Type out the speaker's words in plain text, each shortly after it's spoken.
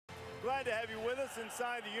glad to have you with us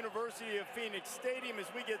inside the University of Phoenix Stadium as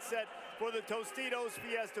we get set for the Tostitos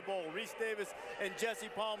Fiesta Bowl. Reese Davis and Jesse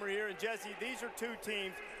Palmer here. And Jesse, these are two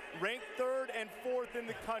teams ranked 3rd and 4th in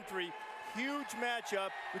the country. Huge matchup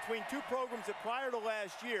between two programs that prior to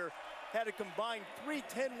last year had a combined 3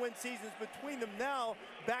 10-win seasons between them. Now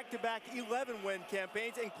back-to-back 11-win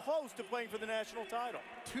campaigns and close to playing for the national title.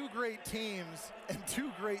 Two great teams and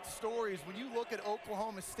two great stories. When you look at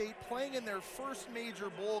Oklahoma State playing in their first major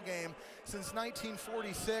bowl game since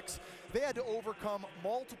 1946, they had to overcome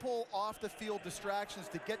multiple off-the-field distractions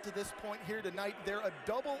to get to this point here tonight. They're a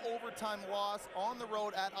double overtime loss on the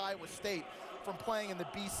road at Iowa State from playing in the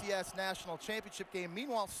BCS National Championship game.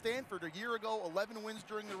 Meanwhile, Stanford a year ago, 11 wins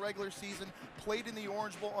during the regular season, played in the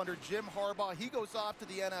Orange Bowl under Jim Harbaugh. He goes off to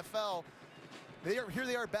the NFL. Here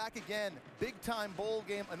they are back again, big-time bowl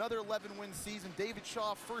game, another 11-win season. David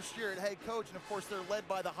Shaw, first year at head coach, and of course they're led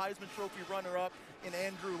by the Heisman Trophy runner-up in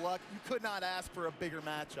Andrew Luck. You could not ask for a bigger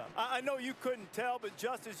matchup. I know you couldn't tell, but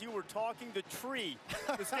just as you were talking, the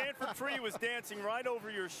Stanford tree was dancing right over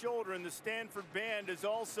your shoulder, and the Stanford band is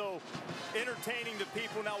also entertaining the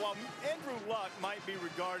people. Now, while Andrew Luck might be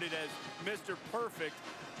regarded as Mr. Perfect,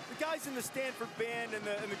 the guys in the Stanford band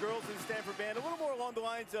and the girls in the Stanford band, a little more along the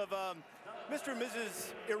lines of Mr. and Mrs.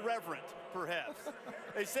 Irreverent, perhaps.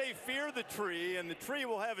 They say fear the tree, and the tree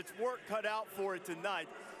will have its work cut out for it tonight.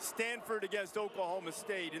 Stanford against Oklahoma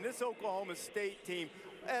State. And this Oklahoma State team,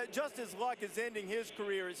 just as Luck is ending his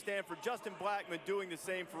career at Stanford, Justin Blackmon doing the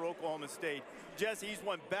same for Oklahoma State. Jesse, he's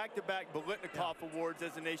won back-to-back Biletnikoff Awards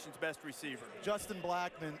as the nation's best receiver. Justin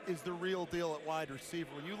Blackmon is the real deal at wide receiver.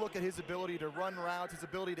 When you look at his ability to run routes, his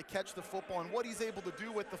ability to catch the football, and what he's able to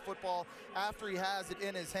do with the football after he has it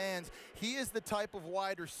in his hands, he is the type of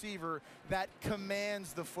wide receiver that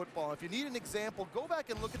commands the football. If you need an example, go back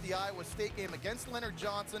and look at the Iowa State game against Leonard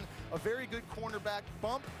Johnson, a very good cornerback,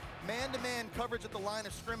 bump, man-to-man coverage at the line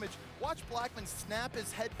of scrimmage. Watch Blackmon snap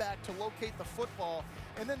his head back to locate the football,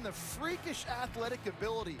 and then the freakish athletic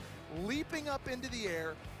ability, leaping up into the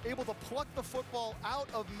air, able to pluck the football out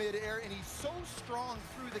of midair, and he's so strong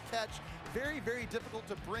through the catch, very, very difficult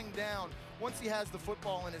to bring down once he has the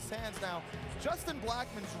football in his hands. Now, Justin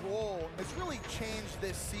Blackmon's role has really changed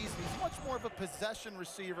this season. He's much more of a possession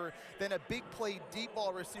receiver than a big play deep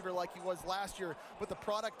ball receiver like he was last year, but the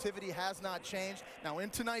productivity has not changed. Now, in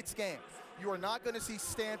tonight's game, you are not going to see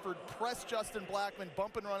Stanford press Justin Blackmon,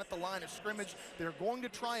 bump and run at the line of scrimmage. They're going to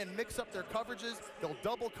try and mix up their coverages. They'll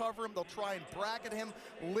double cover him. They'll try and bracket him,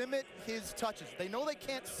 limit his touches. They know they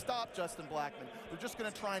can't stop Justin Blackmon. They're just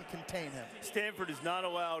going to try and contain him. Stanford has not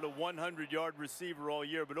allowed a 100-yard receiver all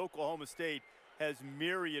year, but Oklahoma State has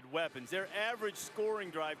myriad weapons. Their average scoring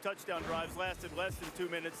drive, touchdown drives, lasted less than 2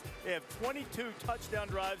 minutes. They have 22 touchdown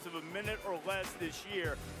drives of a minute or less this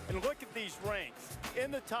year. And look at these ranks. In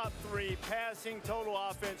the top 3, passing, total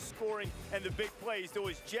offense, scoring, and the big plays. Though,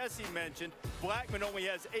 as Jesse mentioned, Blackmon only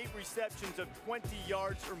has 8 receptions of 20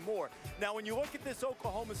 yards or more. Now, when you look at this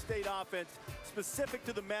Oklahoma State offense, specific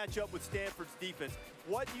to the matchup with Stanford's defense,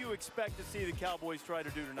 what do you expect to see the Cowboys try to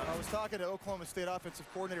do tonight? I was talking to Oklahoma State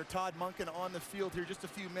offensive coordinator Todd Monken on the field here just a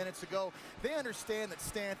few minutes ago. They understand that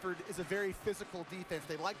Stanford is a very physical defense.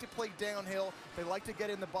 They like to play downhill. They like to get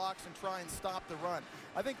in the box and try and stop the run.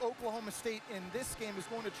 I think Oklahoma State in this game is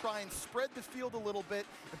going to try and spread the field a little bit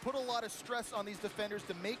and put a lot of stress on these defenders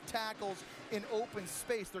to make tackles in open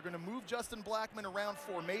space. They're going to move Justin Blackmon around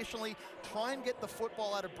formationally, try and get the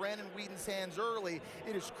football out of Brandon Whedon's hands early.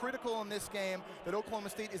 It is critical in this game that Oklahoma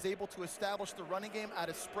State is able to establish the running game out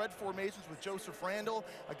of spread formations with Joseph Randall,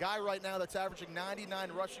 a guy right now that's averaging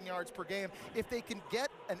 99 rushing yards per game. If they can get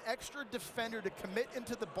an extra defender to commit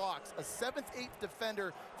into the box, a 7th, 8th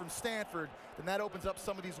defender from Stanford, then that opens up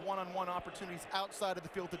some of these one-on-one opportunities outside of the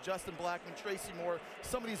field to Justin Blackmon, Tracy Moore,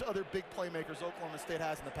 some of these other big playmakers Oklahoma State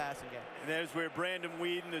has in the passing game. And there's where Brandon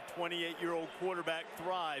Whedon, the 28-year-old quarterback,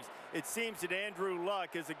 thrives. It seems that Andrew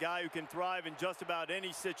Luck is a guy who can thrive in just about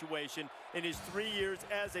any situation. In his 3 years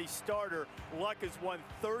as a starter, Luck has won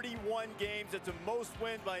 31 games. That's the most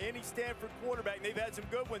wins by any Stanford quarterback. And they've had some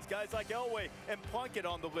good ones, guys like Elway and Plunkett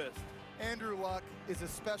on the list. Andrew Luck is a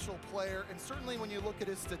special player, and certainly when you look at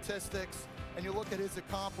his statistics and you look at his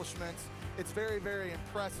accomplishments, it's very, very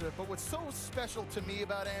impressive. But what's so special to me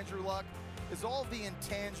about Andrew Luck is all the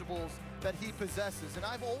intangibles that he possesses. And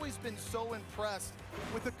I've always been so impressed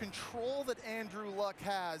with the control that Andrew Luck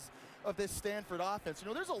has of this Stanford offense. You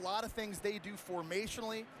know, there's a lot of things they do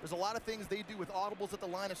formationally. There's a lot of things they do with audibles at the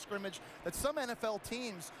line of scrimmage that some NFL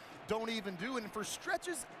teams don't even do. And for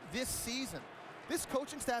stretches this season, This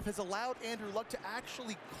coaching staff has allowed Andrew Luck to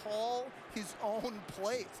actually call his own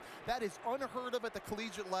plays. That is unheard of at the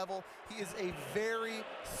collegiate level. He is a very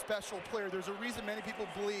special player. There's a reason many people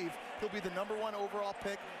believe he'll be the #1 overall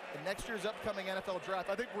pick in next year's upcoming NFL draft.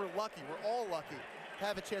 I think we're lucky, we're all lucky, to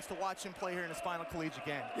have a chance to watch him play here in his final collegiate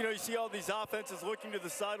game. You know, you see all these offenses looking to the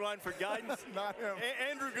sideline for guidance. Not him.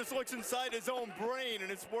 Andrew just looks inside his own brain,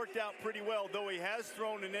 and it's worked out pretty well, though he has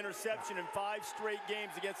thrown an interception in 5 straight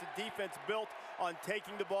games against a defense built on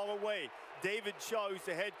taking the ball away. David Shaw, who's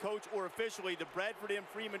the head coach, or officially the Bradford M.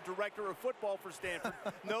 Freeman director of football for Stanford,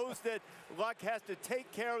 knows that Luck has to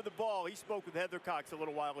take care of the ball. He spoke with Heather Cox a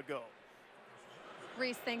little while ago.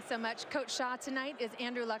 Reese, thanks so much. Coach Shaw, tonight is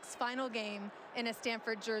Andrew Luck's final game in a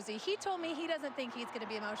Stanford jersey. He told me he doesn't think he's going to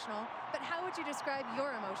be emotional, but how would you describe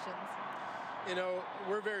your emotions? You know,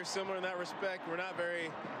 we're very similar in that respect. We're not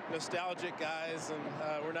very nostalgic guys,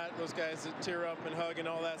 and we're not those guys that tear up and hug and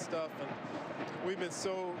all that stuff. And we've been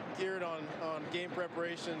so geared on game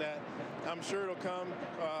preparation that I'm sure it'll come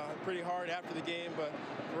pretty hard after the game, but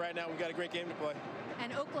right now we've got a great game to play.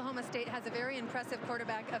 And Oklahoma State has a very impressive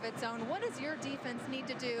quarterback of its own. What does your defense need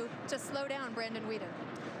to do to slow down Brandon Weeden?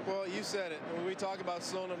 Well, you said it. When we talk about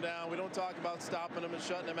slowing them down, we don't talk about stopping them and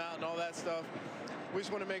shutting them out and all that stuff. We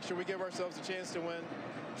just want to make sure we give ourselves a chance to win,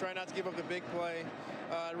 try not to give up the big play,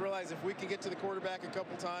 and realize if we can get to the quarterback a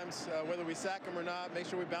couple times, whether we sack him or not, make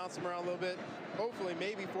sure we bounce him around a little bit, hopefully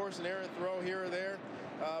maybe force an errant throw here or there.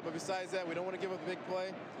 But besides that, we don't want to give up a big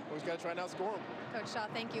play. We just got to try and outscore him. Coach Shaw,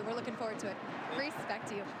 thank you. We're looking forward to it. Reese, back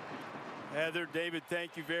to you. Heather, David,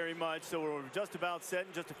 thank you very much. So we're just about set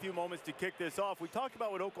in just a few moments to kick this off. We talked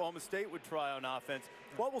about what Oklahoma State would try on offense.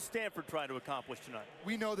 What will Stanford try to accomplish tonight?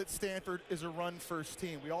 We know that Stanford is a run-first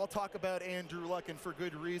team. We all talk about Andrew Luck, and for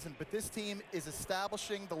good reason, but this team is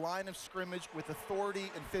establishing the line of scrimmage with authority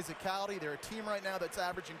and physicality. They're a team right now that's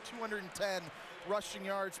averaging 210 rushing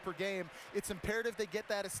yards per game. It's imperative they get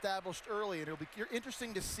that established early, and it'll be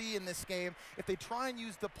interesting to see in this game if they try and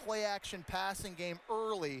use the play-action passing game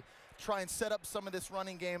early, try and set up some of this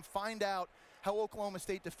running game, find out how Oklahoma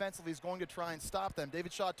State defensively is going to try and stop them.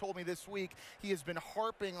 David Shaw told me this week he has been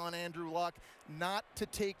harping on Andrew Luck not to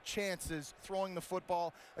take chances throwing the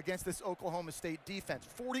football against this Oklahoma State defense.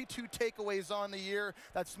 42 takeaways on the year.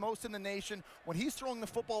 That's most in the nation. When he's throwing the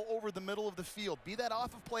football over the middle of the field, be that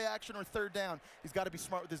off of play action or third down, he's got to be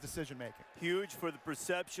smart with his decision making. Huge for the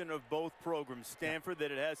perception of both programs. Stanford,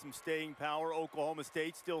 that it has some staying power. Oklahoma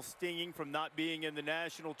State still stinging from not being in the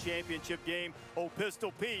national championship game. Old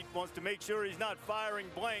Pistol Pete wants to make sure he's not firing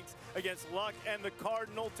blanks against Luck and the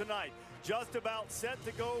Cardinal tonight. Just about set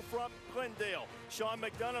to go from Glendale. Sean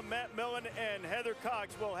McDonough, Matt Millen, and Heather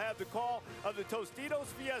Cox will have the call of the Tostitos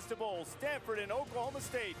Fiesta Bowl. Stanford and Oklahoma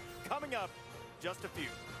State coming up just a few.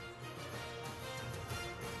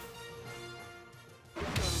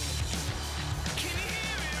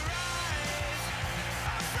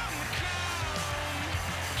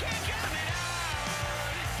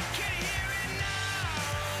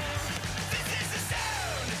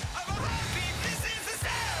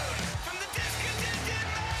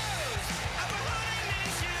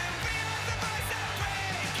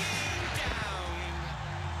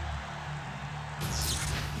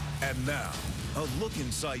 And now, a look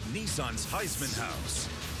inside Nissan's Heisman House.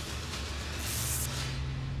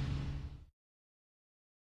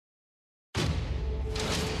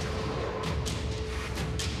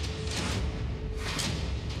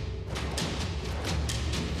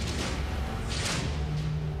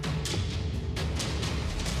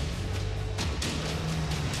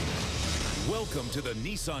 Welcome to the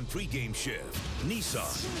Nissan pregame shift.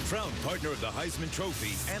 Nissan, proud partner of the Heisman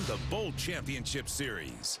Trophy and the Bowl Championship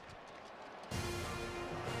Series.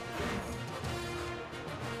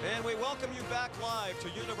 And we welcome you back live to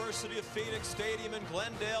University of Phoenix Stadium in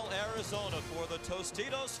Glendale, Arizona for the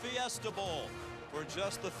Tostitos Fiesta Bowl. For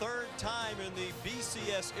just the third time in the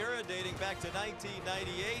BCS era dating back to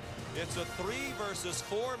 1998, it's a 3 versus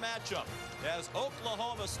 4 matchup as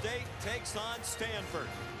Oklahoma State takes on Stanford.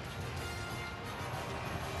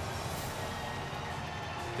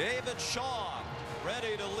 David Shaw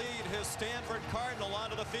ready to lead his Stanford Cardinal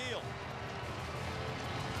onto the field.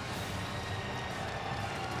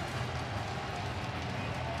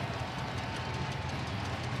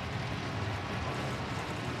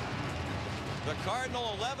 The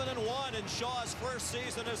Cardinal 11-1 in Shaw's first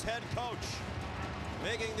season as head coach,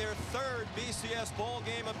 making their third BCS bowl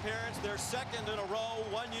game appearance, their second in a row.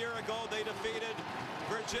 1 year ago they defeated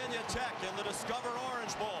Virginia Tech in the Discover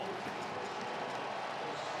Orange Bowl.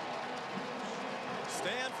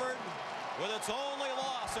 Stanford with its only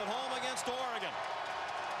loss at home against Oregon.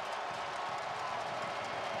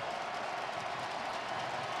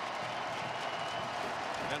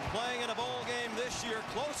 And playing in a bowl game this year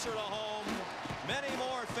closer to home, many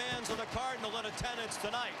more fans of the Cardinal in attendance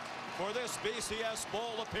tonight for this BCS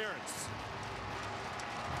Bowl appearance.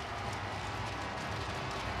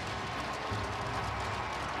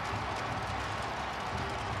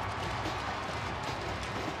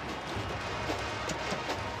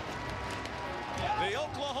 The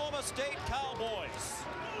Oklahoma State Cowboys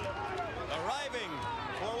arriving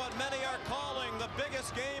for what many are calling the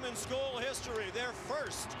biggest game in school history, their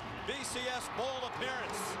first BCS Bowl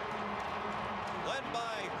appearance. Led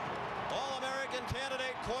by All-American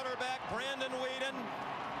candidate quarterback Brandon Weeden.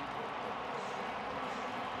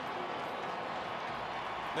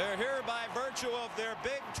 They're here by virtue of their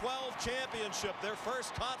Big 12 championship, their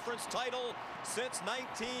first conference title since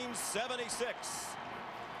 1976.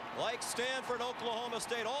 Like Stanford, Oklahoma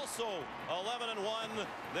State also 11-1.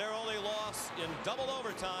 Their only loss in double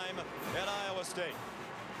overtime at Iowa State.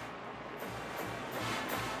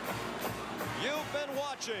 You've been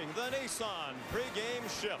watching the Nissan pregame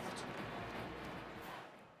shift.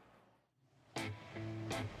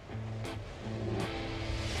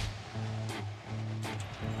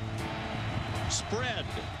 Spread,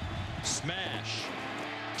 smash,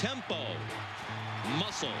 tempo,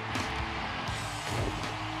 muscle.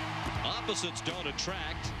 Opposites don't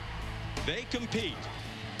attract, they compete.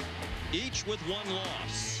 Each with one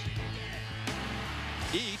loss.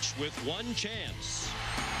 Each with one chance.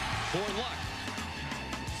 For luck.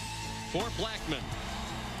 For Blackman.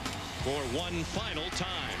 For one final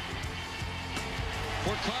time.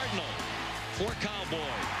 For Cardinal. For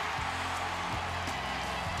Cowboy.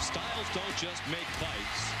 Styles don't just make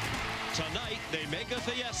fights. Tonight they make a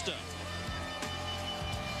fiesta.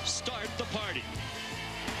 Start the party.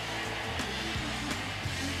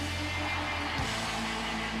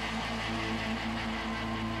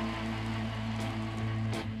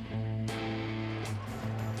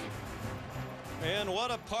 And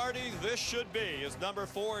what a party this should be as number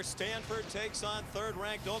 4 Stanford takes on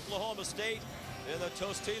third-ranked Oklahoma State in the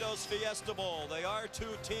Tostitos Fiesta Bowl. They are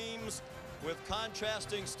two teams with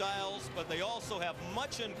contrasting styles, but they also have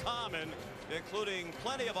much in common, including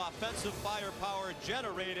plenty of offensive firepower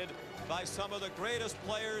generated by some of the greatest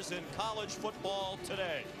players in college football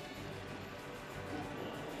today.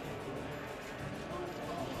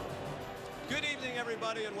 Good evening,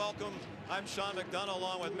 everybody, and welcome. I'm Sean McDonough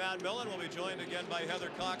along with Matt Millen. We'll be joined again by Heather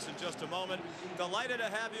Cox in just a moment. Delighted to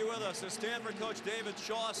have you with us. As Stanford coach David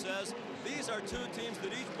Shaw says, these are two teams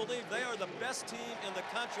that each believe they are the best team in the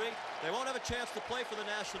country. They won't have a chance to play for the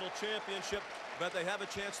national championship, but they have a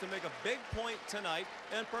chance to make a big point tonight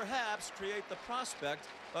and perhaps create the prospect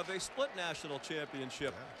of a split national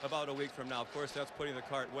championship about a week from now. Of course, that's putting the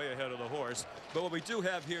cart way ahead of the horse. But what we do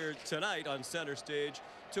have here tonight on center stage,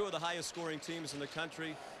 two of the highest scoring teams in the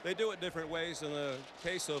country. They do it different ways. In the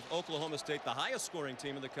case of Oklahoma State, the highest scoring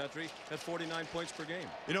team in the country at 49 points per game.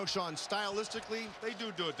 You know, Sean, stylistically, they do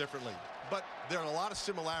it differently, but there are a lot of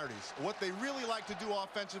similarities. What they really like to do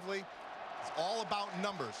offensively is all about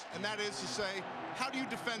numbers, and that is to say, how do you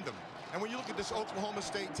defend them? And when you look at this Oklahoma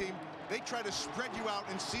State team, they try to spread you out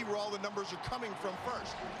and see where all the numbers are coming from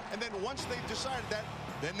first. And then once they've decided that,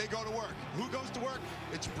 then they go to work. Who goes to work?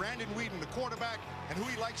 It's Brandon Weeden, the quarterback, and who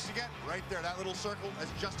he likes to get right there, that little circle,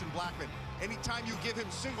 that's Justin Blackman. Anytime you give him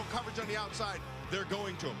single coverage on the outside, they're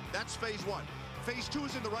going to him. That's phase one. Phase two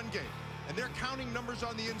is in the run game, and they're counting numbers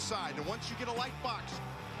on the inside. And once you get a light box,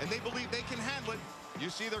 and they believe they can handle it, you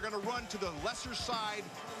see they're going to run to the lesser side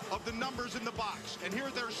of the numbers in the box. And here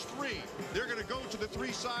there's 3. They're going to go to the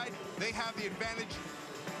 3 side. They have the advantage.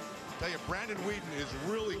 I tell you, Brandon Weeden is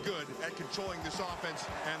really good at controlling this offense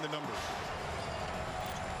and the numbers.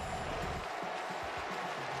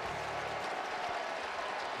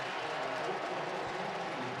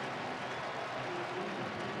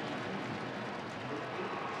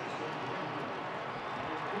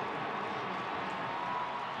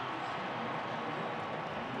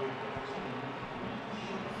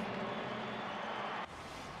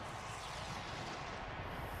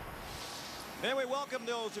 And we welcome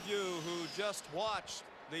those of you who just watched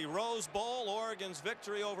the Rose Bowl, Oregon's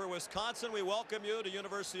victory over Wisconsin. We welcome you to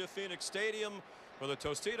University of Phoenix Stadium for the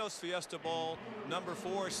Tostitos Fiesta Bowl. Number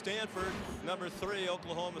 4, Stanford. Number 3,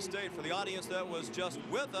 Oklahoma State. For the audience that was just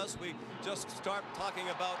with us, we just start talking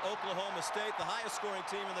about Oklahoma State, the highest scoring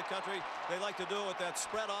team in the country. They like to do it with that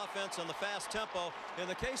spread offense and the fast tempo. In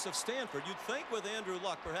the case of Stanford, you'd think with Andrew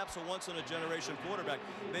Luck, perhaps a once-in-a-generation quarterback,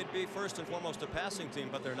 they'd be first and foremost a passing team,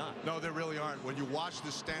 but they're not. No, they really aren't. When you watch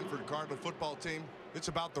the Stanford Cardinal football team, it's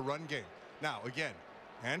about the run game. Now, again,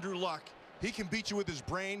 Andrew Luck, he can beat you with his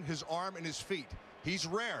brain, his arm, and his feet. He's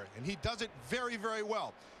rare, and he does it very, very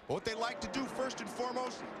well. But what they like to do first and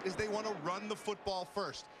foremost is they want to run the football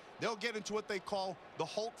first. They'll get into what they call the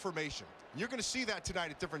Hulk formation. You're going to see that tonight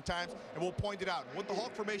at different times, and we'll point it out. And what the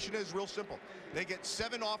Hulk formation is real simple. They get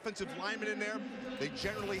 7 offensive linemen in there. They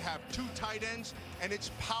generally have 2 tight ends, and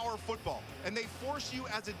it's power football. And they force you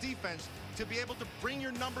as a defense to be able to bring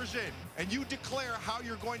your numbers in, and you declare how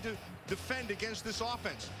you're going to defend against this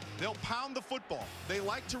offense. They'll pound the football. They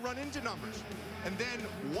like to run into numbers. And then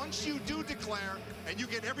once you do declare and you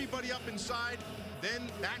get everybody up inside, then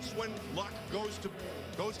that's when Luck goes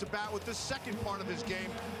to bat with the second part of his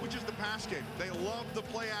game, which is the pass game. They love the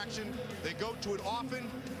play action. They go to it often.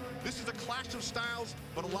 This is a clash of styles,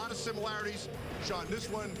 but a lot of similarities. Sean, this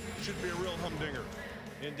one should be a real humdinger.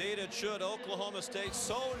 Indeed it should. Oklahoma State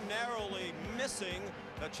so narrowly missing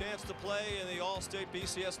a chance to play in the All-State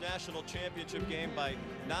BCS National Championship game by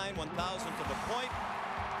 9 1/1000th of a point.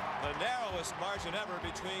 The narrowest margin ever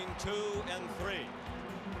between 2 and 3.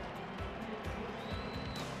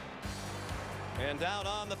 And down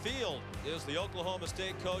on the field is the Oklahoma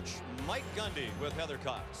State coach, Mike Gundy, with Heather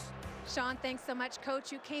Cox. Sean, thanks so much.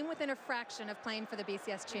 Coach, you came within a fraction of playing for the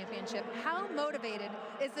BCS championship. How motivated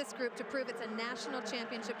is this group to prove it's a national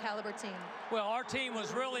championship caliber team? Well, our team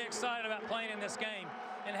was really excited about playing in this game.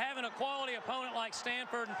 And having a quality opponent like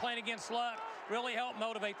Stanford and playing against Luck really helped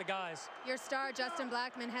motivate the guys. Your star, Justin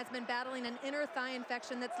Blackman, has been battling an inner thigh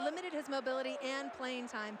infection that's limited his mobility and playing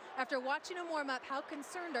time. After watching him warm up, how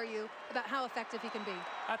concerned are you about how effective he can be?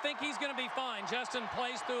 I think he's going to be fine. Justin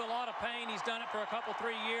plays through a lot of pain. He's done it for a couple,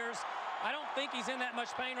 3 years. I don't think he's in that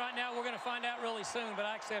much pain right now. We're going to find out really soon, but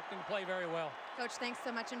I expect him to play very well. Coach, thanks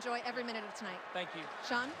so much. Enjoy every minute of tonight. Thank you.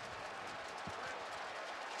 Sean?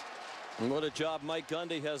 What a job Mike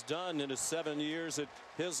Gundy has done in his 7 years at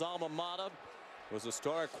his alma mater. Was a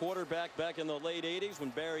star quarterback back in the late 80s when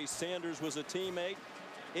Barry Sanders was a teammate.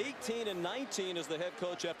 18-19 as the head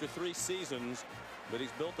coach after 3 seasons, but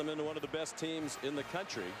he's built them into one of the best teams in the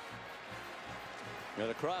country.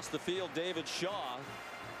 And across the field, David Shaw,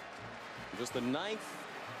 just the 9th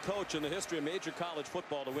coach in the history of major college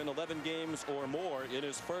football to win 11 games or more in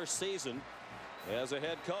his first season as a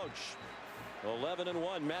head coach.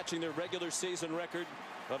 11-1, matching their regular season record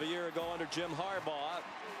of a year ago under Jim Harbaugh.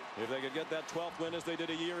 If they could get that 12th win as they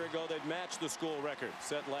did a year ago, they'd match the school record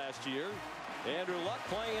set last year. Andrew Luck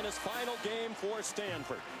playing in his final game for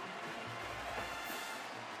Stanford.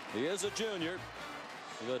 He is a junior,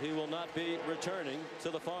 but he will not be returning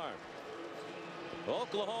to the farm.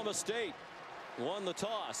 Oklahoma State won the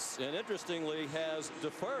toss and interestingly has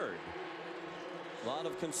deferred. A lot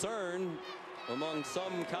of concern among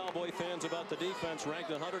some Cowboy fans about the defense,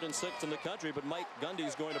 ranked 106th in the country, but Mike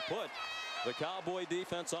Gundy's going to put the Cowboy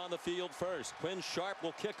defense on the field first. Quinn Sharp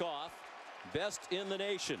will kick off, best in the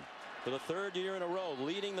nation for the 3rd year in a row,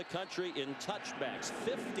 leading the country in touchbacks,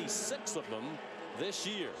 56 of them this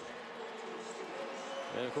year.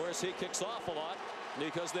 And of course he kicks off a lot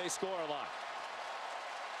because they score a lot.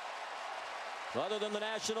 Other than the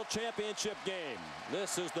national championship game,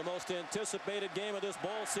 this is the most anticipated game of this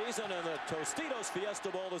bowl season, and the Tostitos Fiesta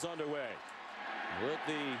Bowl is underway with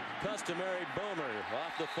the customary boomer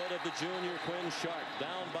off the foot of the junior Quinn Sharp,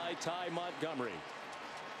 down by Ty Montgomery.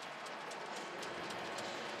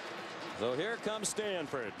 So here comes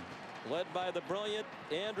Stanford, led by the brilliant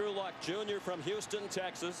Andrew Luck, junior from Houston,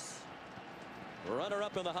 Texas.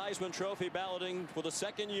 Runner-up in the Heisman Trophy balloting for the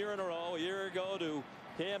 2nd year in a row. A year ago to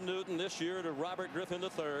Cam Newton, this year to Robert Griffin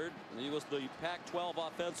III. He was the Pac-12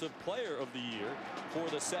 Offensive Player of the Year for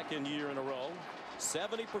the 2nd year in a row.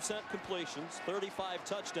 70% completions, 35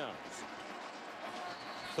 touchdowns.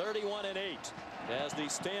 31-8 as the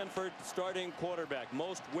Stanford starting quarterback.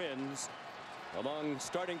 Most wins among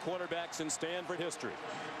starting quarterbacks in Stanford history.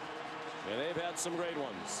 And they've had some great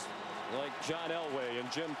ones, like John Elway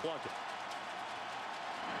and Jim Plunkett.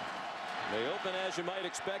 They open, as you might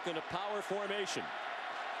expect, in a power formation.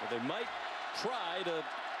 But they might try to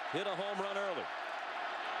hit a home run early.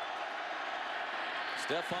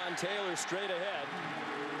 Stephon Taylor straight ahead.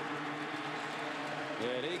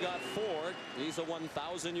 And he got 4. He's a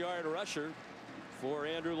 1,000-yard rusher for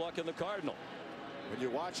Andrew Luck and the Cardinal. When you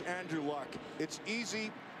watch Andrew Luck, it's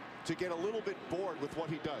easy to get a little bit bored with what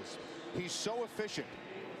he does. He's so efficient.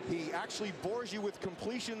 He actually bores you with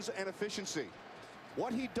completions and efficiency.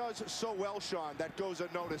 What he does so well, Sean, that goes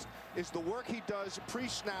unnoticed, is the work he does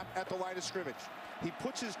pre-snap at the line of scrimmage. He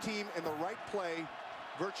puts his team in the right play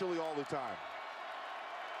virtually all the time.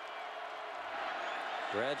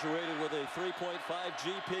 Graduated with a 3.5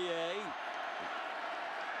 GPA.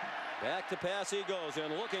 Back to pass he goes,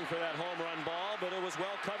 and looking for that home run ball, but it was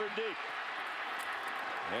well covered deep.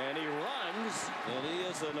 And he runs, and he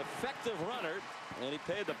is an effective runner, and he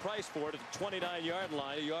paid the price for it at the 29-yard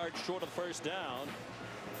line, a yard short of the first down.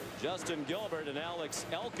 Justin Gilbert and Alex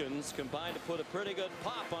Elkins combined to put a pretty good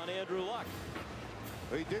pop on Andrew Luck.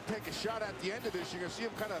 Well, he did take a shot at the end of this. You're going to see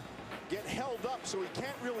him kind of get held up, so he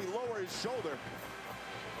can't really lower his shoulder.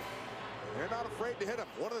 They're not afraid to hit him.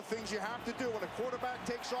 One of the things you have to do when a quarterback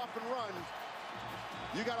takes off and runs,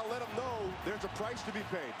 you got to let him know there's a price to be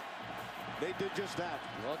paid. They did just that.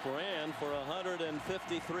 Luck ran for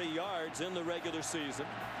 153 yards in the regular season.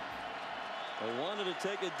 They wanted to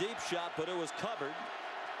take a deep shot, but it was covered.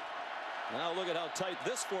 Now look at how tight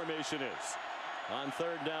this formation is on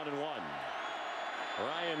 3rd down and 1.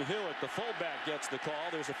 Ryan Hewitt, the fullback, gets the call.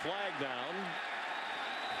 There's a flag down.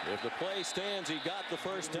 If the play stands, he got the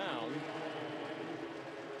first down.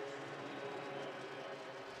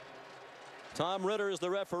 Tom Ritter is the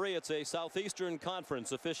referee. It's a Southeastern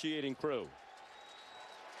Conference officiating crew.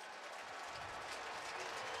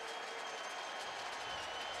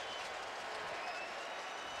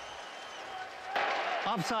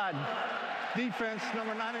 Offside. Defense,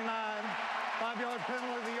 number 99. 5-yard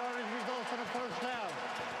penalty. The yardage results in a first down.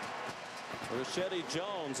 Rashedi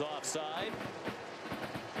Jones offside.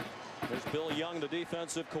 There's Bill Young, the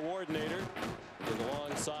defensive coordinator, is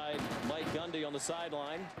alongside Mike Gundy on the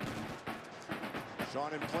sideline.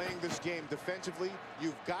 Sean, in playing this game defensively,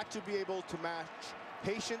 you've got to be able to match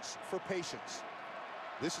patience for patience.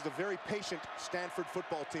 This is a very patient Stanford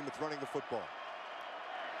football team that's running the football.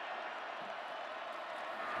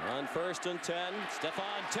 On 1st and 10,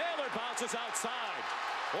 Stephon Taylor bounces outside.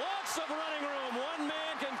 Lots of running room. One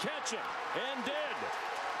man can catch him, and did.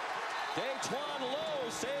 Daquan Lowe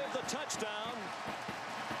saved the touchdown.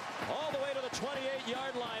 All the way to the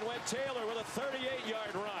 28-yard line went Taylor with a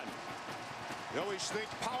 38-yard run. You always think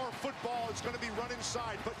power football is going to be run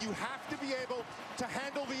inside, but you have to be able to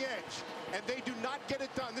handle the edge, and they do not get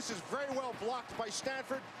it done. This is very well blocked by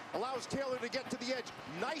Stanford. Allows Taylor to get to the edge.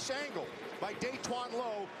 Nice angle by Daquan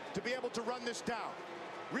Lowe to be able to run this down.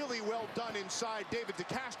 Really well done inside. David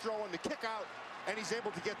DeCastro on the kick out, and he's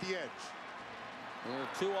able to get the edge. There are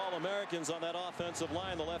 2 All-Americans on that offensive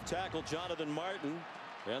line. The left tackle, Jonathan Martin,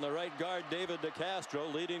 and the right guard, David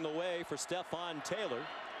DeCastro, leading the way for Stephon Taylor.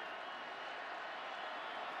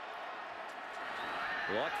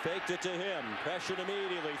 Luck faked it to him, pressured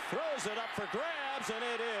immediately, throws it up for grabs, and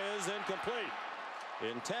it is incomplete.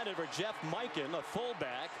 Intended for Jeff Mikan, a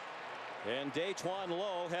fullback, and Daquan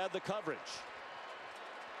Lowe had the coverage.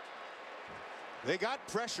 They got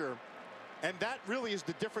pressure, and that really is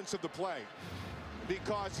the difference of the play,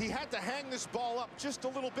 because he had to hang this ball up just a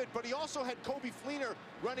little bit, but he also had Kobe Fleener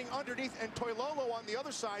running underneath and Toilolo on the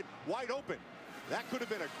other side wide open. That could have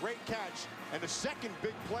been a great catch, and a second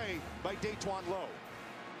big play by Daquan Lowe.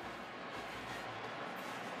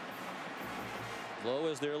 Lowe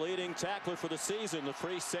is their leading tackler for the season, the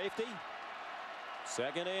free safety.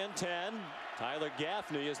 2nd and 10. Tyler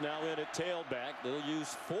Gaffney is now in at tailback. They'll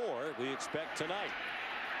use 4, we expect, tonight.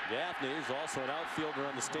 Gaffney is also an outfielder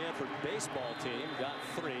on the Stanford baseball team. Got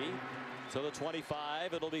 3 to the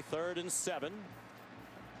 25. It'll be 3rd and 7.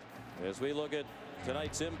 As we look at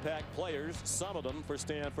tonight's impact players, some of them for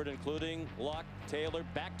Stanford, including Luck, Taylor,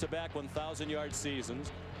 back-to-back 1,000-yard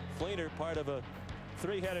seasons. Fleener, part of a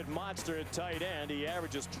 3-headed monster at tight end. He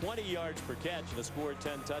averages 20 yards per catch and has scored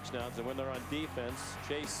 10 touchdowns. And when they're on defense,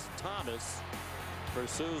 Chase Thomas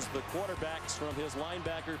pursues the quarterbacks from his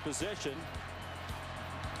linebacker position.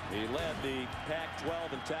 He led the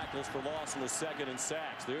Pac-12 in tackles for loss in the 2nd in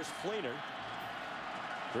sacks. There's Fleener.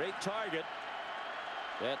 Great target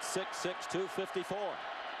at 6'6", 254.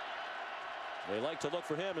 They like to look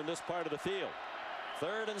for him in this part of the field.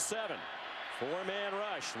 3rd and 7. 4-man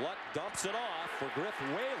rush. Luck dumps it off for Griff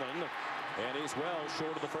Whalen, and he's well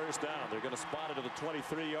short of the first down. They're going to spot it at the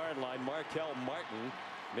 23-yard line. Markel Martin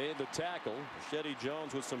made the tackle. Rashedi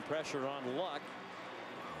Jones with some pressure on Luck.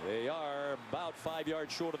 They are about 5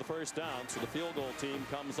 yards short of the first down, so the field goal team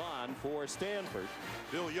comes on for Stanford.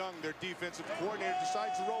 Bill Young, their defensive coordinator,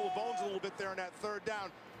 decides to roll the bones a little bit there on that 3rd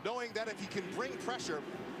down, knowing that if he can bring pressure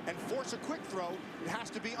and force a quick throw, it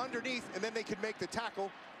has to be underneath, and then they can make the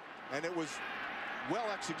tackle. And it was well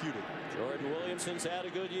executed. Jordan Williamson's had a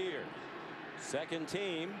good year. 2nd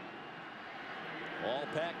team. All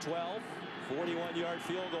Pac-12. 41-yard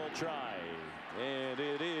field goal try. And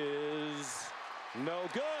it is no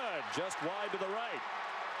good. Just wide to the right.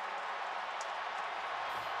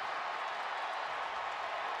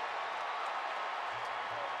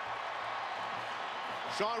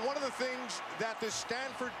 Sean, one of the things that this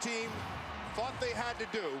Stanford team thought they had to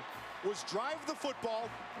do was drive the football,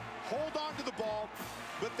 hold on to the ball,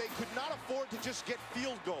 but they could not afford to just get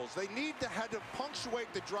field goals. They had to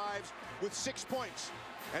punctuate the drives with 6 points.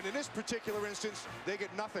 And in this particular instance, they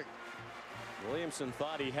get nothing. Williamson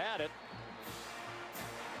thought he had it.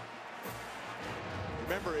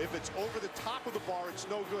 Remember, if it's over the top of the bar, it's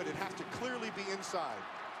no good. It has to clearly be inside.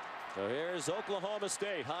 So here's Oklahoma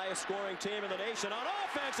State, highest scoring team in the nation on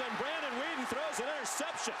offense, and Brandon Weeden throws an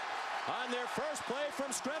interception on their first play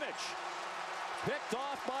from scrimmage. Picked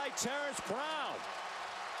off by Terrence Brown.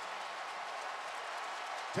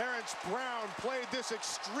 Terrence Brown played this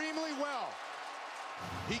extremely well.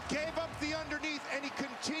 He gave up the underneath, and he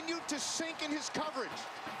continued to sink in his coverage.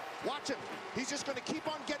 Watch him. He's just going to keep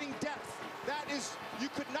on getting depth. That is, you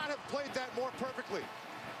could not have played that more perfectly.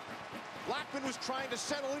 Blackman was trying to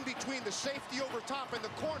settle in between the safety over top and the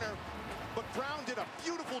corner, but Brown did a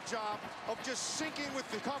beautiful job of just sinking with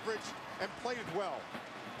the coverage and played it well.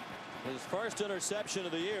 His first interception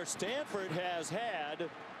of the year. Stanford has had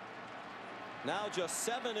now just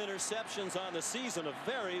 7 interceptions on the season, a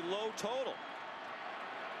very low total.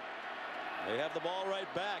 They have the ball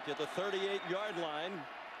right back at the 38-yard line.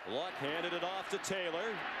 Luck handed it off to Taylor.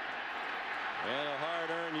 And a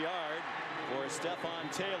hard-earned yard for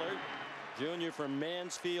Stephon Taylor, junior from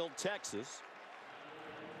Mansfield, Texas.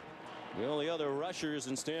 The only other rushers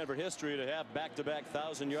in Stanford history to have back-to-back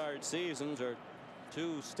 1,000-yard seasons are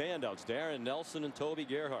 2 standouts, Darren Nelson and Toby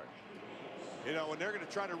Gerhart. You know, when they're going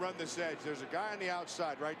to try to run this edge, there's a guy on the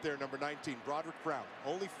outside right there, number 19, Broderick Brown.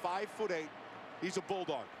 Only 5'8". He's a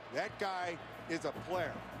bulldog. That guy is a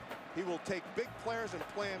player. He will take big players and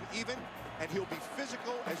play them even, and he'll be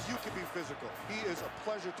physical as you can be physical. He is a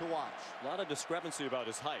pleasure to watch. A lot of discrepancy about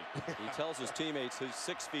his height. He tells his teammates he's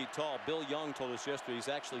 6 feet tall. Bill Young told us yesterday he's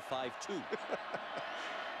actually 5'2".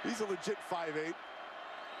 He's a legit 5'8".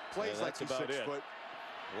 Plays like he's 6 foot.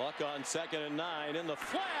 Luck on 2nd and 9 in the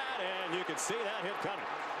flat, and you can see that hit coming.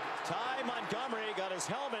 Ty Montgomery got his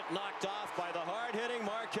helmet knocked off by the hard-hitting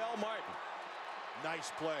Markel Martin.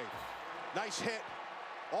 Nice play. Nice hit.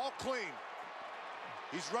 All clean.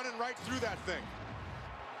 He's running right through that thing.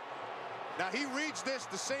 Now he reads this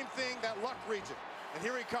the same thing that Luck reads it. And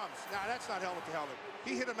here he comes. Now that's not helmet to helmet.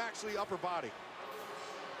 He hit him actually upper body.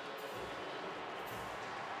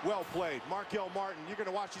 Well played. Markel Martin. You're going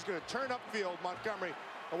to watch. He's going to turn upfield. Montgomery.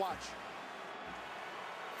 Watch.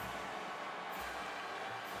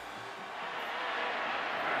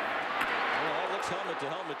 Well, that looks helmet to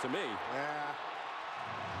helmet to me. Yeah.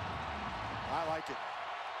 I like it.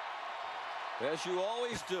 As you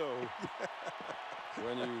always do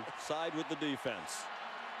when you side with the defense.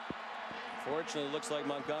 Fortunately, it looks like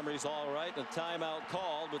Montgomery's all right. A timeout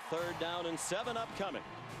called with 3rd down and 7 upcoming.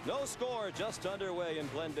 No score, just underway in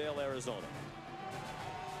Glendale, Arizona.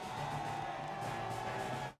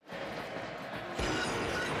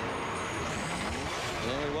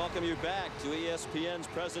 And we welcome you back to ESPN's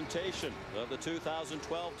presentation of the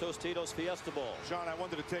 2012 Tostitos Fiesta Bowl. Sean, I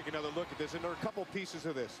wanted to take another look at this, and there are a couple pieces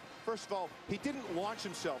of this. First of all, he didn't launch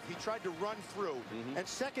himself. He tried to run through. And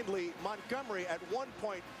secondly, Montgomery, at one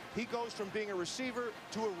point, he goes from being a receiver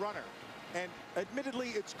to a runner. And admittedly,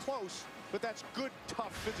 it's close, but that's good,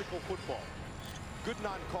 tough, physical football. Good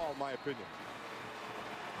non-call, in my opinion.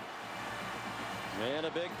 And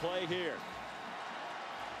a big play here.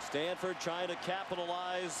 Stanford trying to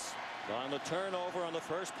capitalize on the turnover on the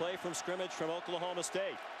first play from scrimmage from Oklahoma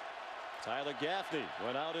State. Tyler Gaffney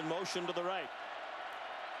went out in motion to the right,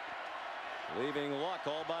 leaving Luck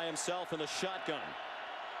all by himself in the shotgun.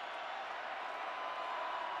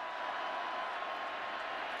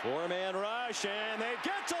 4-man rush, and they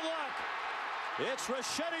get to Luck. It's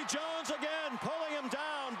Rashedi Jones again, pulling him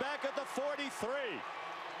down back at the 43.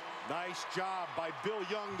 Nice job by Bill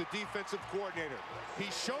Young, the defensive coordinator. He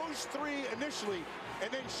shows 3 initially,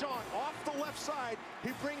 and then Sean, off the left side,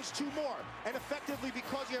 he brings 2 more. And effectively,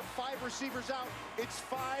 because you have 5 receivers out, it's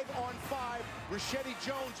 5 on 5. Rashedi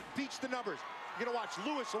Jones beats the numbers. You're going to watch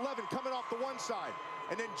Lewis, 11, coming off the one side.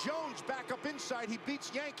 And then Jones back up inside. He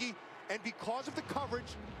beats Yankee, and because of the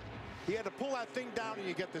coverage, he had to pull that thing down, and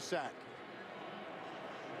you get the sack.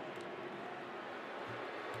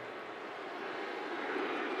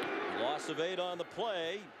 Loss of 8 on the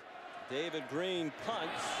play. David Green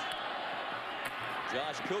punts.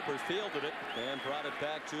 Josh Cooper fielded it and brought it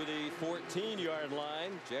back to the 14-yard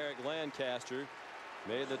line. Jarek Lancaster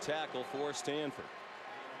made the tackle for Stanford.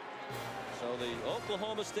 So the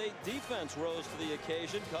Oklahoma State defense rose to the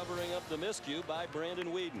occasion, covering up the miscue by Brandon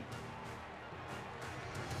Weeden.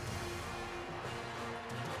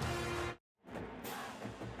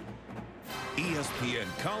 ESPN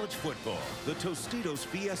College Football, the Tostitos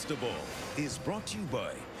Fiesta Bowl, is brought to you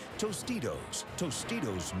by Tostitos.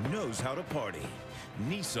 Tostitos knows how to party.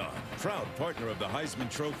 Nissan, proud partner of the Heisman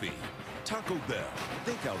Trophy. Taco Bell,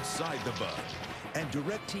 think outside the bun. And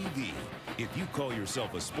DirecTV. If you call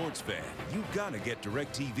yourself a sports fan, you gotta get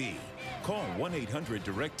DirecTV. Call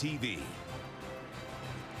 1-800-DirecTV.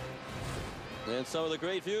 And some of the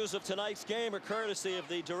great views of tonight's game are courtesy of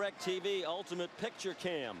the DirecTV Ultimate Picture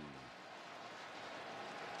Cam.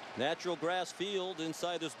 Natural grass field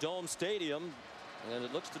inside this dome stadium, and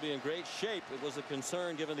it looks to be in great shape. It was a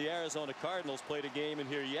concern given the Arizona Cardinals played a game in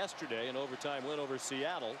here yesterday, an overtime win over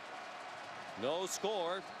Seattle. No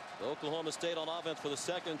score. Oklahoma State on offense for the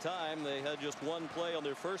second time. They had just one play on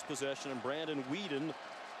their first possession, and Brandon Whedon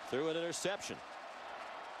threw an interception.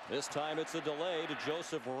 This time it's a delay to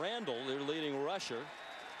Joseph Randall, their leading rusher.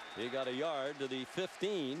 He got a yard to the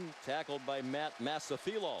 15, tackled by Matt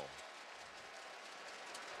Masafilo.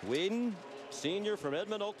 Whedon, senior from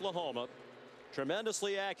Edmond, Oklahoma,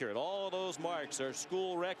 tremendously accurate. All of those marks are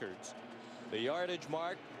school records. The yardage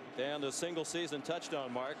mark and the single season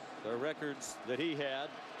touchdown mark are records that he had,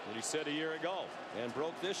 that he set a year ago and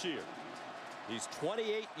broke this year. He's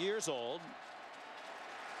 28 years old.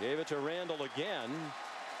 Gave it to Randall again.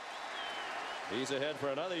 He's ahead for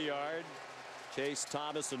another yard. Chase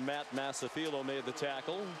Thomas and Matt Masafilo made the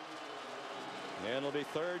tackle. And it'll be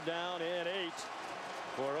 3rd down and 8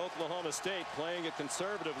 for Oklahoma State, playing it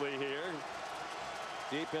conservatively here,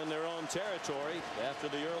 deep in their own territory after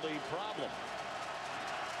the early problem.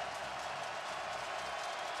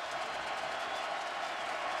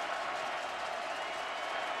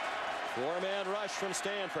 Four-man rush from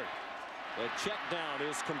Stanford. The check down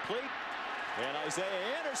is complete, and Isaiah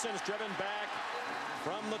Anderson's driven back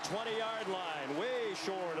from the 20-yard line, way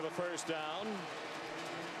short of a first down.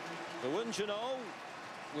 But wouldn't you know,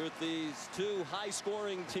 with these two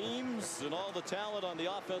high-scoring teams and all the talent on the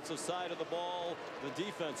offensive side of the ball, the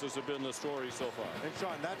defenses have been the story so far. And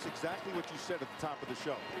Sean, that's exactly what you said at the top of the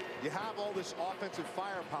show. You have all this offensive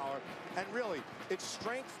firepower, and really, it's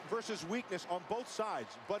strength versus weakness on both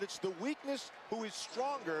sides. But it's the weakness who is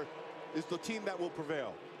stronger is the team that will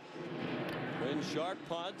prevail. When sharp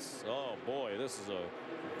punts. Oh boy, this is a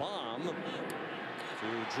bomb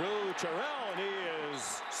to Drew Terrell, and he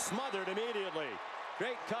is smothered immediately.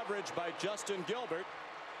 Great coverage by Justin Gilbert.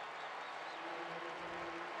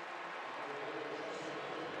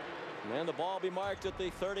 And the ball be marked at the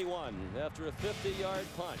 31 after a 50-yard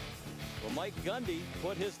punt. Well, Mike Gundy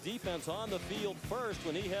put his defense on the field first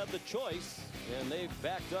when he had the choice, and they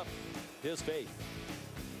backed up his faith.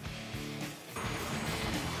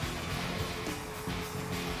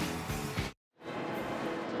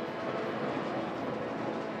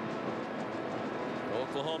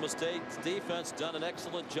 Oklahoma State's defense done an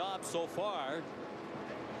excellent job so far.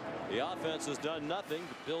 The offense has done nothing.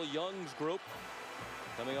 Bill Young's group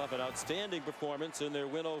coming off an outstanding performance in their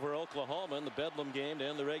win over Oklahoma in the Bedlam game to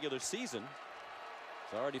end the regular season.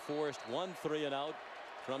 It's already forced 1 3-and-out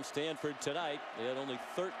from Stanford tonight. They had only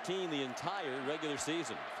 13 the entire regular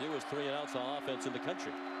season. Fewest 3-and-outs on offense in the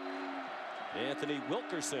country. Anthony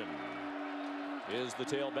Wilkerson is the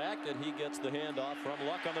tailback, and he gets the handoff from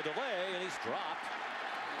Luck on the delay, and he's dropped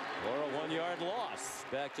for a 1-yard loss.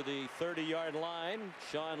 Back to the 30-yard line.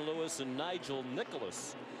 Sean Lewis and Nigel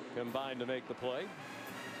Nicholas combined to make the play.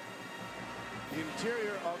 The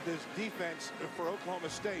interior of this defense for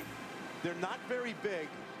Oklahoma State, they're not very big.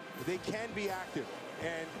 They can be active.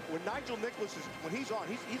 And when Nigel Nicholas is, when he's on,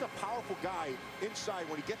 he's a powerful guy inside.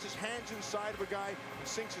 When he gets his hands inside of a guy and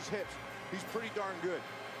sinks his hips, he's pretty darn good.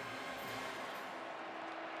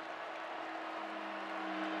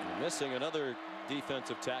 Missing another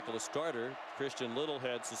defensive tackle, a starter. Christian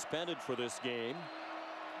Littlehead suspended for this game.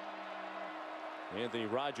 Anthony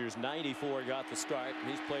Rogers, 94, got the start.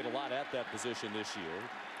 He's played a lot at that position this year.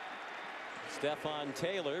 Stephon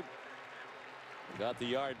Taylor got the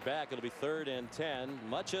yard back. It'll be 3rd and 10.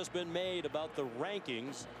 Much has been made about the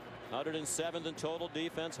rankings. 107th in total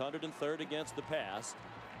defense, 103rd against the pass.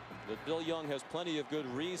 But Bill Young has plenty of good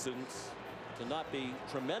reasons to not be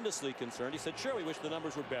tremendously concerned. He said, sure, we wish the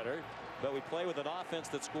numbers were better, but we play with an offense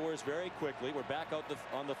that scores very quickly. We're back out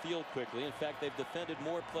on the field quickly. In fact, they've defended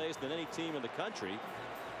more plays than any team in the country.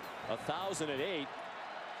 1,008.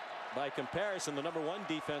 By comparison, the #1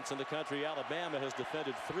 defense in the country, Alabama, has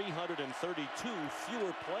defended 332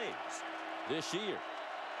 fewer plays this year.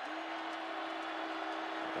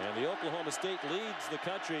 And the Oklahoma State leads the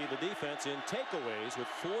country, the defense, in takeaways with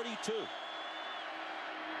 42.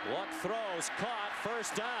 Luck throws, caught,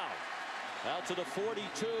 first down. Out to the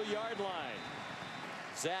 42-yard line.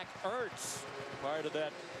 Zach Ertz, part of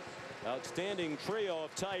that Outstanding trio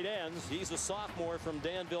of tight ends. He's a sophomore from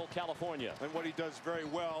Danville, California. And what he does very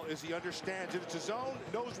well is he understands that it's a zone,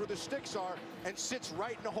 knows where the sticks are, and sits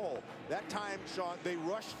right in the hole. That time, Sean, they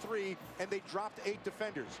rushed 3 and they dropped 8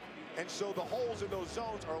 defenders. And so the holes in those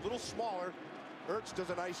zones are a little smaller. Ertz does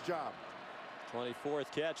a nice job.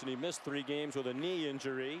 24th catch, and he missed 3 games with a knee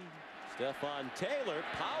injury. Stephon Taylor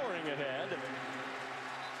powering ahead.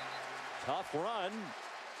 Tough run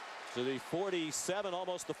to the 47,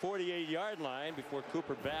 almost the 48-yard line before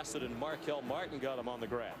Cooper Bassett and Markel Martin got him on the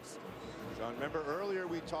grass. John, remember earlier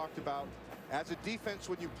we talked about as a defense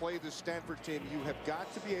when you play the Stanford team, you have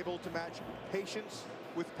got to be able to match patience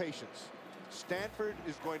with patience. Stanford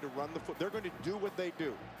is going to run the foot. They're going to do what they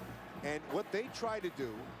do. And what they try to do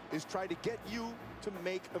is try to get you to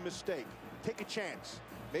make a mistake. Take a chance.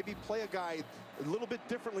 Maybe play a guy a little bit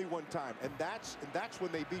differently one time. And that's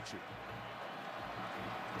when they beat you.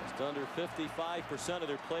 Just under 55% of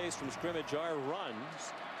their plays from scrimmage are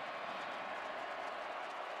runs.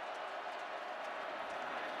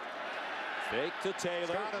 Fake to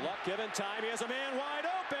Taylor. Luck given time. He has a man wide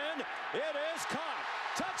open. It is caught.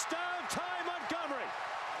 Touchdown, Ty Montgomery.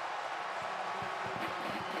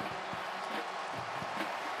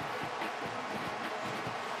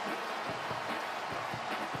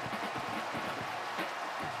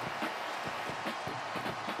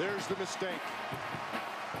 There's the mistake.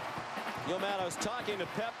 You know, Matt, I was talking to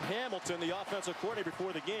Pep Hamilton, the offensive coordinator,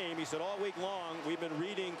 before the game. He said all week long we've been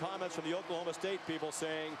reading comments from the Oklahoma State people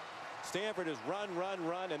saying Stanford is run, run,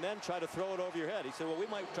 run, and then try to throw it over your head. He said, well, we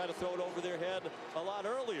might try to throw it over their head a lot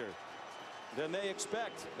earlier than they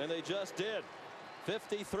expect, and they just did.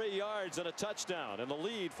 53 yards and a touchdown, and the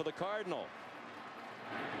lead for the Cardinal.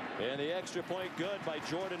 And the extra point good by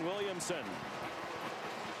Jordan Williamson.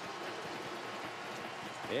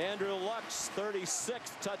 Andrew Luck's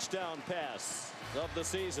 36th touchdown pass of the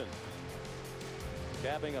season,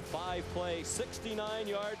 capping a 5-play,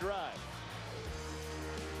 69-yard drive.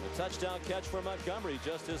 The touchdown catch for Montgomery,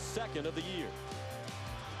 just his 2nd of the year.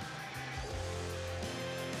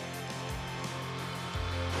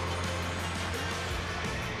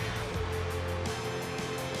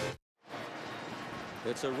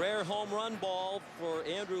 It's a rare home run ball for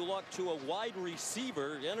Andrew Luck to a wide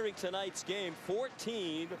receiver. Entering tonight's game,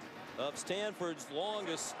 14 of Stanford's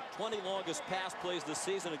 20 longest pass plays this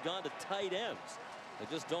season have gone to tight ends. They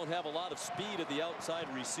just don't have a lot of speed at the outside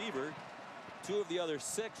receiver. 2 of the other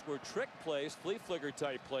 6 were trick plays, flea flicker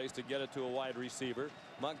type plays to get it to a wide receiver.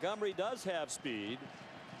 Montgomery does have speed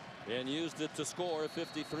and used it to score a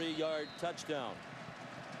 53-yard touchdown.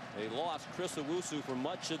 They lost Chris Owusu for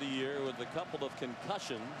much of the year with a couple of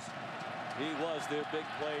concussions. He was their big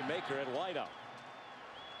playmaker at wideout.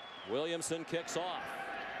 Williamson kicks off.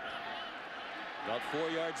 About 4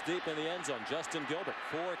 yards deep in the end zone. Justin Gilbert,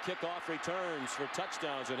 4 kickoff returns for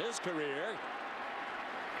touchdowns in his career.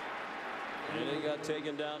 And he got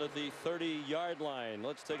taken down at the 30-yard line.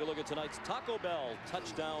 Let's take a look at tonight's Taco Bell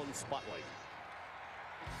touchdown spotlight.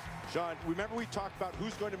 John, remember we talked about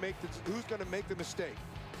who's going to make the mistake.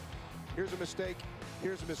 Here's a mistake.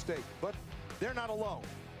 Here's a mistake. But they're not alone.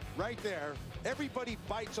 Right there, everybody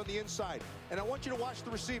bites on the inside. And I want you to watch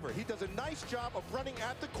the receiver. He does a nice job of running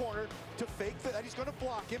at the corner to fake that he's going to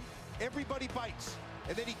block him. Everybody bites.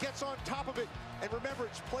 And then he gets on top of it. And remember,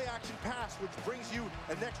 it's play action pass, which brings you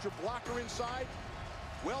an extra blocker inside.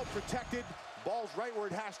 Well protected. Ball's right where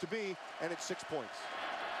it has to be. And it's 6 points.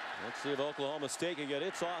 Let's see if Oklahoma State can get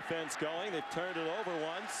its offense going. They've turned it over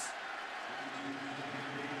once.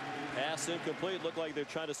 Pass incomplete. Looked like they're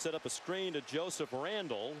trying to set up a screen to Joseph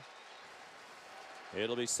Randall.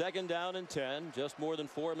 It'll be 2nd down and 10. Just more than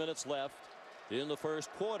 4 minutes left in the first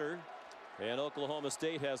quarter. And Oklahoma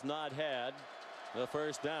State has not had the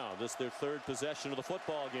first down. This is their 3rd possession of the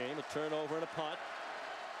football game. A turnover and a punt.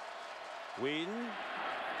 Whedon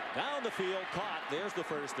down the field, caught. There's the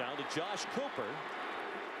first down to Josh Cooper.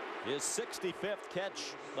 His 65th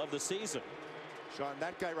catch of the season. Sean,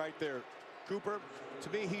 that guy right there, Cooper, to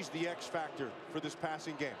me, he's the X factor for this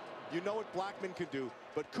passing game. You know what Blackman can do,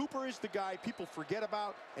 but Cooper is the guy people forget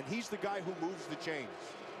about, and he's the guy who moves the chains.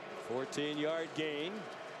 14-yard gain.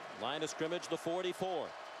 Line of scrimmage, the 44.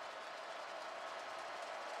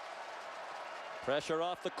 Pressure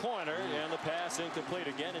off the corner, and the pass incomplete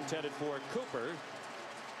again, intended for Cooper.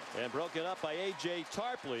 And broken up by A.J.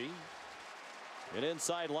 Tarpley. An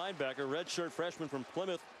inside linebacker, redshirt freshman from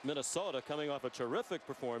Plymouth, Minnesota, coming off a terrific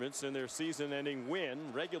performance in their season-ending win,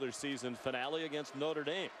 regular season finale against Notre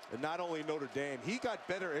Dame. And not only Notre Dame, he got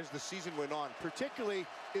better as the season went on, particularly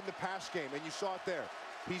in the pass game, and you saw it there.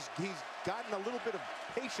 He's gotten a little bit of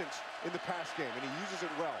patience in the pass game, and he uses it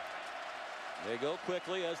well. They go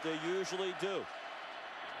quickly, as they usually do.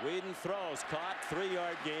 Whedon throws, caught,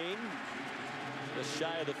 3-yard gain. Just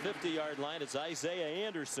shy of the 50-yard line. It's Isaiah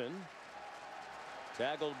Anderson.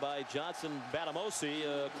 Tackled by Johnson Batamosi,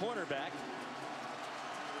 a cornerback.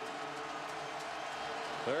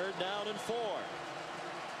 3rd down and 4.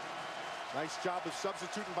 Nice job of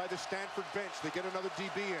substituting by the Stanford bench. They get another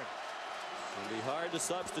DB in. It'll be hard to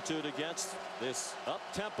substitute against this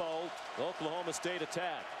up-tempo Oklahoma State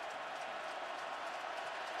attack.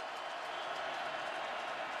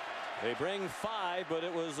 They bring 5, but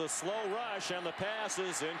it was a slow rush, and the pass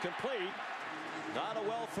is incomplete. Not a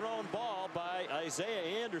well-thrown ball by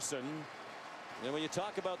Isaiah Anderson. And when you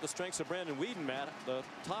talk about the strengths of Brandon Whedon, Matt, the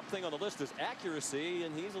top thing on the list is accuracy,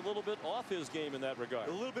 and he's a little bit off his game in that regard.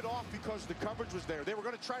 A little bit off because the coverage was there. They were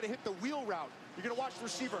going to try to hit the wheel route. You're going to watch the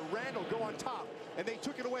receiver, Randall, go on top, and they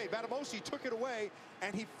took it away. Batamosi took it away,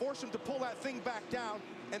 and he forced him to pull that thing back down,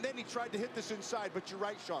 and then he tried to hit this inside. But you're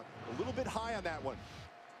right, Sean, a little bit high on that one.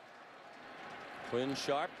 Quinn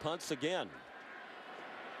Sharp punts again.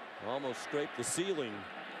 Almost scraped the ceiling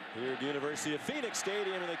here at the University of Phoenix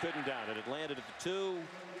Stadium, and they couldn't down it. It landed at the 2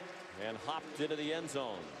 and hopped into the end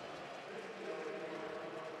zone.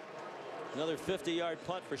 Another 50-yard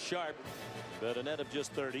punt for Sharp, but a net of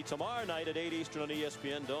just 30. Tomorrow night at 8 Eastern on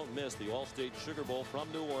ESPN, don't miss the All-State Sugar Bowl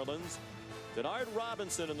from New Orleans. Denard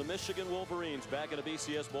Robinson and the Michigan Wolverines back in a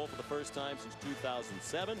BCS Bowl for the first time since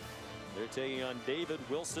 2007. They're taking on David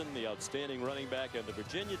Wilson, the outstanding running back, and the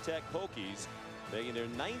Virginia Tech Hokies, making their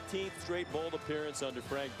 19th straight bowl appearance under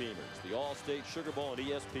Frank Beamers. The All-State Sugar Bowl on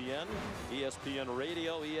ESPN, ESPN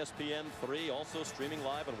Radio, ESPN3, also streaming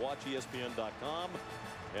live at WatchESPN.com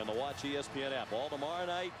and the Watch ESPN app. All tomorrow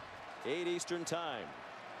night, 8 Eastern time.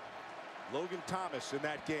 Logan Thomas in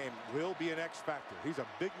that game will be an X factor. He's a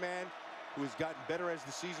big man who has gotten better as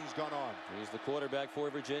the season's gone on. He's the quarterback for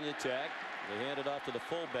Virginia Tech. They hand it off to the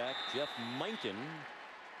fullback, Jeff Minkin.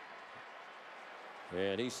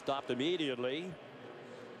 And he stopped immediately.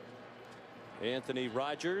 Anthony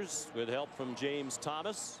Rogers with help from James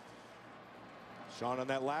Thomas. Sean, on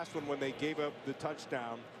that last one, when they gave up the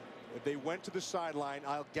touchdown, if they went to the sideline,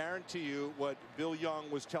 I'll guarantee you what Bill Young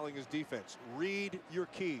was telling his defense. Read your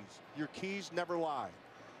keys. Your keys never lie.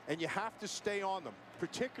 And you have to stay on them,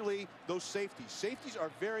 particularly those safeties. Safeties are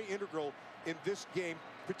very integral in this game,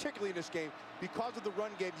 particularly in this game. Because of the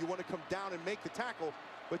run game, you want to come down and make the tackle,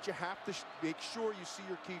 but you have to make sure you see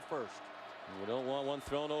your key first. You don't want one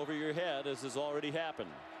thrown over your head, as has already happened.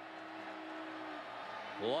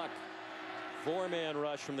 Luck. 4-man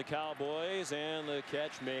rush from the Cowboys, and the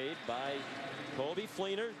catch made by Kobe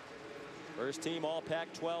Fleener. First team All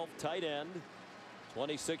Pac-12 tight end.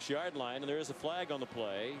 26-yard line, and there is a flag on the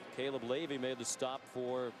play. Caleb Levy made the stop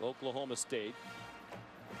for Oklahoma State.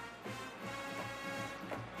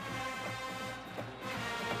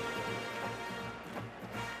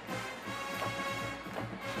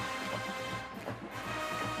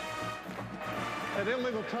 An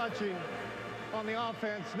illegal touching on the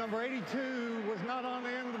offense. Number 82 was not on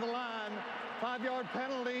the end of the line. 5-yard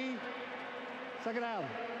penalty. Second out.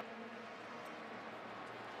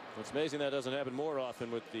 It's amazing that doesn't happen more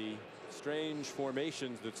often with the strange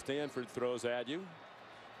formations that Stanford throws at you.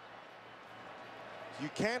 You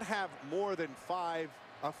can't have more than 4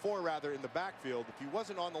 rather in the backfield. If he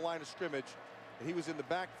wasn't on the line of scrimmage and he was in the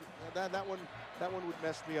back, that one would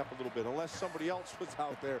mess me up a little bit, unless somebody else was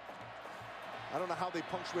out there. I don't know how they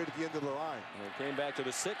punctuated the end of the line. They came back to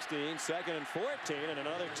the 16, 2nd and 14, and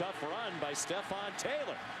another tough run by Stephon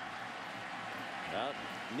Taylor. Out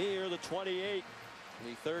near the 28.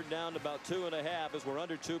 The 3rd down to about 2.5 as we're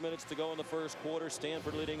under 2 minutes to go in the first quarter.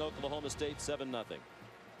 Stanford leading Oklahoma State 7-0.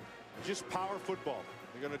 Just power football.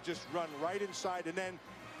 They're going to just run right inside, and then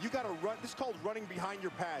you got to run. This is called running behind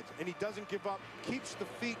your pads, and he doesn't give up, keeps the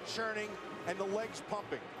feet churning and the legs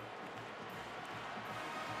pumping.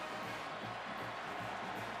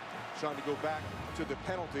 Trying to go back to the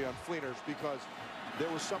penalty on Fleeners because there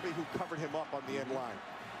was somebody who covered him up on the end line.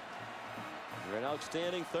 You're an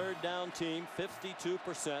outstanding 3rd down team,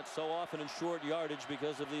 52%, so often in short yardage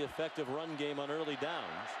because of the effective run game on early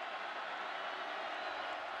downs.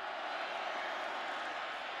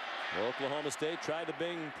 Oklahoma State tried to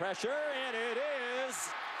bring pressure, and it is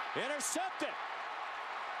intercepted.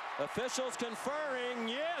 Officials conferring,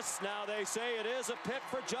 yes, now they say it is a pick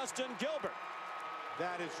for Justin Gilbert.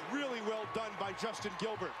 That is really well done by Justin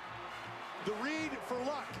Gilbert. The read for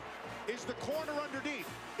Luck is the corner underneath.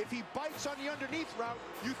 If he bites on the underneath route,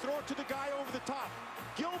 you throw it to the guy over the top.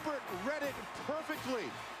 Gilbert read it perfectly.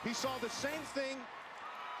 He saw the same thing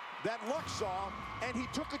that Luck saw, and he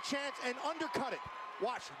took a chance and undercut it.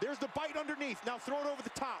 Watch, there's the bite underneath. Now throw it over the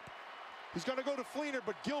top. He's going to go to Fleener,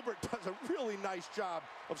 but Gilbert does a really nice job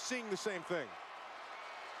of seeing the same thing.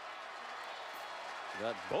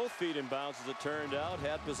 Got both feet in bounds as it turned out.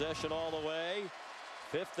 Had possession all the way.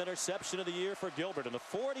 5th interception of the year for Gilbert, and the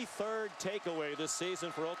 43rd takeaway this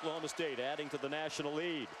season for Oklahoma State, adding to the national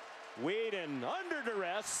lead. Whedon under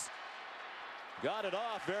duress. Got it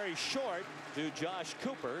off very short to Josh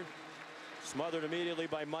Cooper. Smothered immediately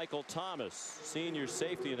by Michael Thomas, senior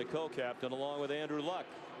safety and the co-captain, along with Andrew Luck.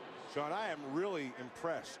 Sean, I am really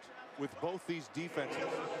impressed with both these defenses.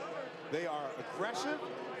 They are aggressive.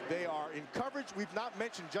 They are in coverage. We've not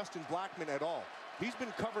mentioned Justin Blackman at all. He's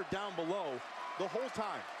been covered down below the whole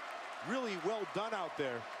time. Really well done out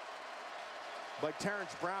there by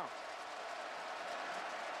Terrence Brown.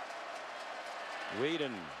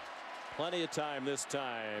 Whedon, plenty of time this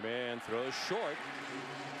time, and throws short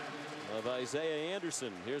of Isaiah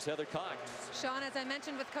Anderson. Here's Heather Cox. Sean, as I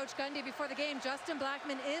mentioned with Coach Gundy before the game, Justin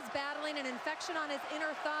Blackman is battling an infection on his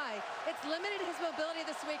inner thigh. It's limited his mobility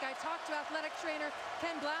this week. I talked to athletic trainer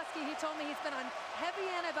Ken Blasky. He told me he's been on heavy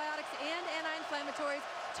antibiotics and anti-inflammatories,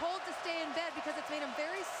 told to stay in bed because it's made him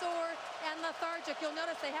very sore and lethargic. You'll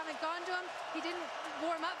notice they haven't gone to him. He didn't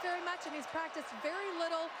warm up very much, and he's practiced very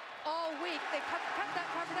little all week. They kept that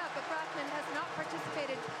covered up, but Blackman has not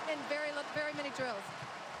participated in very many drills.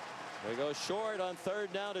 They go short on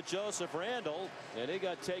 3rd down to Joseph Randall, and he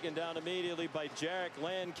got taken down immediately by Jarek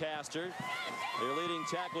Lancaster. Their leading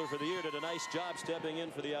tackler for the year did a nice job stepping in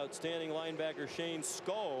for the outstanding linebacker Shane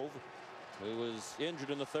Scove, who was injured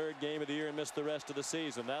in the 3rd game of the year and missed the rest of the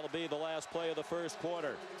season. That'll be the last play of the 1st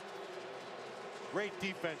quarter. Great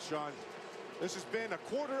defense, Sean. This has been a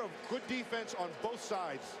quarter of good defense on both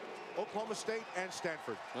sides, Oklahoma State and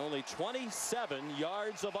Stanford. Only 27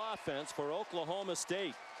 yards of offense for Oklahoma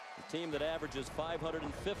State, a team that averages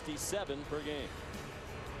 557 per game.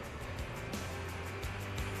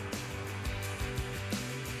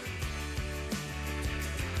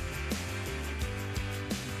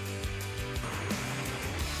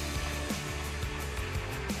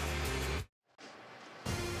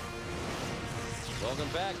 Welcome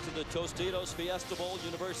back to the Tostitos Fiesta Bowl,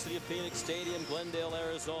 University of Phoenix Stadium, Glendale,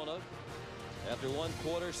 Arizona. After one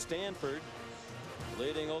quarter, Stanford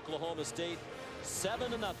leading Oklahoma State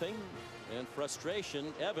 7-0, and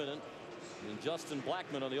frustration evident in Justin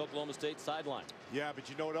Blackman on the Oklahoma State sideline. Yeah, but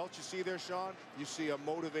you know what else you see there, Sean? You see a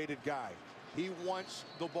motivated guy. He wants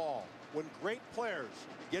the ball. When great players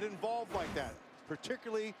get involved like that,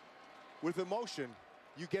 particularly with emotion,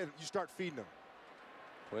 you start feeding them.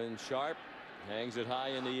 Quinn Sharp hangs it high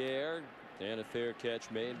in the air, and a fair catch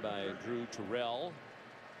made by Drew Terrell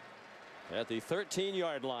at the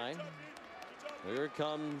 13-yard line. Here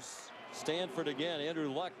comes Stanford again.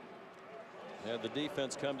 Andrew Luck had the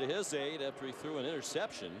defense come to his aid after he threw an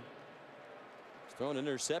interception. He's thrown an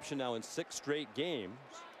interception now in 6 straight games.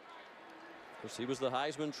 Of course, he was the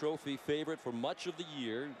Heisman Trophy favorite for much of the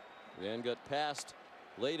year and got passed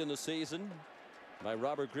late in the season by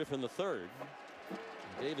Robert Griffin III.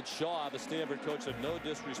 David Shaw, the Stanford coach, said no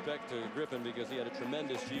disrespect to Griffin because he had a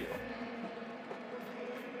tremendous year.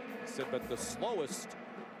 He said, but the slowest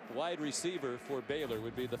wide receiver for Baylor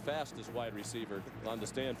would be the fastest wide receiver on the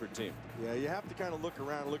Stanford team. Yeah, you have to kind of look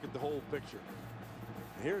around and look at the whole picture.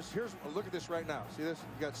 Here's look at this right now. See this?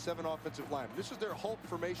 You got 7 offensive linemen. This is their Hulk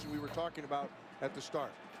formation we were talking about at the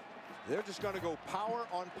start. They're just going to go power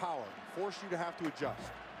on power, force you to have to adjust.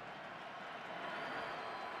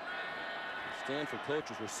 Stanford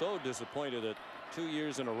coaches were so disappointed that 2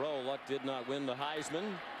 years in a row Luck did not win the Heisman.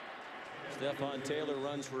 Stephon Taylor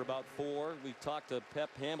runs for about 4. We talked to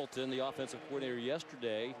Pep Hamilton, the offensive coordinator,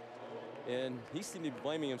 yesterday, and he seemed to be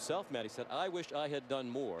blaming himself, Matt. He said, I wish I had done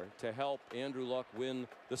more to help Andrew Luck win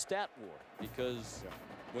the stat war, because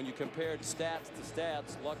when you compared stats to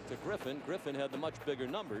stats, Luck to Griffin, Griffin had the much bigger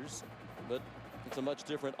numbers, but it's a much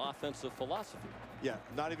different offensive philosophy. Yeah,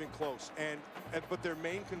 not even close. But their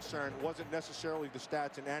main concern wasn't necessarily the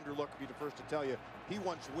stats, and Andrew Luck would be the first to tell you he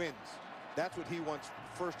wants wins. That's what he wants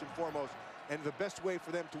first and foremost. And the best way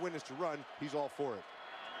for them to win is to run. He's all for it.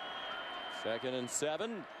 2nd and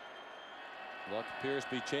 7. Luck appears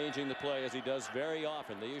to be changing the play, as he does very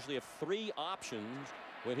often. They usually have 3 options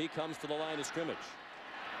when he comes to the line of scrimmage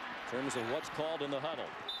in terms of what's called in the huddle.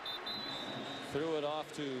 Threw it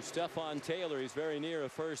off to Stephon Taylor. He's very near a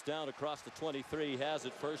 1st down across the 23. Has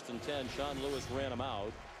it 1st and 10. Sean Lewis ran him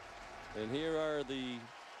out. And here are the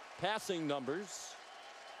passing numbers,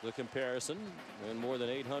 the comparison, and more than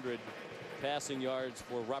 800 passing yards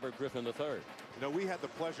for Robert Griffin III. You know, we had the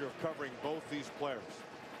pleasure of covering both these players.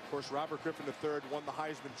 Of course, Robert Griffin III won the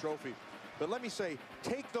Heisman Trophy. But let me say,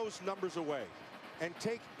 take those numbers away. and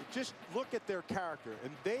just look at their character,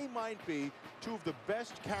 and they might be two of the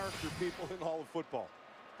best character people in all of football.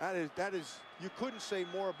 That is, you couldn't say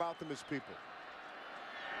more about them as people.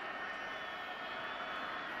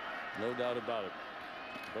 No doubt about it.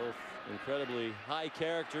 Both incredibly high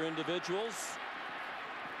character individuals.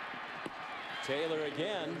 Taylor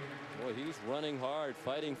again. Boy, he's running hard,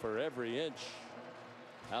 fighting for every inch.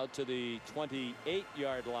 Out to the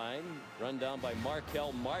 28-yard line, run down by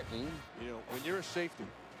Markel Martin. You know, when you're a safety,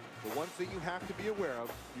 the one thing you have to be aware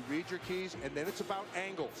of, you read your keys, and then it's about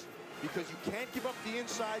angles. Because you can't give up the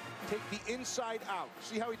inside, take the inside out.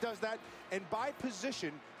 See how he does that? And by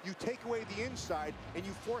position, you take away the inside, and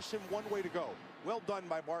you force him one way to go. Well done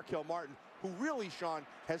by Markel Martin, who really, Sean,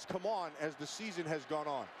 has come on as the season has gone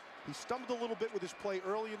on. He stumbled a little bit with his play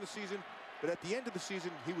early in the season, but at the end of the season,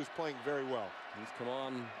 he was playing very well. He's come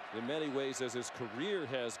on in many ways as his career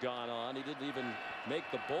has gone on. He didn't even make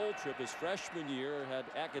the bowl trip his freshman year, had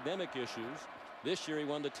academic issues. This year, he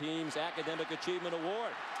won the team's Academic Achievement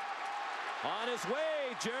Award. On his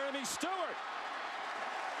way, Jeremy Stewart.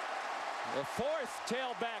 The fourth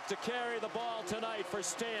tailback to carry the ball tonight for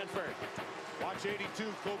Stanford. Watch 82,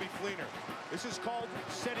 Kobe Fleener. This is called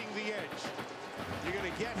setting the edge. You're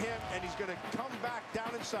going to get him, and he's going to come back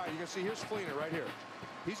down inside. You're going to see, here's Fleener right here.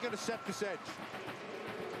 He's going to set this edge.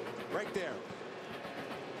 Right there.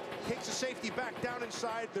 Takes the safety back down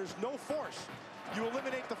inside. There's no force. You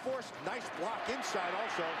eliminate the force. Nice block inside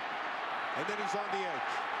also. And then he's on the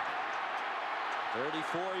edge.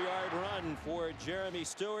 34-yard run for Jeremy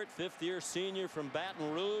Stewart, fifth-year senior from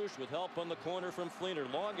Baton Rouge, with help on the corner from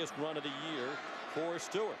Fleener. Longest run of the year for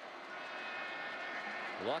Stewart.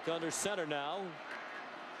 Luck under center now.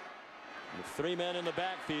 With three men in the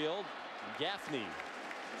backfield. Gaffney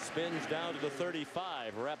spins down to the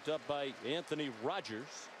 35, wrapped up by Anthony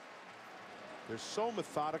Rogers. They're so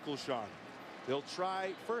methodical, Sean. They'll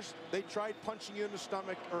try, first they tried punching you in the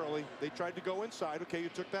stomach early. They tried to go inside. Okay, you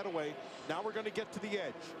took that away. Now we're going to get to the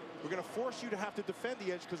edge. We're going to force you to have to defend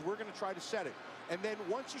the edge because we're going to try to set it. And then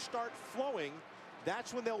once you start flowing,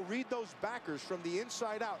 that's when they'll read those backers from the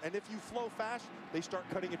inside out. And if you flow fast, they start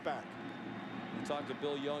cutting it back. We talked to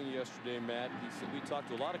Bill Young yesterday, Matt. He said we talked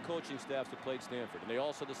to a lot of coaching staffs that played Stanford, and they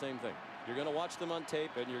all said the same thing. You're going to watch them on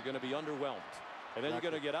tape, and you're going to be underwhelmed. And then you're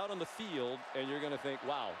going to get out on the field, and you're going to think,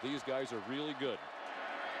 wow, these guys are really good.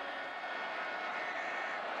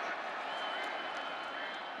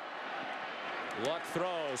 Luck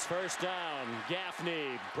throws, first down.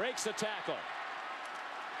 Gaffney breaks a tackle.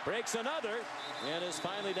 Breaks another, and is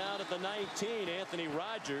finally down at the 19. Anthony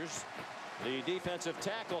Rogers, the defensive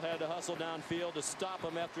tackle, had to hustle downfield to stop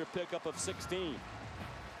him after a pickup of 16.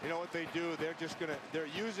 You know what they do? They're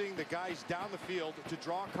using the guys down the field to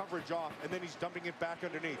draw coverage off, and then he's dumping it back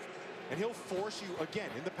underneath. And he'll force you, again,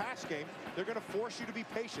 in the pass game, they're going to force you to be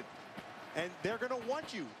patient. And they're going to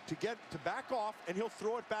want you to back off, and he'll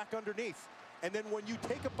throw it back underneath. And then when you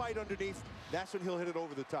take a bite underneath, that's when he'll hit it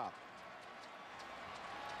over the top.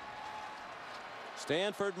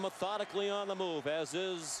 Stanford methodically on the move, as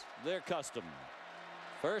is their custom.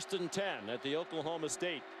 1st and 10 at the Oklahoma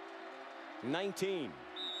State 19.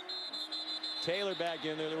 Taylor back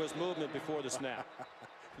in there. There was movement before the snap.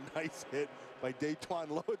 Nice hit by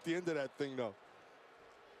Daytwan Lowe at the end of that thing, though.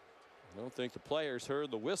 I don't think the players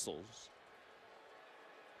heard the whistles.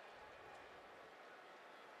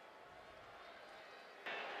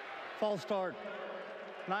 False start.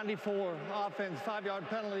 94 offense, 5-yard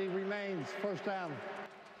penalty remains, first down.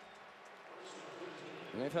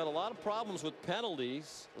 And they've had a lot of problems with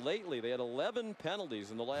penalties lately. They had 11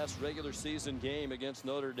 penalties in the last regular season game against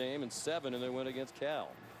Notre Dame and 7 in their win against Cal.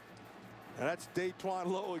 And that's Daytwan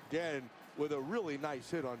Lowe again with a really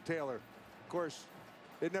nice hit on Taylor. Of course,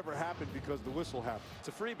 it never happened because the whistle happened. It's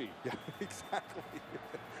a freebie. Yeah, exactly.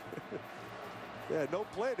 Yeah, no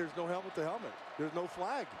play. There's no helmet to helmet. There's no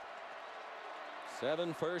flag.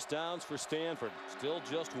 7 first downs for Stanford. Still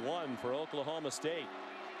just 1 for Oklahoma State.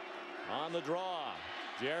 On the draw,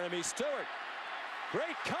 Jeremy Stewart.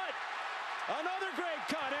 Great cut. Another great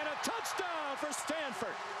cut and a touchdown for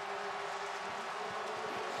Stanford.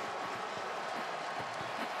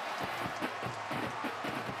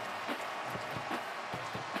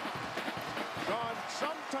 John,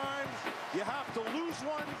 sometimes you have to lose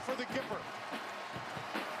one for the Gipper.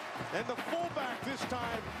 And the fullback this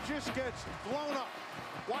time just gets blown up.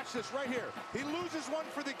 Watch this right here. He loses one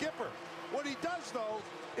for the Gipper. What he does, though,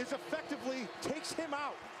 is effectively takes him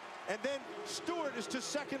out. And then Stewart is to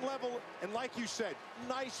second level. And like you said,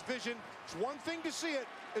 nice vision. It's one thing to see it.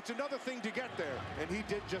 It's another thing to get there. And he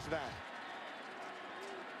did just that.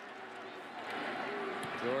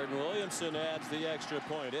 Jordan Williamson adds the extra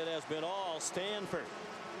point. It has been all Stanford.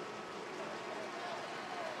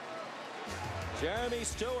 Jeremy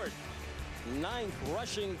Stewart, 9th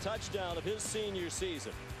rushing touchdown of his senior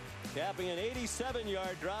season, capping an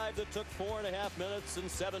 87-yard drive that took 4.5 minutes and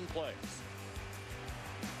 7 plays.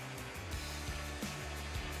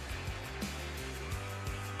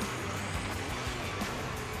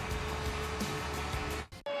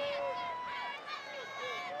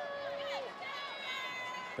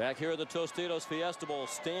 Back here at the Tostitos Fiesta Bowl,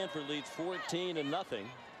 Stanford leads 14-0.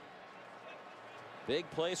 Big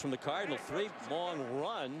plays from the Cardinal. 3 long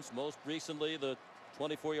runs. Most recently, the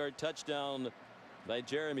 24-yard touchdown by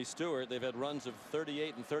Jeremy Stewart. They've had runs of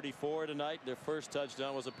 38 and 34 tonight. Their first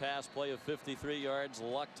touchdown was a pass play of 53 yards.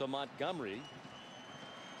 Luck to Montgomery.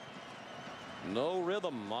 No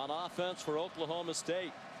rhythm on offense for Oklahoma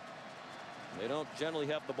State. They don't generally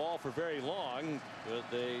have the ball for very long, but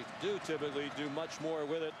they do typically do much more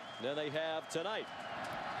with it than they have tonight.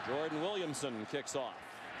 Jordan Williamson kicks off.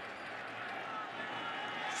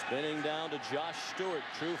 Spinning down to Josh Stewart,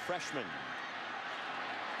 true freshman.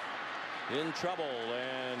 In trouble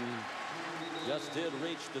and just did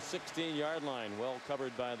reach the 16-yard line. Well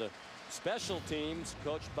covered by the special teams,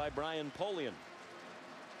 coached by Brian Polian.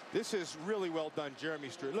 This is really well done, Jeremy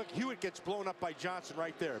Stewart. Look, Hewitt gets blown up by Johnson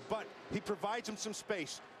right there, but he provides him some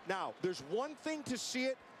space. Now, there's one thing to see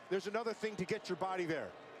it, there's another thing to get your body there.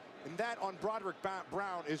 And that on Broderick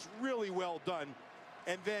Brown is really well done.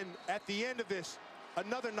 And then at the end of this,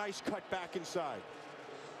 another nice cut back inside.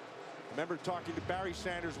 I remember talking to Barry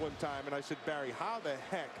Sanders one time, and I said, Barry, how the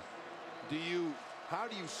heck do you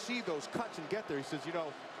see those cuts and get there? He says, you know,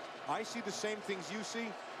 I see the same things you see.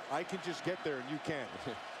 I can just get there and you can't.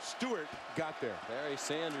 Stewart got there. Barry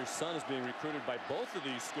Sanders' son is being recruited by both of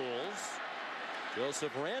these schools.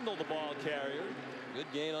 Joseph Randall, the ball carrier. Good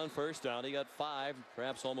gain on first down. He got 5,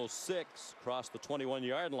 perhaps almost 6, across the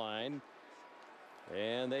 21-yard line.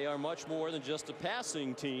 And they are much more than just a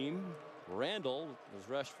passing team. Randall has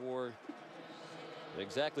rushed for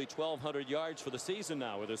exactly 1,200 yards for the season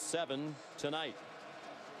now, with his 7 tonight.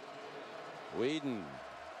 Whedon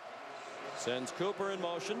sends Cooper in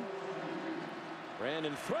motion.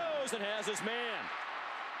 Brandon throws and has his man.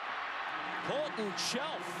 Colton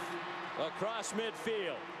Shelf across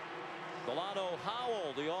midfield. Delano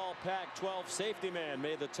Howell, the all Pac-12 safety man,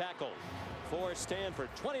 made the tackle for Stanford.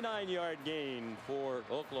 29-yard gain for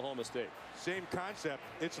Oklahoma State. Same concept.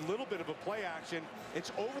 It's a little bit of a play action.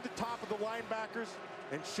 It's over the top of the linebackers,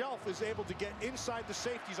 and Shelf is able to get inside the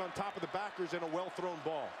safeties on top of the backers in a well-thrown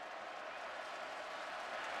ball.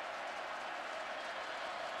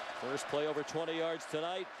 First play over 20 yards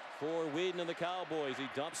tonight for Whedon and the Cowboys. He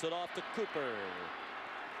dumps it off to Cooper.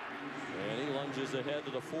 And he lunges ahead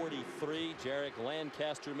to the 43. Jarek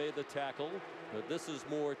Lancaster made the tackle. But this is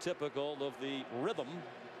more typical of the rhythm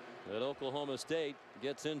that Oklahoma State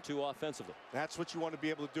gets into offensively. That's what you want to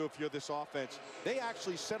be able to do if you're this offense. They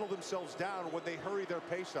actually settle themselves down when they hurry their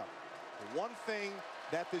pace up. One thing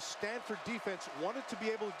that this Stanford defense wanted to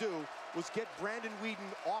be able to do was get Brandon Whedon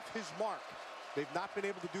off his mark. They've not been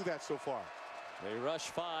able to do that so far. They rush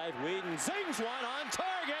 5. Whedon zings one on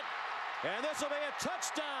target. And this will be a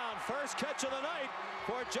touchdown. First catch of the night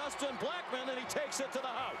for Justin Blackman, and he takes it to the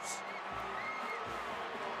house.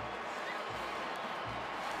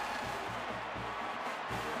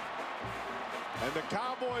 And the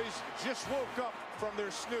Cowboys just woke up from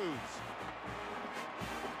their snooze.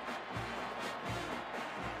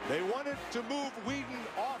 They wanted to move Whedon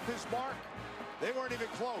off his mark. They weren't even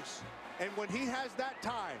close. And when he has that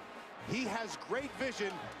time, he has great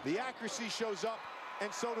vision. The accuracy shows up,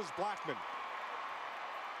 and so does Blackman.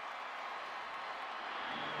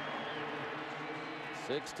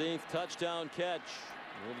 Sixteenth touchdown catch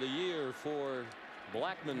of the year for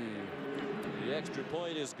Blackman. The extra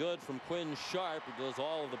point is good from Quinn Sharp, who does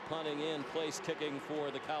all of the punting and place kicking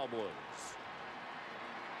for the Cowboys.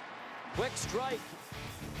 Quick strike,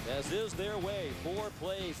 as is their way. 4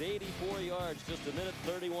 plays, 84 yards, just a minute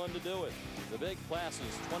 31 to do it. The big passes,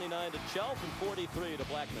 29 to Chelf and 43 to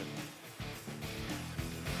Blackman.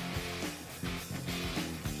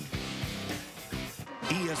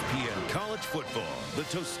 ESPN College Football, the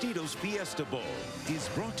Tostitos Fiesta Bowl, is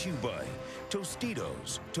brought to you by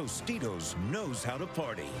Tostitos. Tostitos knows how to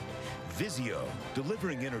party. Vizio,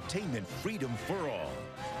 delivering entertainment freedom for all.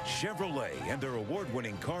 Chevrolet and their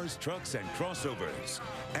award-winning cars, trucks, and crossovers.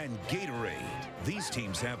 And Gatorade. These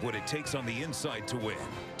teams have what it takes on the inside to win.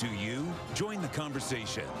 Do you? Join the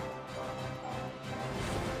conversation.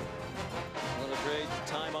 What a great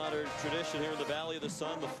time-honored tradition here in the Valley of the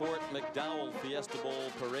Sun, the Fort McDowell Fiesta Bowl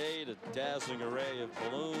Parade, a dazzling array of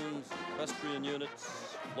balloons, equestrian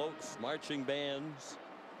units, floats, marching bands.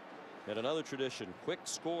 And another tradition, quick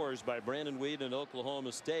scores by Brandon Weeden and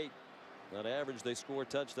Oklahoma State. On average, they score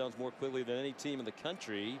touchdowns more quickly than any team in the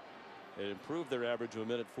country. It improved their average of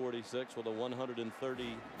 1:46 with a 1 minute and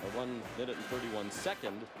 31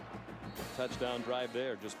 second touchdown drive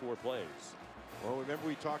there, just 4 plays. Well, remember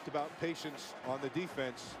we talked about patience on the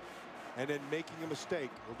defense and then making a mistake.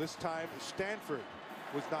 Well, this time Stanford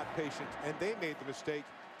was not patient and they made the mistake,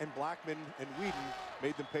 and Blackman and Weeden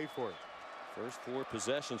made them pay for it. First 4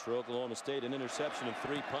 possessions for Oklahoma State, an interception and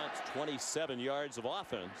 3 punts, 27 yards of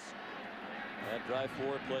offense. That drive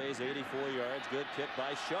 4 plays, 84 yards. Good kick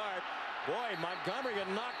by Sharp. Boy, Montgomery got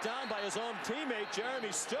knocked down by his own teammate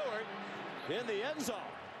Jeremy Stewart in the end zone.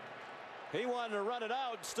 He wanted to run it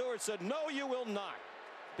out. Stewart said, "No, you will not."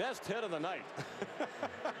 Best hit of the night.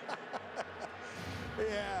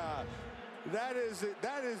 Yeah, that is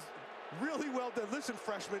really well done. Listen,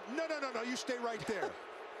 freshman, no, you stay right there.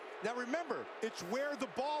 Now remember, it's where the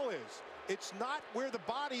ball is. It's not where the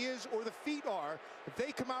body is or the feet are. If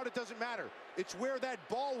they come out, it doesn't matter. It's where that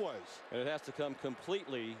ball was. And it has to come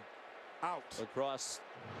completely out across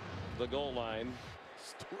the goal line.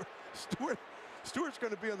 Stewart's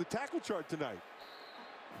going to be on the tackle chart tonight.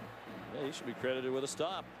 Yeah, he should be credited with a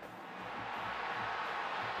stop.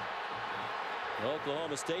 The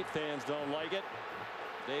Oklahoma State fans don't like it.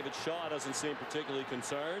 David Shaw doesn't seem particularly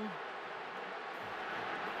concerned.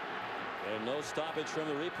 And no stoppage from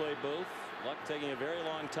the replay booth. Luck taking a very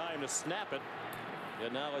long time to snap it.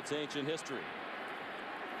 And now it's ancient history.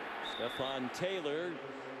 Stephon Taylor,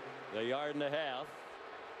 a yard and a half.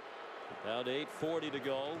 About 8:40 to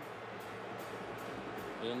go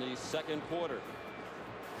in the second quarter.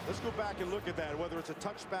 Let's go back and look at that, whether it's a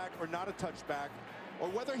touchback or not a touchback, or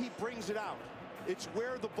whether he brings it out. It's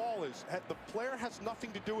where the ball is. The player has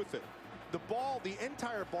nothing to do with it. The ball, the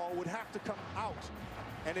entire ball, would have to come out.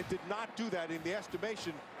 And it did not do that in the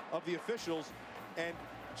estimation of the officials. And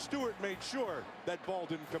Stewart made sure that ball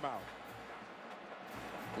didn't come out.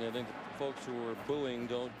 And I think the folks who are booing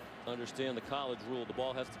don't understand the college rule. The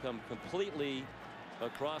ball has to come completely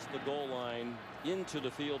across the goal line into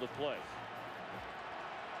the field of play.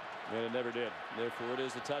 And it never did. Therefore, it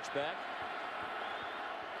is a touchback.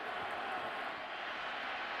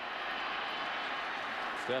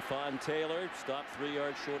 Stephon Taylor stopped 3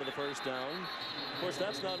 yards short of the first down. Of course,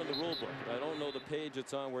 that's not in the rule book. I don't know the page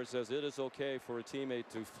it's on where it says it is okay for a teammate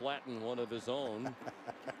to flatten one of his own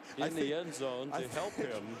in the end zone to help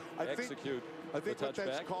him execute I think the what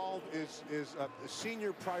that's touchback. called is a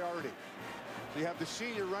senior priority. So you have the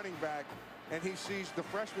senior running back, and he sees the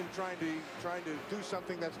freshman trying to do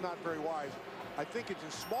something that's not very wise. I think it's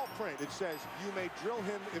in small print. It says you may drill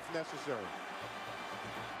him if necessary.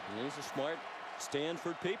 And these are smart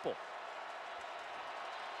Stanford people.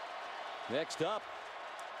 Next up,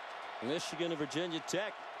 Michigan and Virginia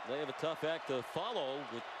Tech. They have a tough act to follow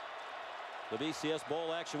with the BCS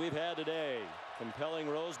Bowl action we've had today. Compelling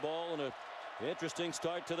Rose Bowl and an interesting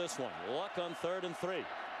start to this one. Luck on 3rd and 3.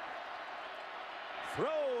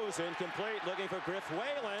 Throws incomplete, looking for Griff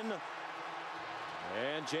Whalen.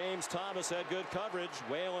 And James Thomas had good coverage.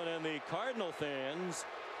 Whalen and the Cardinal fans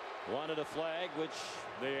wanted a flag, which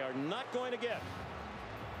they are not going to get.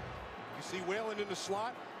 You see Whalen in the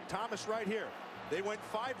slot, Thomas right here. They went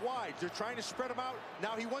 5 wide. They're trying to spread him out.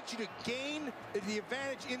 Now he wants you to gain the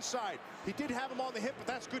advantage inside. He did have him on the hip, but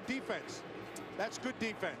that's good defense. That's good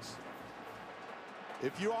defense.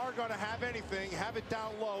 If you are going to have anything, have it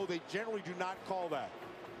down low. They generally do not call that.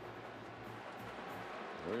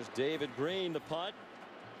 There's David Green, the punt.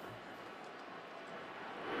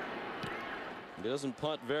 He doesn't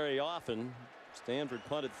punt very often. Stanford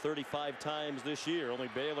punted 35 times this year. Only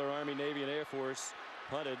Baylor, Army, Navy, and Air Force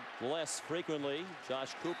punted less frequently.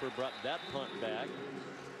 Josh Cooper brought that punt back.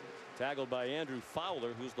 Tackled by Andrew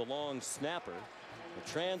Fowler, who's the long snapper. A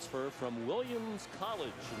transfer from Williams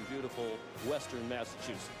College in beautiful western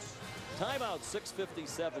Massachusetts. Timeout,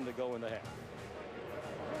 6:57 to go in the half.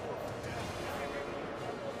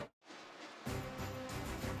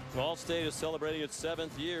 Allstate is celebrating its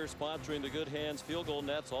 7th year sponsoring the Good Hands Field Goal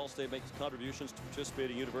Nets. Allstate makes contributions to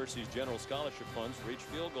participating universities' general scholarship funds for each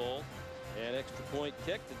field goal and extra point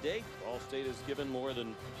kick. To date, Allstate has given more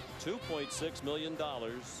than $2.6 million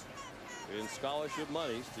in scholarship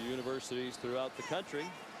monies to universities throughout the country,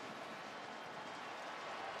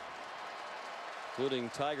 including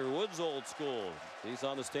Tiger Woods' old school. He's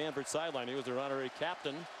on the Stanford sideline. He was their honorary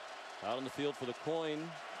captain out on the field for the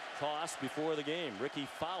coin toss before the game. Ricky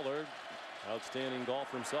Fowler, outstanding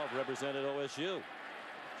golfer himself, represented OSU.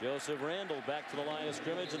 Joseph Randall back to the line of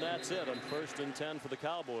scrimmage, and that's it on 1st and 10 for the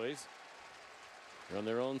Cowboys. They're on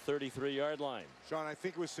their own 33-yard line. Sean, I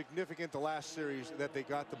think it was significant the last series that they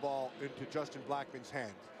got the ball into Justin Blackman's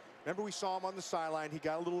hands. Remember, we saw him on the sideline. He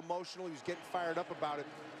got a little emotional. He was getting fired up about it.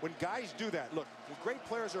 When guys do that, look, great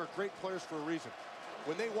players are great players for a reason.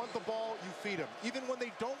 When they want the ball, you feed them. Even when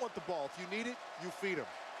they don't want the ball, if you need it, you feed them.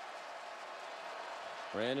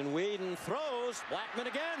 Brandon Whedon throws. Blackman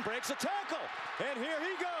again breaks a tackle. And here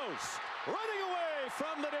he goes, running away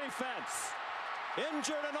from the defense.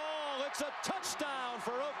 Injured and all, it's a touchdown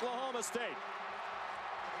for Oklahoma State.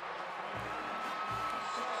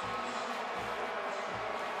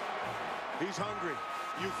 He's hungry.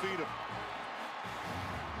 You feed him.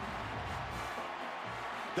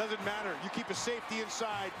 Doesn't matter. You keep a safety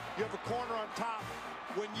inside. You have a corner on top.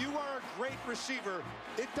 When you are a great receiver,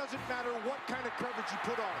 it doesn't matter what kind of coverage you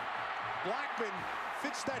put on him. Blackman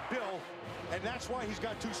fits that bill, and that's why he's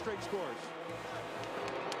got 2 straight scores.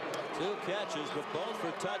 2 catches, but both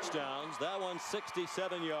for touchdowns. That one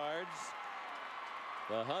 67 yards.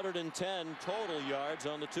 110 total yards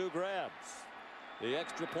on the 2 grabs. The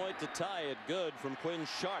extra point to tie it, good from Quinn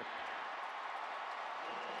Sharp.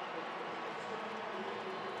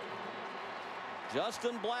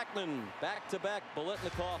 Justin Blackman, back-to-back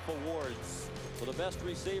Biletnikoff Awards for the best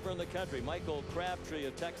receiver in the country. Michael Crabtree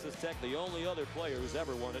of Texas Tech, the only other player who's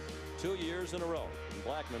ever won it 2 years in a row. And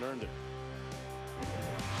Blackman earned it.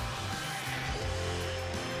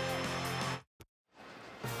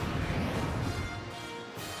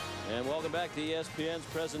 And welcome back to ESPN's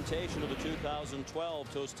presentation of the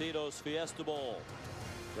 2012 Tostitos Fiesta Bowl.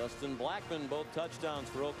 Justin Blackman, both touchdowns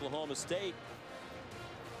for Oklahoma State.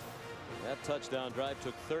 That touchdown drive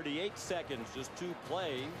took 38 seconds, just 2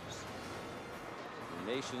 plays.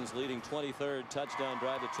 The nation's leading 23rd touchdown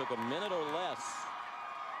drive that took a minute or less.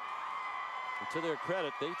 And to their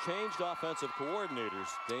credit, they changed offensive coordinators.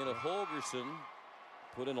 Dana Holgerson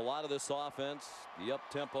put in a lot of this offense, the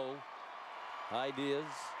up-tempo ideas.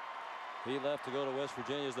 He left to go to West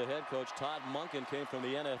Virginia as the head coach. Todd Monken came from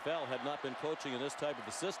the NFL, had not been coaching in this type of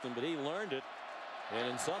a system, but he learned it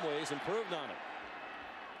and in some ways improved on it.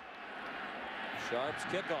 Sharp's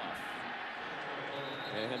kickoff.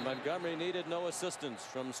 And Montgomery needed no assistance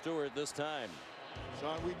from Stewart this time.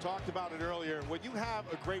 Sean, we talked about it earlier. When you have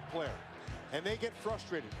a great player and they get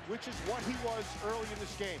frustrated, which is what he was early in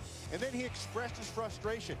this game, and then he expressed his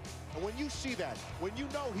frustration. And when you see that, when you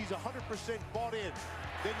know he's 100% bought in,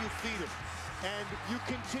 then you feed him. And you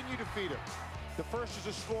continue to feed him. The first is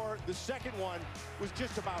a score. The second one was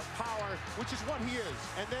just about power, which is what he is.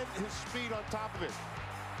 And then his speed on top of it.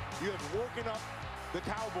 You have woken up the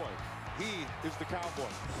cowboy. He is the cowboy.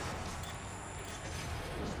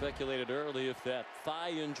 We speculated early if that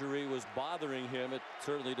thigh injury was bothering him. It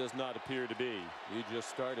certainly does not appear to be. He just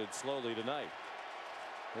started slowly tonight.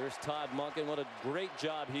 Here's Todd Monken. What a great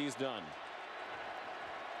job he's done.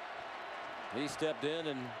 He stepped in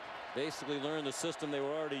and basically learned the system they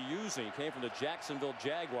were already using. He came from the Jacksonville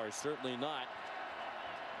Jaguars. Certainly not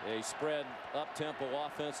a spread up-tempo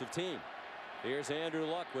offensive team. Here's Andrew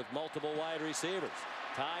Luck with multiple wide receivers.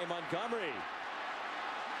 Ty Montgomery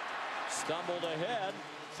stumbled ahead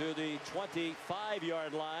to the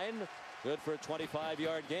 25-yard line. Good for a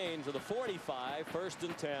 25-yard gain to the 45. 1st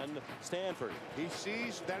and 10, Stanford. He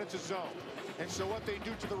sees that it's a zone. And so what they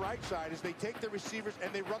do to the right side is they take their receivers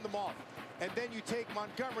and they run them off. And then you take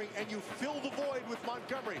Montgomery and you fill the void with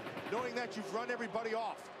Montgomery, knowing that you've run everybody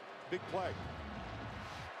off. Big play.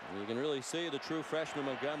 You can really see the true freshman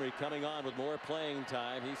Montgomery coming on with more playing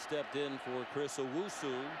time. He stepped in for Chris Owusu,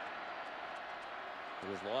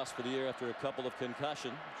 who was lost for the year after a couple of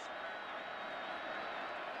concussions.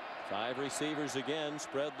 5 receivers again,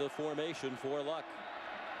 spread the formation for Luck.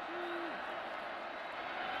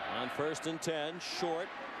 On 1st and 10, short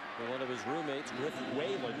for one of his roommates, Griff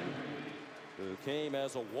Whalen, who came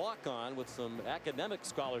as a walk-on with some academic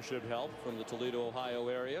scholarship help from the Toledo, Ohio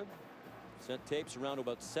area. Sent tapes around to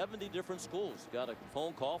about 70 different schools. Got a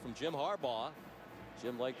phone call from Jim Harbaugh.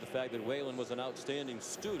 Jim liked the fact that Whalen was an outstanding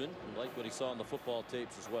student and liked what he saw on the football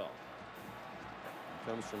tapes as well. He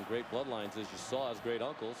comes from great bloodlines, as you saw, his great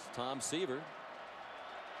uncles, Tom Seaver.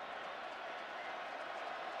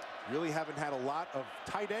 Really haven't had a lot of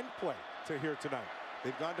tight end play to here tonight.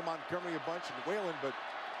 They've gone to Montgomery a bunch and Whalen, but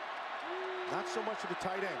not so much of the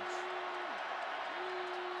tight ends.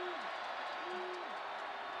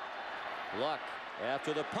 Luck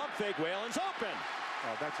after the pump fake. Whalen's open.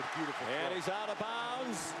 Oh, that's a beautiful throw. And he's out of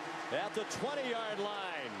bounds at the 20-yard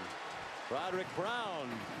line. Roderick Brown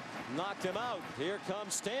knocked him out. Here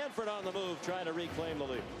comes Stanford on the move, trying to reclaim the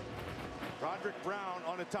lead. Roderick Brown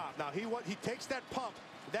on the top. Now he takes that pump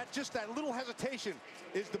that little hesitation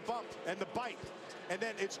is the bump and the bite. And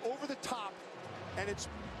then it's over the top, and it's,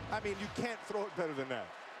 I mean, you can't throw it better than that.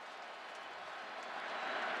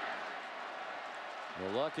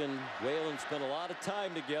 Well, Luck and Whalen spent a lot of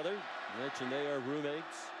time together. I mentioned they are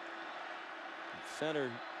roommates. Center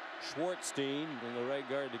Schwartzstein and the right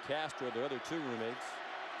guard DeCastro, their other two roommates.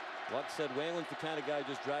 Luck said Whalen's the kind of guy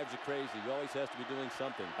who just drives you crazy. He always has to be doing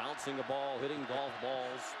something, bouncing a ball, hitting golf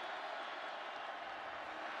balls.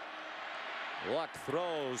 Luck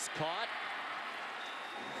throws, caught.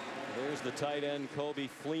 There's the tight end Kobe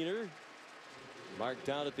Fleener, marked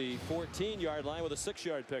down at the 14-yard line with a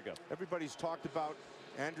 6-yard pickup. Everybody's talked about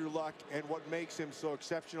Andrew Luck and what makes him so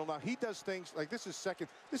exceptional. Now he does things like this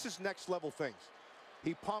is next level things.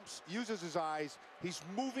 He pumps, uses his eyes. He's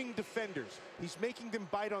moving defenders. He's making them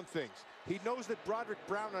bite on things. He knows that Broderick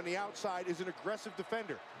Brown on the outside is an aggressive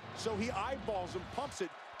defender. So he eyeballs him, pumps it,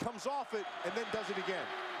 comes off it, and then does it again.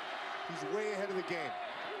 He's way ahead of the game.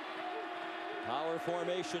 Power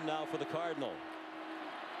formation now for the Cardinal.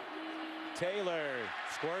 Taylor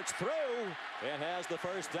squirts through and has the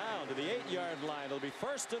first down to the 8-yard line. It'll be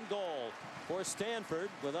 1st and goal for Stanford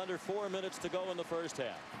with under 4 minutes to go in the first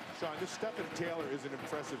half. Sean, this Stephen Taylor is an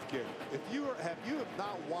impressive kid. If you have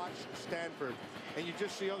not watched Stanford and you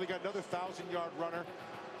just see, oh, they got another 1,000-yard runner,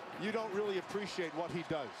 you don't really appreciate what he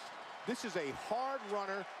does. This is a hard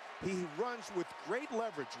runner. He runs with great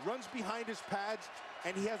leverage, runs behind his pads,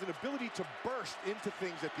 and he has an ability to burst into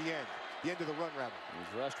things at the end of the run, rather.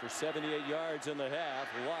 He's rushed for 78 yards in the half.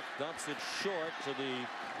 Luck dumps it short to the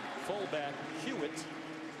fullback Hewitt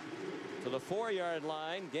to the 4-yard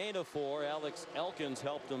line. Gain of 4. Alex Elkins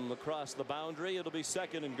helped him across the boundary. It'll be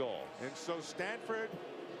 2nd and goal. And so Stanford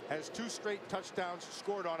has 2 straight touchdowns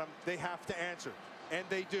scored on them. They have to answer, and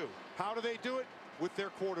they do. How do they do it? With their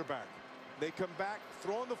quarterback. They come back,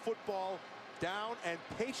 throwing the football down and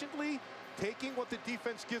patiently taking what the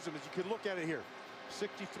defense gives them, as you can look at it here.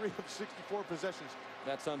 63 of 64 possessions.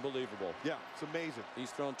 That's unbelievable. Yeah, it's amazing. He's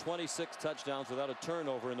thrown 26 touchdowns without a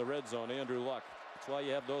turnover in the red zone, Andrew Luck. That's why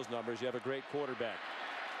you have those numbers. You have a great quarterback.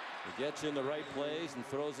 He gets in the right plays and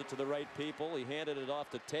throws it to the right people. He handed it off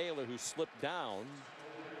to Taylor, who slipped down.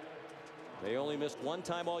 They only missed 1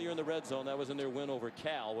 time all year in the red zone. That was in their win over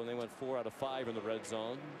Cal when they went 4 out of 5 in the red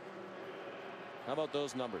zone. How about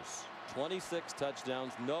those numbers? 26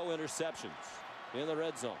 touchdowns, no interceptions in the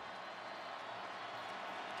red zone.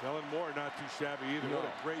 Kellen Moore not too shabby either. No. What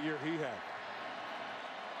a great year he had.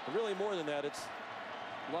 But really more than that, it's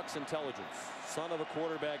Luck's intelligence. Son of a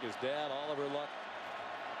quarterback, his dad, Oliver Luck.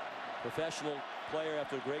 Professional player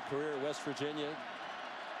after a great career at West Virginia.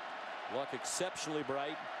 Luck exceptionally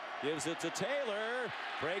bright. Gives it to Taylor.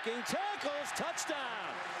 Breaking tackles. Touchdown.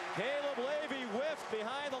 Caleb Levy whiffed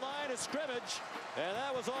behind the line of scrimmage. And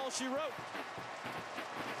that was all she wrote.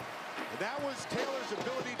 That was Taylor's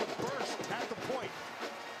ability to burst at the point.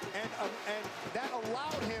 And that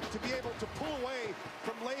allowed him to be able to pull away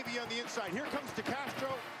from Levy on the inside. Here comes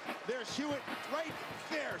DeCastro. There's Hewitt right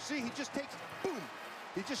there. See, he just takes, boom.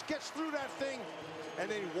 He just gets through that thing, and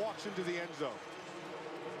then he walks into the end zone.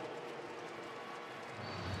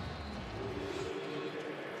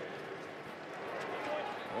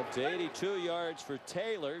 Up to 82 yards for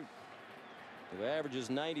Taylor, who averages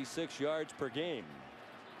 96 yards per game.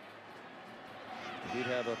 He'd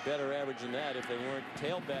have a better average than that if they weren't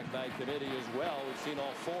tailed back by committee as well. We've seen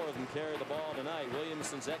all 4 of them carry the ball tonight.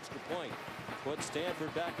 Williamson's extra point put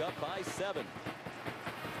Stanford back up by 7.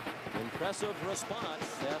 Impressive response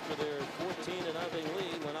after their 14-0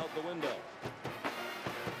 lead went out the window.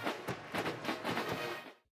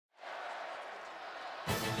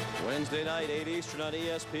 Wednesday night, 8 Eastern on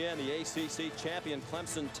ESPN, the ACC champion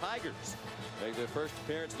Clemson Tigers make their first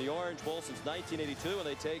appearance in the Orange Bowl since 1982, and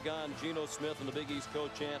they take on Geno Smith and the Big East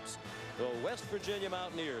co-champs, the West Virginia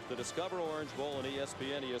Mountaineers. The Discover Orange Bowl on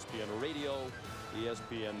ESPN, ESPN Radio,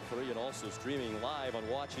 ESPN3, and also streaming live on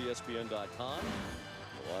WatchESPN.com.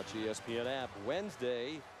 The Watch ESPN app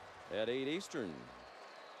Wednesday at 8 Eastern.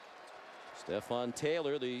 Stephon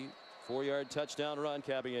Taylor, the 4-yard touchdown run,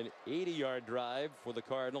 capping an 80-yard drive for the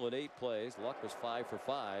Cardinal in 8 plays. Luck was 5 for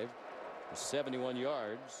 5 for 71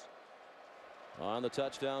 yards on the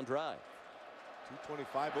touchdown drive.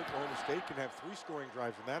 225. Oklahoma State can have 3 scoring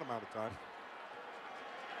drives in that amount of time.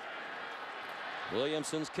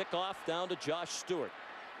 Williamson's kickoff down to Josh Stewart.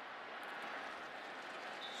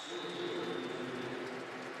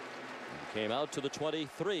 Came out to the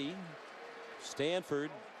 23. Stanford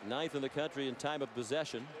 9th in the country in time of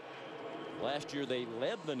possession. Last year they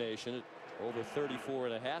led the nation at over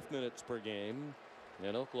 34.5 minutes per game.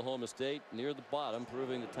 And Oklahoma State near the bottom,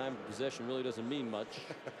 proving the time of possession really doesn't mean much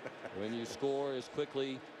when you score as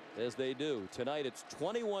quickly as they do. Tonight it's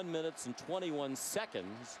 21 minutes and 21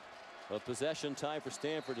 seconds of possession time for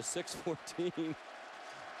Stanford to 6:14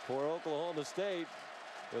 for Oklahoma State.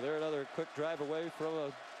 Well, they're another quick drive away from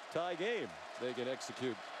a tie game. They can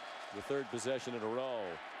execute the third possession in a row.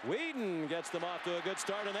 Whedon gets them off to a good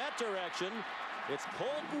start in that direction. It's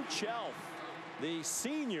Colton Chelf, the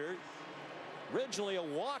senior, originally a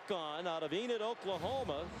walk-on out of Enid,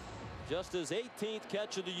 Oklahoma. Just his 18th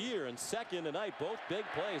catch of the year and second tonight. Both big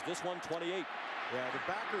plays. This one 28. Yeah, the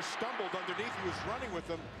backer stumbled underneath. He was running with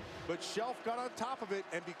them, but Shelf got on top of it,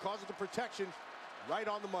 and because of the protection, right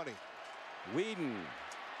on the money. Whedon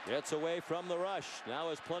gets away from the rush. Now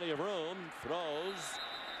has plenty of room. Throws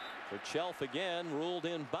for Chelf again. Ruled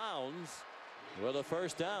in bounds with a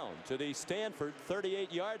first down to the Stanford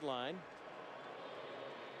 38-yard line.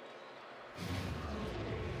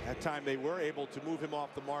 That time they were able to move him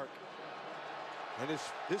off the mark. And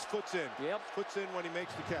his foot's in. Yep. Foot's in when he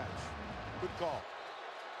makes the catch. Good call.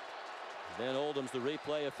 Dan Oldham's the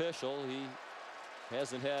replay official. He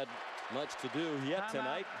hasn't had much to do yet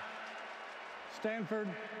tonight. Stanford,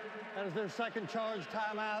 that is their second charge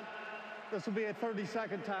timeout. This will be a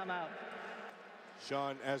 30-second timeout.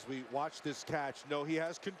 Sean, as we watch this catch, no, he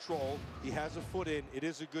has control. He has a foot in. It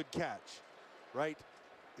is a good catch. Right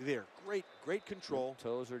there. Great control.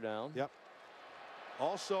 Toes are down. Yep.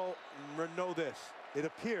 Also, know this. It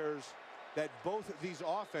appears that both of these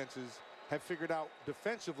offenses have figured out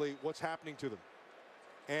defensively what's happening to them.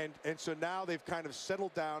 And so now they've kind of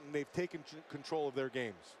settled down and they've taken control of their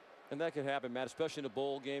games. And that can happen, Matt, especially in a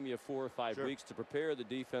bowl game. You have 4 or 5 weeks to prepare. The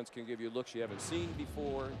defense can give you looks you haven't seen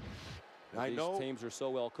before. These teams are so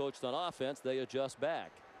well coached on offense, they adjust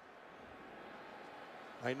back.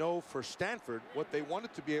 I know for Stanford, what they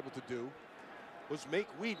wanted to be able to do was make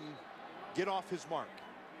Whedon get off his mark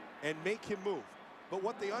and make him move. But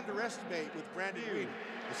what they underestimate with Brandon Whedon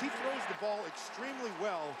is he throws the ball extremely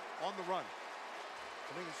well on the run.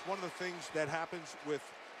 I think it's one of the things that happens with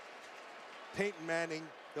Peyton Manning.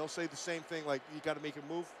 They'll say the same thing, like, you got to make him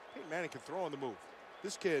move. Peyton Manning can throw on the move.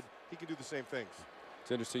 This kid, he can do the same things.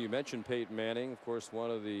 It's interesting you mentioned Peyton Manning. Of course, one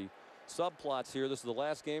of the subplots here. This is the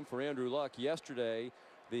last game for Andrew Luck. Yesterday,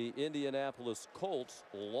 the Indianapolis Colts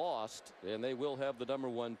lost, and they will have the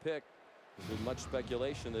 #1 pick. There's been much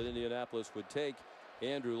speculation that Indianapolis would take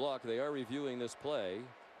Andrew Luck. They are reviewing this play.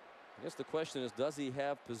 I guess the question is, does he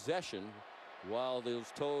have possession while those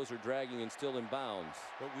toes are dragging and still in bounds?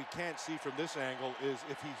 What we can't see from this angle is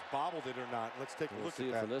if he's bobbled it or not. Let's take a look at that.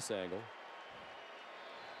 We'll see it from this angle.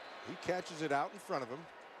 He catches it out in front of him.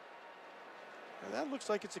 And that looks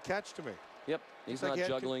like it's a catch to me. Yep, he's not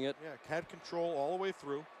juggling it. Yeah, had control all the way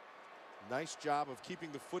through. Nice job of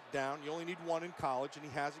keeping the foot down. You only need one in college, and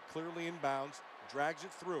he has it clearly in bounds. Drags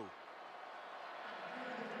it through.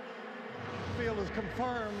 Field is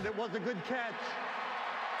confirmed. It was a good catch.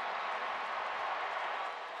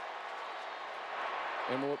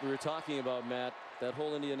 And what we were talking about, Matt, that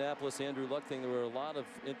whole Indianapolis Andrew Luck thing, there were a lot of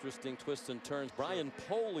interesting twists and turns. Brian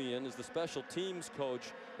Polian is the special teams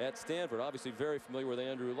coach at Stanford, obviously very familiar with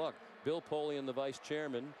Andrew Luck. Bill Polian, the vice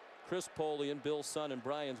chairman, Chris Polian, Bill's son and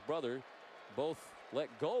Brian's brother, both let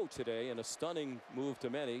go today in a stunning move to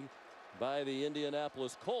many by the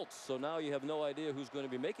Indianapolis Colts. So now you have no idea who's going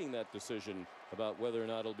to be making that decision about whether or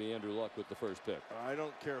not it'll be Andrew Luck with the first pick. I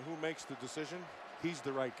don't care who makes the decision. He's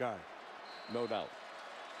the right guy. No doubt.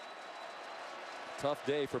 Tough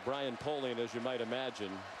day for Brian Polian, as you might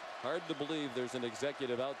imagine. Hard to believe there's an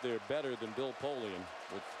executive out there better than Bill Polian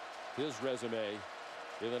with his resume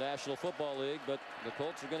in the National Football League, but the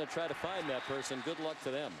Colts are going to try to find that person. Good luck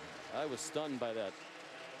to them. I was stunned by that.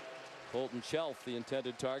 Colton Chelf, the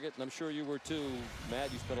intended target, and I'm sure you were too,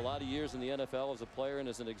 Matt. You spent a lot of years in the NFL as a player and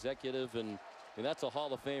as an executive, and that's a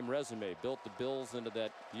Hall of Fame resume. Built the Bills into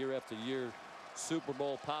that year after year Super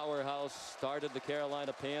Bowl powerhouse, started the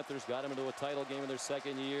Carolina Panthers, got them into a title game in their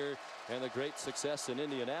second year, and the great success in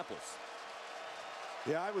Indianapolis.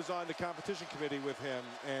 Yeah, I was on the competition committee with him,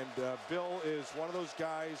 and Bill is one of those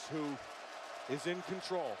guys who is in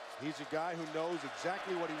control. He's a guy who knows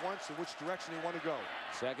exactly what he wants and which direction he wants to go.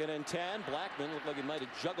 2nd and 10. Blackman looked like he might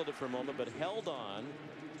have juggled it for a moment, but held on.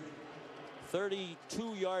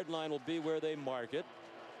 32-yard line will be where they mark it.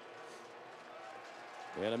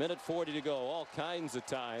 And 1:40 to go. All kinds of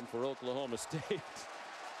time for Oklahoma State.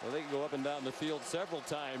 Well, they can go up and down the field several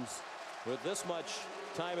times with this much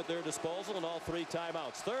time at their disposal and all 3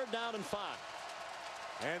 timeouts. 3rd down and 5.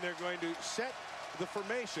 And they're going to set the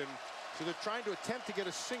formation. So they're trying to attempt to get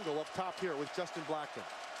a single up top here with Justin Blackman.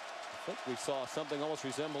 I think we saw something almost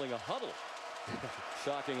resembling a huddle.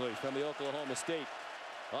 shockingly, from the Oklahoma State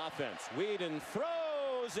offense. Whedon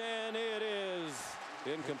throws, and it is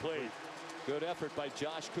incomplete. Good effort by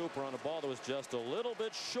Josh Cooper on a ball that was just a little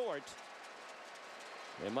bit short.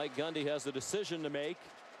 And Mike Gundy has a decision to make.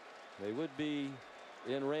 They would be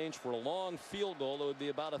in range for a long field goal. It would be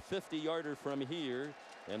about a 50-yarder from here.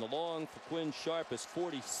 And the long for Quinn Sharp is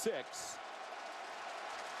 46.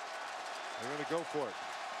 They're going to go for it.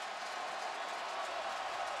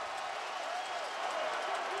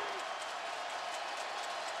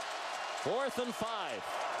 Fourth and 5.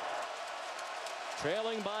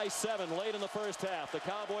 Trailing by 7 late in the first half. The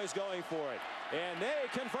Cowboys going for it. And they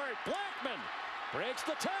convert. Blackman breaks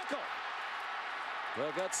the tackle.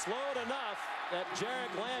 Well, got slowed enough that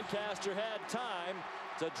Jarek Lancaster had time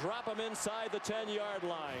to drop him inside the 10-yard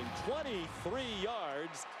line. 23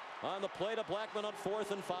 yards on the play to Blackman on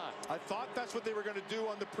 4th and 5. I thought that's what they were going to do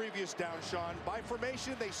on the previous down, Sean. By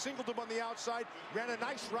formation, they singled him on the outside, ran a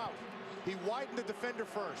nice route. He widened the defender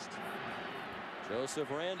first.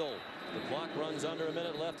 Joseph Randall. The clock runs under a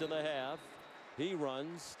minute left in the half. He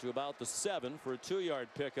runs to about the 7 for a 2-yard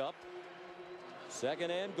pickup. 2nd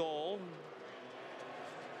and goal.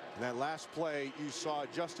 In that last play, you saw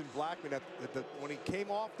Justin Blackman when he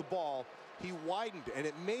came off the ball, he widened, and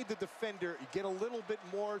it made the defender get a little bit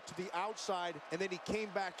more to the outside, and then he came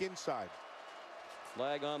back inside.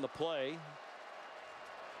 Flag on the play.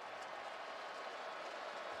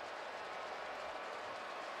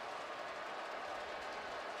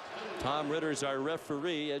 Tom Ritter's our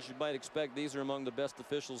referee. As you might expect, these are among the best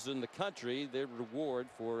officials in the country. Their reward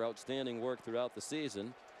for outstanding work throughout the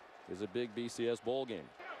season is a big BCS bowl game.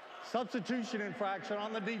 Substitution infraction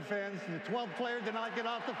on the defense. The 12th player did not get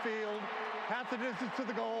off the field. Half the distance to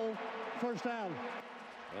the goal. First down.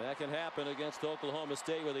 And that can happen against Oklahoma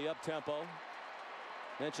State with the up-tempo.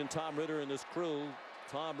 Mentioned Tom Ritter and this crew.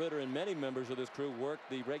 Tom Ritter and many members of this crew worked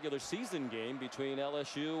the regular season game between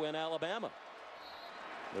LSU and Alabama.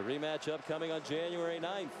 The rematch upcoming on January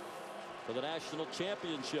 9th for the national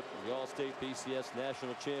championship, the All-State BCS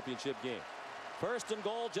national championship game. 1st and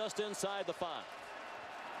goal just inside the 5.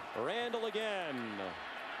 Randall again.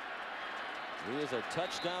 He is a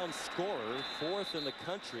touchdown scorer, 4th in the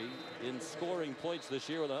country in scoring points this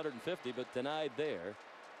year with 150, but denied there.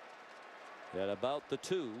 At about the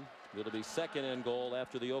 2, it'll be 2nd and goal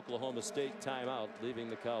after the Oklahoma State timeout, leaving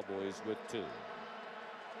the Cowboys with 2.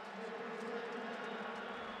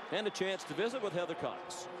 And a chance to visit with Heather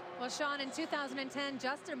Cox. Well, Sean, in 2010,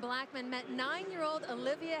 Justin Blackman met 9-year-old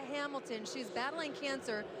Olivia Hamilton. She's battling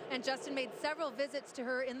cancer, and Justin made several visits to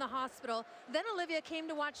her in the hospital. Then Olivia came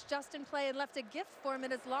to watch Justin play and left a gift for him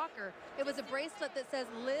in his locker. It was a bracelet that says,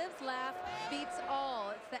 "Lives, Laugh, Beats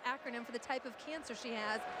All." It's the acronym for the type of cancer she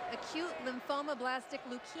has, acute lymphomoblastic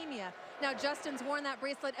leukemia. Now, Justin's worn that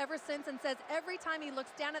bracelet ever since and says every time he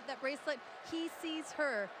looks down at that bracelet, he sees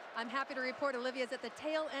her. I'm happy to report Olivia's at the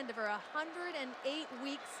tail end of her 108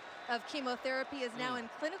 weeks of chemotherapy, is now in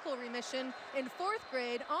clinical remission, in 4th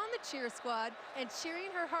grade, on the cheer squad, and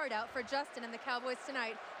cheering her heart out for Justin and the Cowboys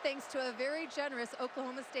tonight, thanks to a very generous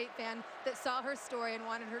Oklahoma State fan that saw her story and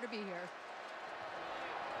wanted her to be here.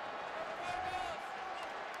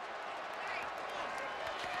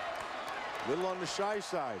 Little on the shy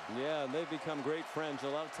side. Yeah, and they've become great friends. A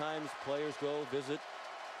lot of times players go visit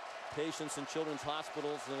patients in children's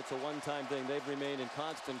hospitals, and it's a one-time thing. They've remained in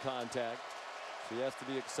constant contact. He has to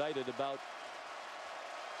be excited about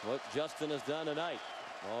what Justin has done tonight.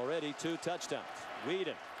 Already 2 touchdowns.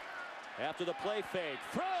 Whedon, after the play fake,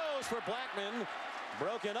 throws for Blackman.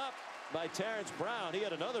 Broken up by Terrence Brown. He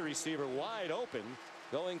had another receiver wide open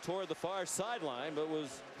going toward the far sideline, but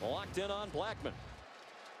was locked in on Blackman.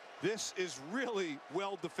 This is really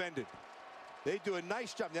well defended. They do a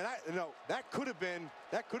nice job. Now that could have been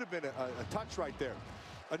a touch right there.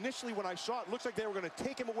 Initially, when I saw it, looks like they were going to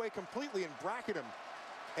take him away completely and bracket him.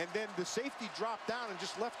 And then the safety dropped down and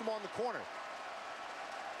just left him on the corner.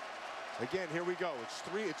 Again, here we go.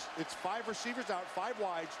 It's 5 receivers out, 5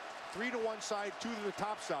 wides, 3 to one side, 2 to the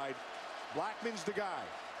top side. Blackman's the guy.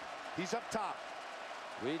 He's up top.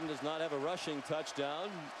 Whedon does not have a rushing touchdown.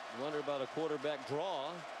 Wonder about a quarterback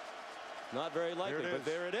draw. Not very likely, but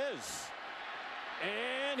there it is.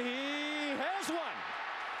 And he has one.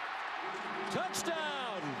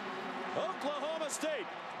 Touchdown, Oklahoma State.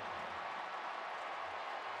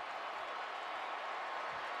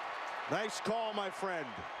 Nice call, my friend.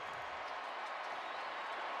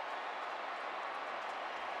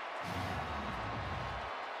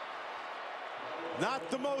 Not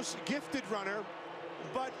the most gifted runner,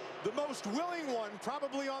 but the most willing one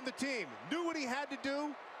probably on the team. Knew what he had to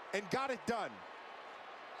do and got it done.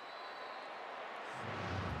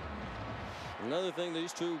 Another thing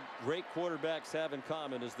these two great quarterbacks have in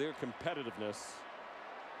common is their competitiveness.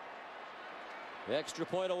 Extra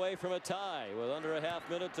point away from a tie with under a half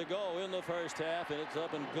minute to go in the first half, and it's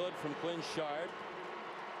up and good from Quinn Shard.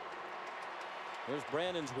 There's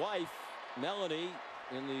Brandon's wife, Melanie,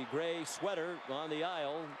 in the gray sweater on the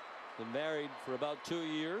aisle. Been married for about 2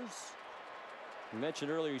 years. You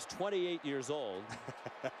mentioned earlier he's 28 years old.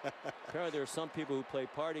 Apparently there are some people who play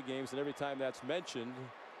party games, and every time that's mentioned,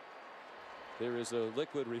 there is a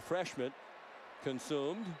liquid refreshment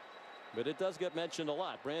consumed. But it does get mentioned a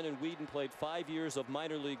lot. Brandon Weeden played 5 years of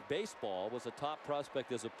minor league baseball, was a top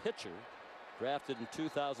prospect as a pitcher, drafted in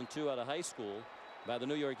 2002 out of high school by the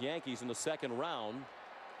New York Yankees in the second round.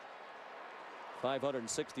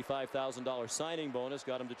 $565,000 signing bonus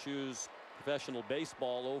got him to choose professional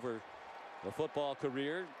baseball over a football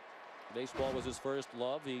career. Baseball was his first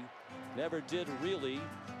love. He never did really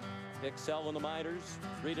excel in the minors.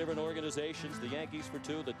 3 different organizations, the Yankees for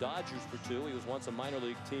 2, the Dodgers for 2. He was once a minor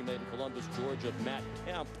league teammate in Columbus, Georgia, of Matt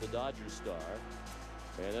Kemp, the Dodgers star.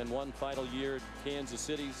 And then one final year at Kansas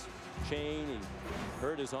City's chain. He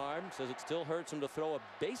hurt his arm, says it still hurts him to throw a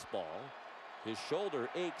baseball. His shoulder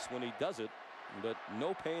aches when he does it, but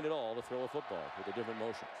no pain at all to throw a football with the different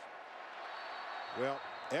motions. Well,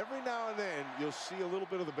 every now and then you'll see a little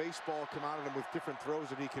bit of the baseball come out of him with different throws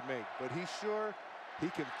that he can make, but he's sure he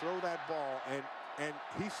can throw that ball, and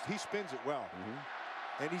he spins it well.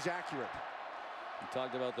 And he's accurate. We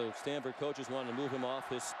talked about the Stanford coaches wanting to move him off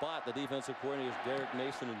his spot. The defensive coordinators Derek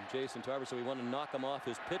Mason and Jason Tarver, so we want to knock him off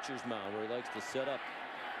his pitcher's mound where he likes to set up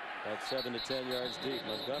at 7 to 10 yards deep.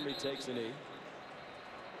 Montgomery takes a knee.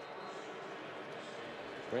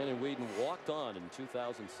 Brandon Weeden walked on in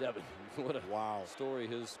 2007. What a story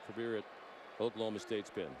his career at Oklahoma State's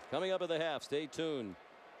been. Coming up at the half, stay tuned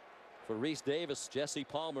for Reese Davis, Jesse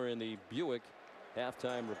Palmer in the Buick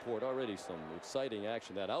halftime report. Already some exciting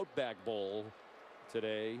action. That Outback Bowl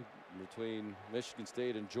today between Michigan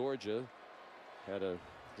State and Georgia had a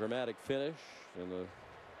dramatic finish, and the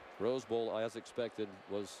Rose Bowl, as expected,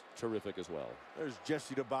 was terrific as well. There's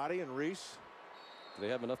Jesse DeBody and Reese. Do they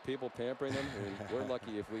have enough people pampering them? I mean, we're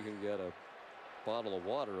lucky if we can get a bottle of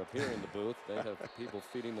water up here in the booth. They have people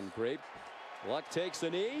feeding them grape. Luck takes a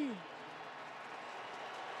knee.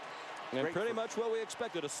 And pretty much what we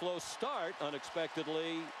expected. A slow start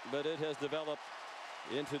unexpectedly, but it has developed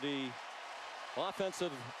into the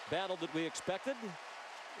offensive battle that we expected,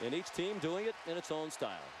 and each team doing it in its own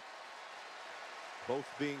style. Both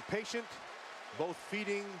being patient, both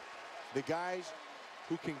feeding the guys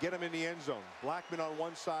who can get them in the end zone. Blackman on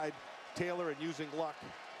one side, Taylor, and using Luck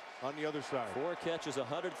on the other side. 4 catches,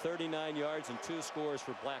 139 yards, and 2 scores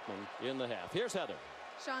for Blackman in the half. Here's Heather.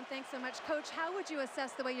 Sean, thanks so much. Coach, how would you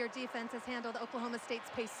assess the way your defense has handled Oklahoma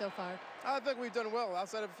State's pace so far? I think we've done well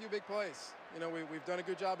outside of a few big plays. You know, we've done a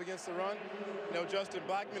good job against the run. You know, Justin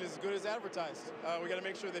Blackman is as good as advertised. We got to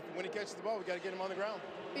make sure that when he catches the ball, we got to get him on the ground.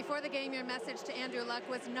 Before the game, your message to Andrew Luck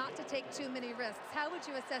was not to take too many risks. How would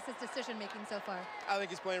you assess his decision-making so far? I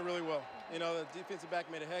think he's playing really well. You know, the defensive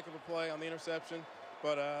back made a heck of a play on the interception,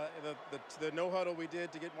 but the no huddle we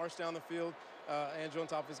did to get Marsh down the field, Andrew on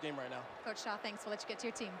top of his game right now. Coach Shaw, thanks. We'll let you get to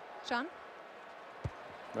your team. Sean?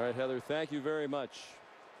 All right, Heather, thank you very much.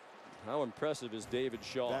 How impressive is David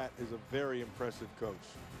Shaw? That is a very impressive coach.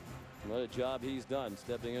 What a job he's done,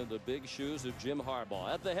 stepping into the big shoes of Jim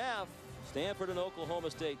Harbaugh. At the half, Stanford and Oklahoma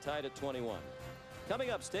State tied at 21. Coming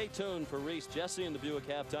up, stay tuned for Reese, Jesse, and the Buick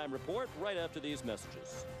Halftime Report right after these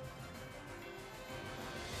messages.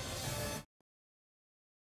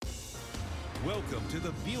 Welcome to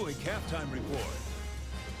the Buick Halftime Report.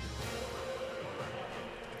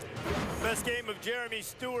 Best game of Jeremy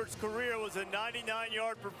Stewart's career was a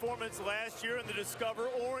 99-yard performance last year in the Discover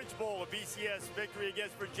Orange Bowl, a BCS victory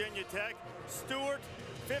against Virginia Tech. Stewart,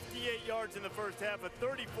 58 yards in the first half, a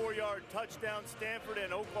 34-yard touchdown. Stanford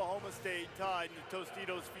and Oklahoma State tied in the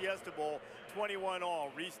Tostitos Fiesta Bowl, 21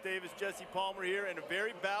 all. Reese Davis, Jesse Palmer here, and a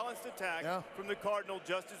very balanced attack from the Cardinal,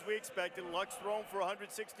 just as we expected. Luck's thrown for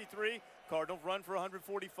 163. Cardinals run for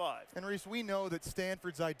 145. And Reese, we know that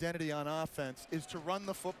Stanford's identity on offense is to run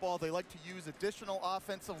the football. They like to use additional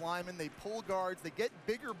offensive linemen. They pull guards. They get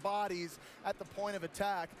bigger bodies at the point of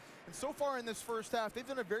attack. And so far in this first half, they've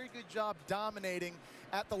done a very good job dominating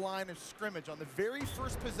at the line of scrimmage. On the very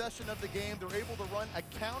first possession of the game, they're able to run a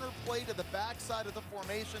counter play to the backside of the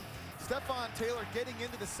formation. Stephon Taylor getting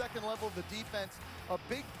into the second level of the defense. A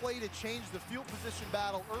big play to change the field position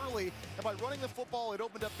battle early. And by running the football, it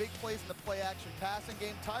opened up big plays in the play-action passing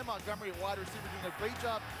game. Ty Montgomery at wide receiver doing a great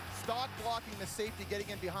job stock blocking the safety, getting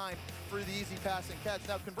in behind for the easy pass and catch.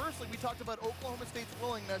 Now, conversely, we talked about Oklahoma State's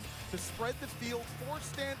willingness to spread the field, force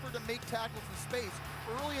Stanford to make tackles in space.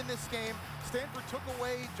 Early in this game, Stanford took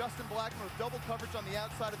away Justin Blackman with double coverage on the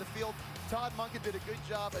outside of the field. Todd Monken did a good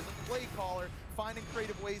job as a play caller, finding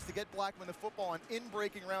creative ways to get Blackman the football on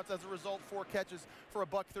in-breaking routes. As a result, 4 catches for a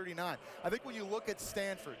 $139. I think when you look at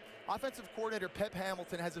Stanford, offensive coordinator Pep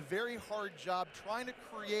Hamilton has a very hard job trying to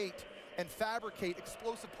create and fabricate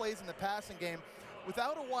explosive plays in the passing game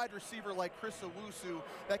without a wide receiver like Chris Owusu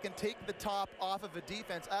that can take the top off of a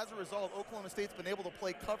defense. As a result, Oklahoma State's been able to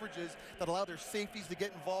play coverages that allow their safeties to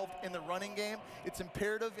get involved in the running game. It's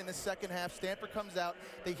imperative in the second half. Stanford comes out,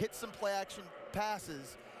 they hit some play action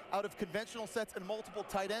passes out of conventional sets and multiple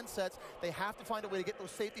tight end sets. They have to find a way to get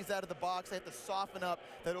those safeties out of the box. They have to soften up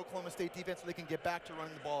that Oklahoma State defense so they can get back to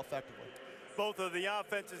running the ball effectively. Both of the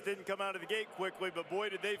offenses didn't come out of the gate quickly, but boy,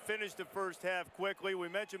 did they finish the first half quickly. We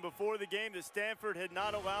mentioned before the game that Stanford had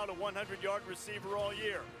not allowed a 100-yard receiver all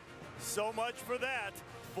year. So much for that.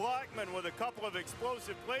 Blackman with a couple of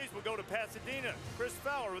explosive plays will go to Pasadena. Chris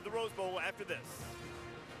Fowler with the Rose Bowl after this.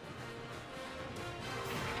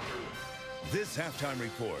 This halftime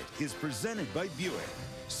report is presented by Buick.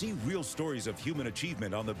 See real stories of human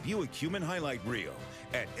achievement on the Buick Human Highlight Reel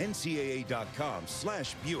at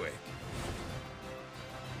ncaa.com/Buick.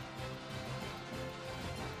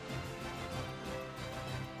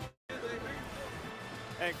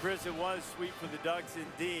 And Chris, it was sweet for the Ducks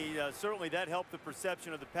indeed. Certainly that helped the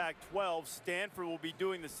perception of the Pac-12. Stanford will be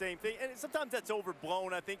doing the same thing. And sometimes that's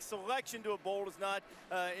overblown. I think selection to a bowl does not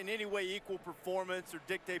in any way equal performance or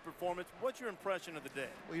dictate performance. What's your impression of the day?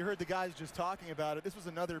 Well, you heard the guys just talking about it. This was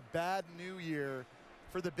another bad New Year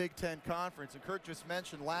for the Big Ten Conference. And Kurt just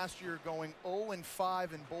mentioned last year going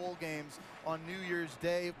 0-5 in bowl games on New Year's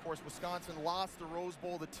Day. Of course, Wisconsin lost the Rose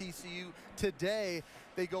Bowl to TCU. Today,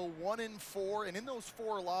 they go 1-4, and in those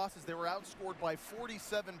 4 losses, they were outscored by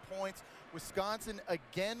 47 points. Wisconsin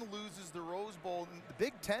again loses the Rose Bowl. The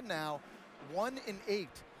Big Ten now 1-8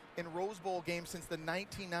 in Rose Bowl games since the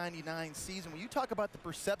 1999 season. When you talk about the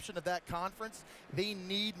perception of that conference, they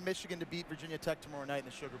need Michigan to beat Virginia Tech tomorrow night in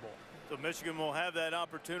the Sugar Bowl. So Michigan will have that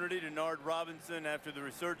opportunity. Denard Robinson, after the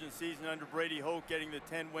resurgent season under Brady Hoke, getting the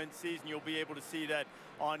 10-win season. You'll be able to see that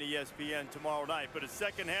on ESPN tomorrow night. But a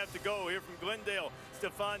second half to go here from Glendale.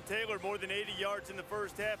 Stephon Taylor, more than 80 yards in the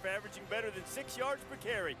first half, averaging better than 6 yards per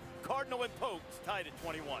carry. Cardinal and Pokes tied at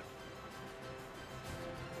 21.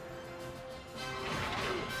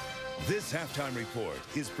 This halftime report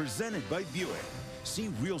is presented by Buick. See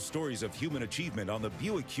real stories of human achievement on the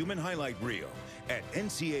Buick Human Highlight Reel at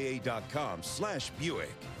ncaa.com/Buick.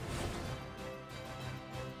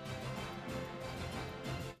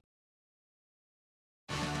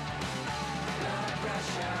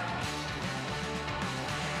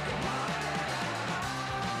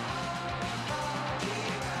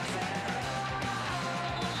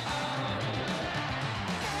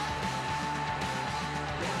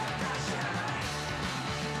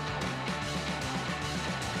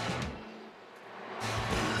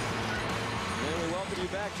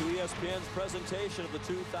 Back to ESPN's presentation of the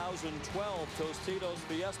 2012 Tostitos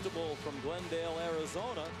Fiesta Bowl from Glendale,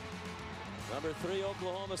 Arizona. Number 3,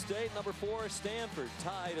 Oklahoma State. Number 4, Stanford,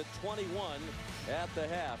 tied at 21 at the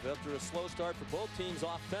half. After a slow start for both teams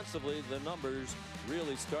offensively, the numbers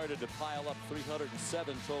really started to pile up.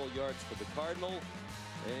 307 total yards for the Cardinal,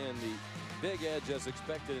 and the big edge as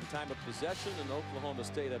expected in time of possession. And Oklahoma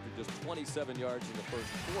State, after just 27 yards in the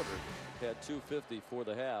first quarter, had 250 for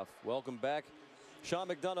the half. Welcome back, Sean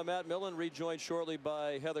McDonough, Matt Millen, rejoined shortly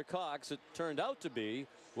by Heather Cox. It turned out to be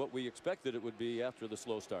what we expected it would be after the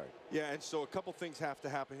slow start. Yeah, and so a couple things have to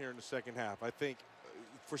happen here in the second half. I think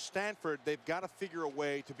for Stanford, they've got to figure a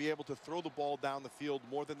way to be able to throw the ball down the field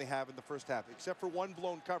more than they have in the first half. Except for one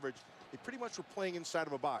blown coverage, they pretty much were playing inside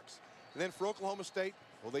of a box. And then for Oklahoma State,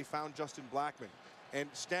 well, they found Justin Blackman. And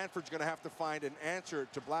Stanford's going to have to find an answer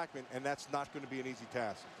to Blackman, and that's not going to be an easy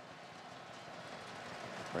task.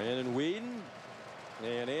 Brandon Whedon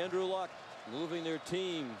and Andrew Luck moving their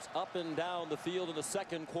teams up and down the field in the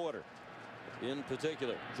second quarter. In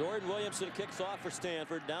particular, Jordan Williamson kicks off for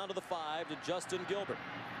Stanford, down to the 5 to Justin Gilbert.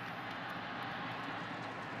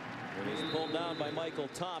 And he's pulled down by Michael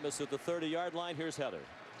Thomas at the 30-yard line. Here's Heather.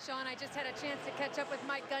 Sean, I just had a chance to catch up with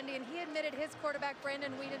Mike Gundy, and he admitted his quarterback,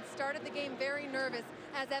 Brandon Whedon, started the game very nervous,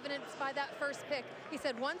 as evidenced by that first pick. He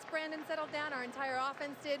said once Brandon settled down, our entire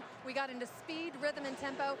offense did. We got into speed, rhythm, and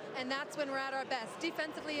tempo, and that's when we're at our best.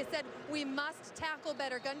 Defensively, he said we must tackle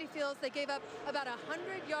better. Gundy feels they gave up about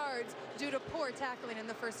 100 yards due to poor tackling in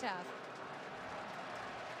the first half.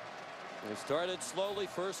 They started slowly.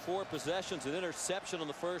 First 4 possessions, an interception on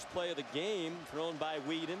the first play of the game thrown by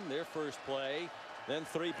Whedon, their first play, then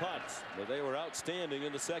 3 punts. But they were outstanding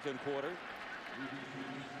in the second quarter.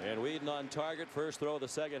 And Whedon on target. First throw of the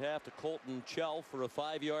second half to Colton Chell for a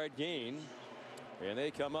 5-yard gain. And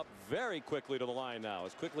they come up very quickly to the line now,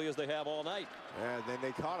 as quickly as they have all night. And then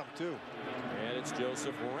they caught him too. And it's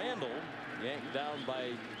Joseph Randall yanked down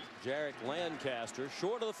by Jarek Lancaster,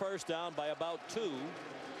 short of the first down by about 2.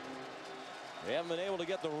 They haven't been able to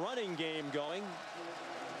get the running game going.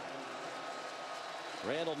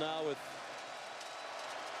 Randall now with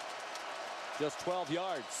just 12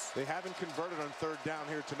 yards. They haven't converted on 3rd down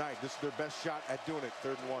here tonight. This is their best shot at doing it.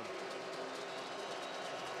 3rd and 1.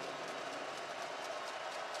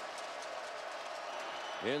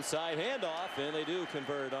 Inside handoff, and they do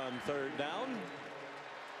convert on 3rd down.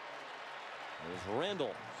 As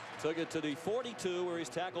Randall took it to the 42, where he's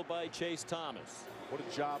tackled by Chase Thomas. What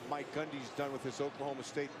a job Mike Gundy's done with his Oklahoma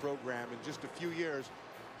State program. In just a few years,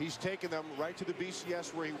 he's taken them right to the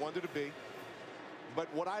BCS where he wanted to be. But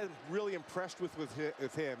what I'm really impressed with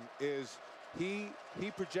him is he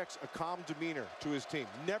projects a calm demeanor to his team.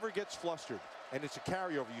 Never gets flustered, and it's a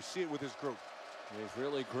carryover. You see it with his group. He's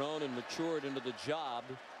really grown and matured into the job.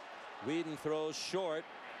 Whedon throws short.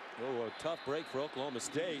 Oh, a tough break for Oklahoma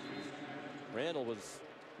State. Randall was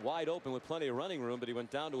wide open with plenty of running room, but he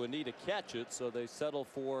went down to a knee to catch it, so they settle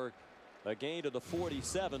for a gain to the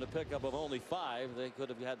 47, a pickup of only 5. They could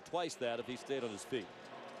have had twice that if he stayed on his feet.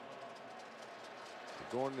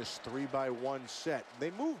 Going this 3-by-1 set.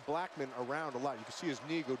 They move Blackman around a lot. You can see his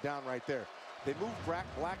knee go down right there. They move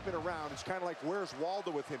Blackman around. It's kind of like, where's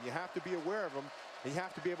Waldo with him? You have to be aware of him, and you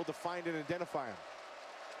have to be able to find and identify him.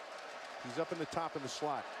 He's up in the top in the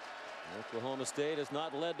slot. Oklahoma State has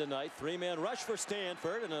not led tonight. 3-man rush for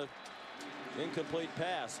Stanford and an incomplete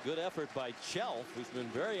pass. Good effort by Chelf, who's been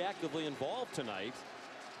very actively involved tonight.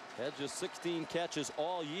 Had just 16 catches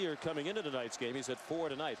all year coming into tonight's game. He's at 4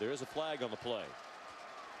 tonight. There is a flag on the play.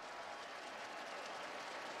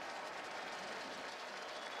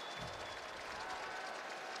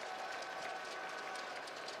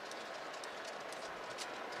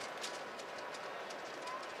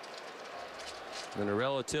 And a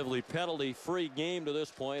relatively penalty-free game to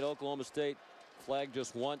this point. Oklahoma State flagged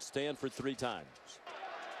just once, Stanford 3 times.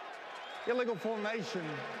 Illegal formation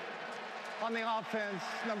on the offense.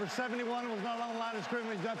 Number 71 was not on the line of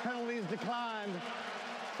scrimmage. That penalty is declined.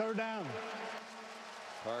 3rd down.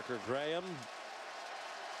 Parker Graham,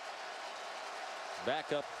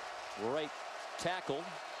 backup right tackle.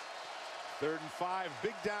 3rd and 5.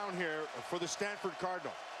 Big down here for the Stanford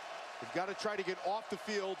Cardinal. They've got to try to get off the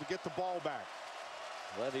field to get the ball back.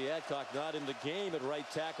 Levy Adcock not in the game at right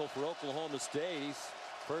tackle for Oklahoma State. He's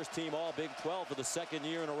first team all Big 12 for the 2nd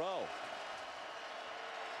year in a row.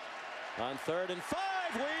 On 3rd and 5,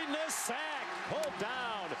 Whedon is sacked, pulled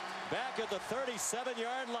down back at the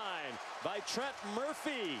 37-yard line by Trent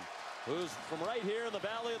Murphy, who's from right here in the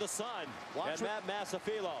Valley of the Sun. And Matt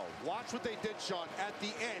Masafilo. Watch what they did, Sean. At the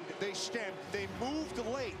end, they stamped, they moved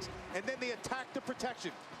late, and then they attacked the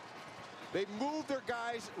protection. They moved their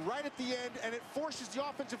guys right at the end, and it forces the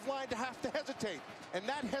offensive line to have to hesitate. And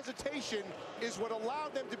that hesitation is what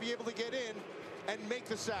allowed them to be able to get in and make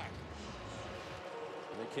the sack.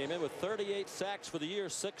 They came in with 38 sacks for the year,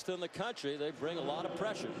 6th in the country. They bring a lot of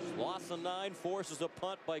pressure. Loss of 9, forces a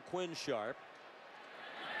punt by Quinn Sharp.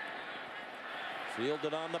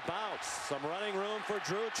 Fielded on the bounce. Some running room for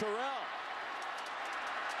Drew Terrell.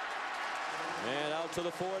 And out to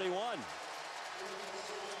the 41.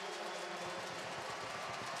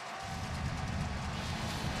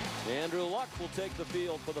 Andrew Luck will take the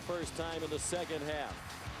field for the first time in the second half,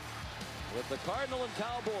 with the Cardinal and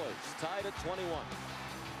Cowboys tied at 21.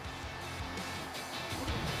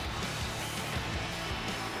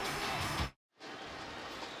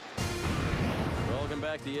 Welcome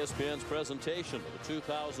back to ESPN's presentation of the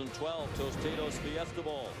 2012 Tostitos Fiesta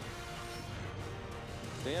Bowl.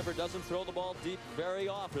 Stanford doesn't throw the ball deep very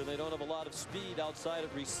often. They don't have a lot of speed outside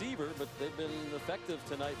of receiver, but they've been effective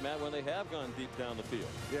tonight, Matt, when they have gone deep down the field.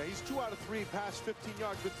 Yeah, he's 2 out of 3 past 15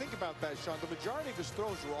 yards. But think about that, Sean. The majority of his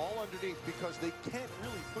throws were all underneath because they can't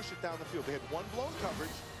really push it down the field. They had one blown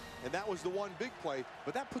coverage, and that was the one big play.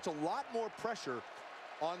 But that puts a lot more pressure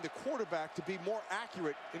on the quarterback to be more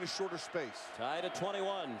accurate in a shorter space. Tied at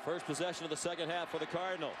 21. First possession of the second half for the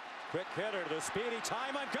Cardinal. Quick hitter to the speedy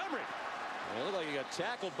Ty Montgomery. It looked like he got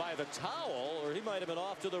tackled by the towel, or he might have been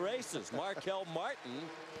off to the races. Markel Martin,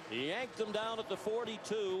 he yanked him down at the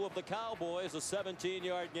 42 of the Cowboys, a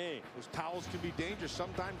 17-yard gain. Those towels can be dangerous.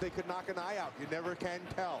 Sometimes they could knock an eye out. You never can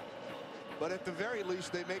tell. but at the very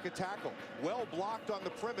least, they make a tackle. Well blocked on the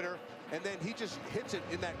perimeter, and then he just hits it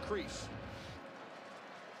in that crease.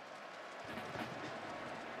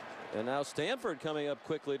 And now Stanford coming up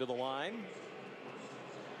quickly to the line.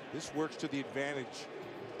 This works to the advantage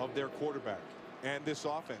of their quarterback and this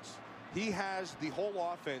offense. He has the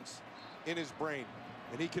whole offense in his brain,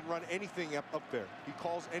 and he can run anything up there. He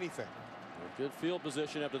calls anything. A good field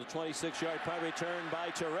position after the 26-yard punt return by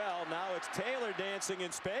Terrell. Now it's Taylor dancing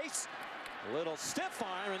in space. A little stiff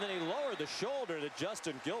arm, and then he lowered the shoulder to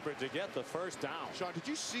Justin Gilbert to get the first down. Sean, did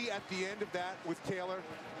you see at the end of that with Taylor?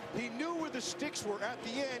 He knew where the sticks were at the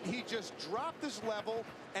end. He just dropped his level,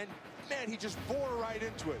 and man, he just bore right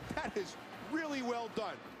into it. That is really well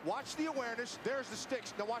done. Watch the awareness. There's the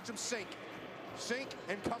sticks. Now watch them sink. Sink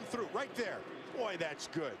and come through right there. Boy, that's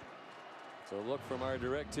good. So look from our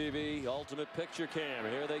DirecTV Ultimate Picture Cam.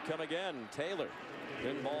 Here they come again. Taylor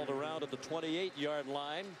pinballed around at the 28-yard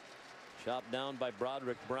line. Chopped down by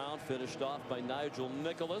Broderick Brown. Finished off by Nigel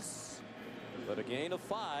Nicholas. But a gain of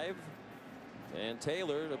 5. And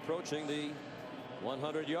Taylor approaching the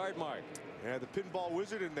 100-yard mark. Yeah, the pinball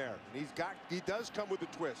wizard in there. And he does come with a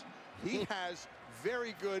twist. He has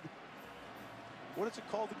very good, what is it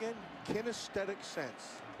called again? Kinesthetic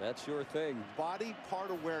sense. That's your thing. Body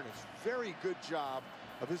part awareness. Very good job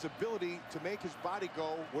of his ability to make his body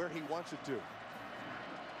go where he wants it to.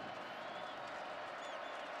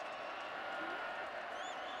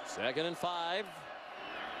 Second and 5.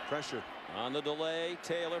 Pressure. On the delay,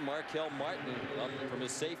 Taylor. Markel Martin up from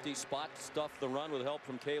his safety spot, stuffed the run with help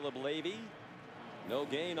from Caleb Levy. No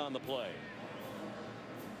gain on the play.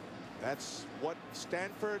 That's what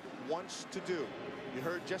Stanford wants to do. You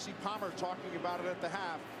heard Jesse Palmer talking about it at the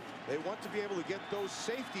half. They want to be able to get those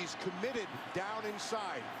safeties committed down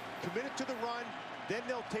inside. Committed to the run, then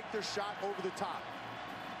they'll take their shot over the top.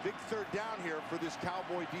 Big third down here for this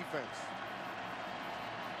Cowboy defense.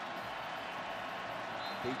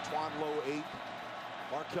 Antoine Lowe 8,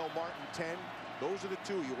 Markel Martin 10. Those are the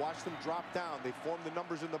two. You watch them drop down. They form the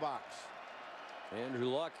numbers in the box. Andrew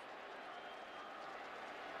Luck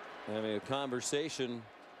having a conversation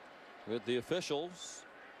with the officials.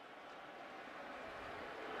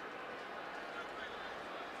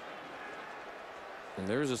 And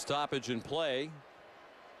there's a stoppage in play.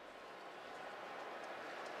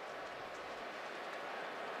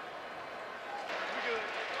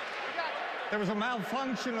 There was a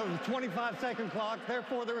malfunction of the 25-second clock.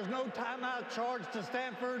 Therefore, there was no timeout charged to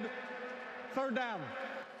Stanford. Third down.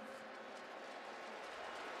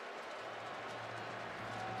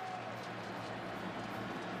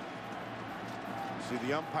 See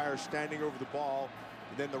the umpire standing over the ball,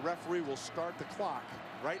 and then the referee will start the clock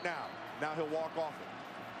right now. Now he'll walk off it.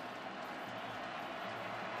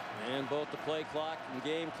 And both the play clock and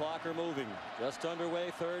game clock are moving. Just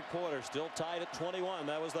underway, third quarter. Still tied at 21.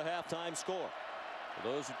 That was the halftime score. For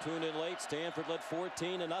those who tuned in late, Stanford led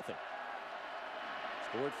 14-0.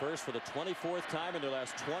 Scored first for the 24th time in their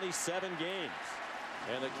last 27 games.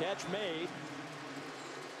 And the catch made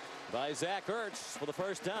by Zach Ertz for the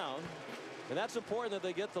first down. And that's important that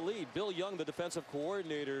they get the lead. Bill Young, the defensive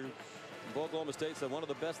coordinator of Oklahoma State, said one of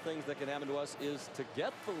the best things that can happen to us is to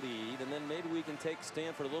get the lead, and then maybe we can take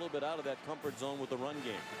Stanford a little bit out of that comfort zone with the run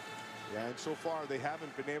game. Yeah, and so far they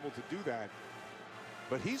haven't been able to do that.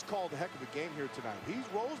 But he's called a heck of a game here tonight. He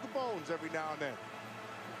rolls the bones every now and then.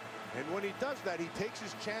 And when he does that, he takes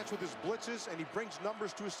his chance with his blitzes, and he brings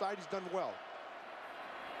numbers to his side. He's done well.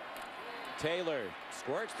 Taylor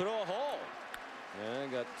squirts through a hole.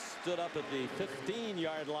 And got stood up at the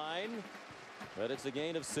 15-yard line. But it's a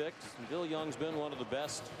gain of 6. And Bill Young's been one of the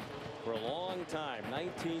best for a long time.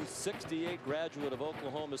 1968 graduate of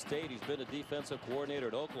Oklahoma State. He's been a defensive coordinator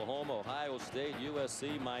at Oklahoma, Ohio State,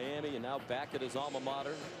 USC, Miami, and now back at his alma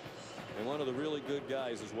mater. And one of the really good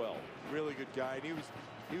guys as well. Really good guy. And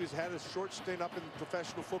he had a short stint up in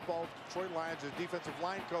professional football, Detroit Lions, as defensive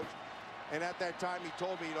line coach. And at that time, he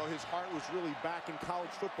told me, you know, his heart was really back in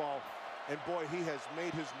college football. And boy, he has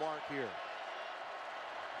made his mark here.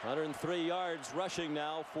 103 yards rushing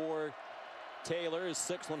now for Taylor, his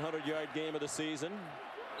 6th 100-yard game of the season.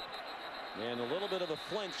 And a little bit of a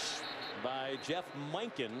flinch by Jeff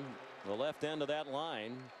Minkin, the left end of that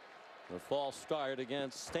line. The false start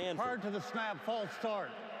against Stanford. Prior to the snap, false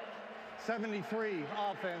start. 73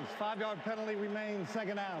 offense. 5-yard penalty remains,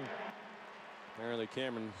 second down. Apparently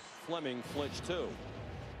Cameron Fleming flinched too.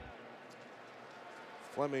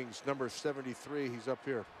 Fleming's number 73. He's up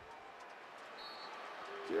here.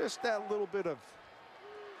 Just that little bit of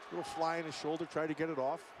fly in his shoulder, try to get it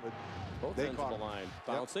off. But both ends of the line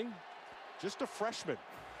bouncing. Yep. Just a freshman.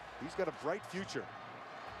 He's got a bright future.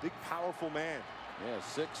 Big, powerful man. Yeah,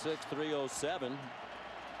 6'6", 307.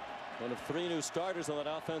 One of 3 new starters on that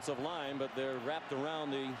offensive line, but they're wrapped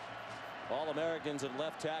around the All-Americans at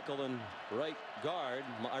left tackle and right guard,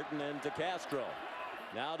 Martin and DeCastro.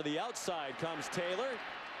 Now to the outside comes Taylor.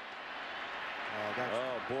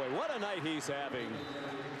 Oh boy, what a night he's having.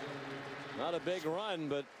 Not a big run,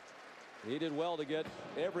 but he did well to get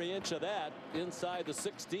every inch of that inside the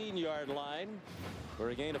 16-yard line for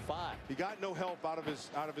a gain of 5. He got no help out of his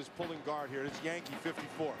pulling guard here. It's Yankee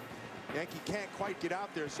 54. Yankee can't quite get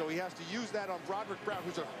out there, so he has to use that on Broderick Brown,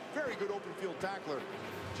 who's a very good open field tackler.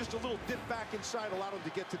 Just a little dip back inside allowed him to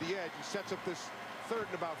get to the edge. He sets up this 3rd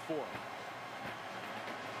and about 4.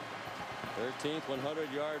 13th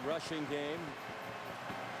 100-yard rushing game.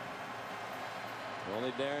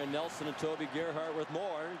 Only Darren Nelson and Toby Gerhart with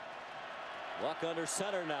more. Luck under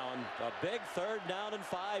center now, and a big 3rd down and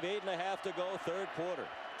 5, 8.5 to go, 3rd quarter.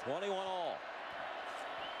 21 all.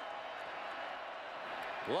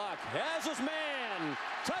 Luck has his man.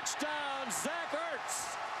 Touchdown, Zach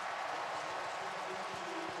Ertz.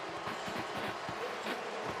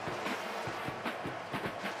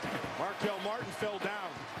 Markel Martin fell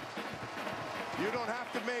down. You don't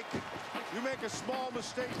have to you make a small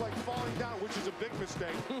mistake like falling down, which is a big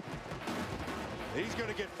mistake. He's going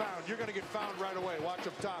to get found. You're going to get found right away. Watch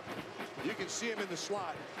up top. You can see him in the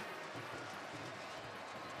slot.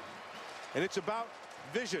 And it's about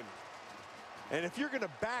vision. And if you're going to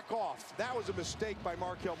back off, that was a mistake by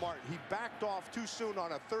Markel Martin. He backed off too soon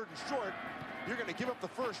on a 3rd and short. You're going to give up the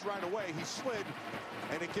 1st right away. He slid,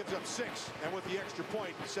 and it gives up 6. And with the extra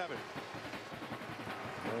point, 7.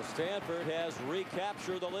 Well, Stanford has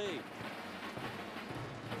recaptured the lead.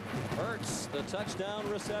 Ertz, the touchdown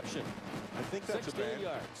reception. I think that's 16 a man.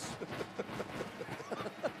 yards.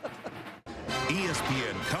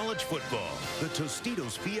 ESPN College Football, the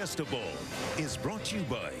Tostitos Fiesta Bowl, is brought to you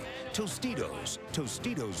by Tostitos.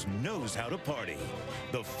 Tostitos knows how to party.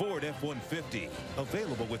 The Ford F-150,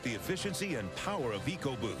 available with the efficiency and power of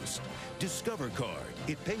EcoBoost. Discover Card,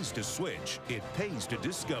 it pays to switch, it pays to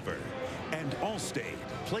discover. And Allstate,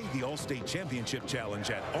 play the Allstate Championship Challenge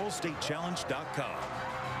at allstatechallenge.com.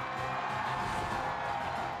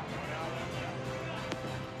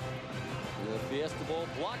 The Fiesta Bowl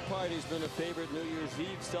block party's been a favorite New Year's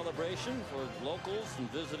Eve celebration for locals and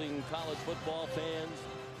visiting college football fans.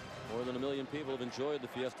 More than 1 million people have enjoyed the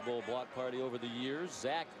Fiesta Bowl block party over the years.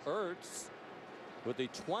 Zach Ertz with the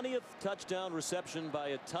 20th touchdown reception by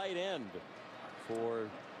a tight end for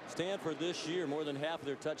Stanford this year. More than half of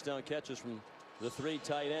their touchdown catches from the 3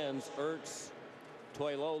 tight ends, Ertz,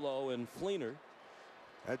 Toilolo, and Fleener.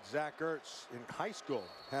 That's Zach Ertz in high school.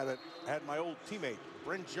 Had my old teammate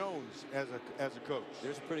Brent Jones as a coach.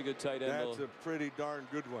 There's a pretty good tight end. That's a pretty darn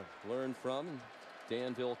good one. Learn from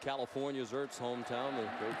Danville, California's Ertz hometown. The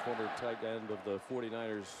great former tight end of the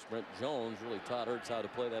 49ers, Brent Jones, really taught Ertz how to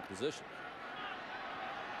play that position.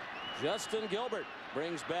 Justin Gilbert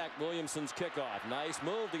brings back Williamson's kickoff. Nice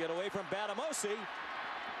move to get away from Batamosi.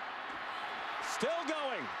 Still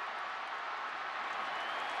going.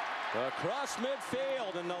 Across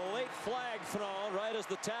midfield, and the late flag thrown right as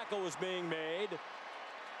the tackle was being made.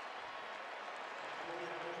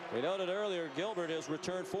 We noted earlier Gilbert has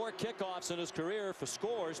returned 4 kickoffs in his career for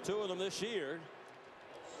scores, 2 of them this year.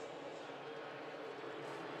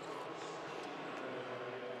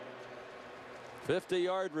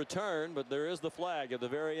 $50-yard return, but there is the flag at the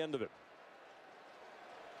very end of it.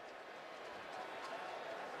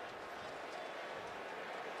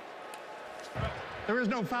 There is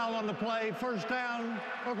no foul on the play. 1st down,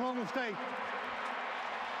 Oklahoma State.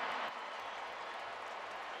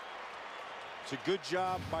 It's a good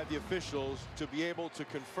job by the officials to be able to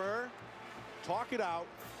confer, talk it out,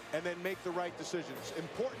 and then make the right decisions.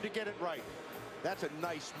 Important to get it right. That's a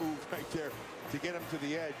nice move right there to get him to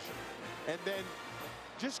the edge. And then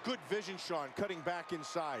just good vision, Sean, cutting back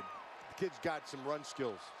inside. The kid's got some run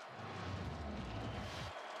skills.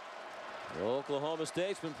 Oklahoma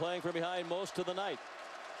State's been playing from behind most of the night.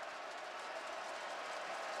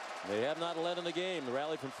 They have not led in the game. They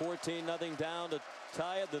rallied from 14-0 down to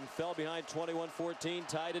tie it, then fell behind 21-14,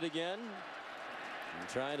 tied it again. And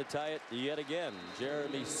trying to tie it yet again.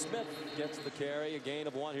 Jeremy Smith gets the carry, a gain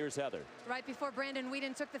of 1. Here's Heather. Right before Brandon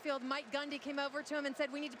Whedon took the field, Mike Gundy came over to him and said,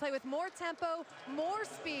 we need to play with more tempo, more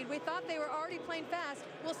speed. We thought they were already playing fast.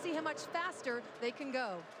 We'll see how much faster they can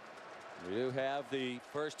go. We do have the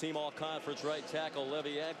first team all-conference right tackle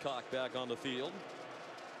Levy Adcock back on the field.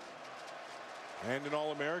 And an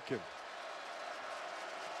All-American.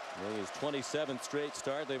 His 27th straight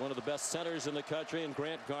start. They're one of the best centers in the country, and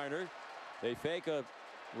Grant Garner. They fake a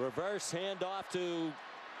reverse handoff to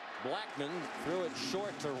Blackman, threw it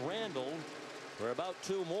short to Randall, for about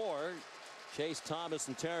 2 more. Chase Thomas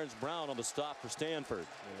and Terrence Brown on the stop for Stanford.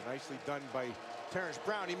 Yeah, nicely done by Terrence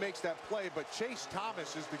Brown. He makes that play, but Chase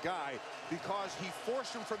Thomas is the guy because he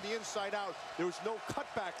forced him from the inside out. There was no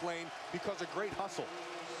cutback lane because of great hustle.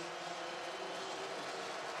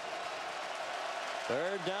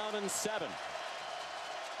 3rd down and 7.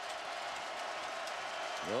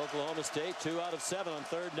 Oklahoma State 2 out of 7 on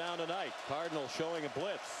 3rd down tonight. Cardinal showing a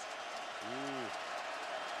blitz.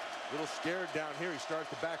 A little scared down here. He starts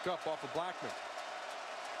to back up off of Blackman.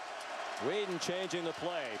 Whedon changing the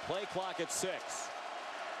play. Play clock at 6.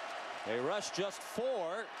 They rush just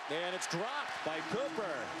 4, and it's dropped by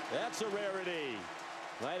Cooper. That's a rarity.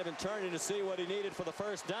 Might have been turning to see what he needed for the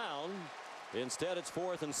 1st down. Instead, it's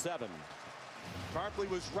 4th and 7. Tarpley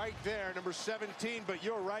was right there, number 17, but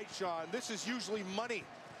you're right, Sean. This is usually money.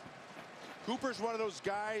 Cooper's one of those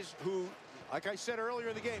guys who, like I said earlier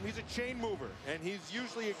in the game, he's a chain mover, and he's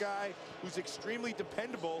usually a guy who's extremely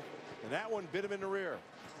dependable, and that one bit him in the rear.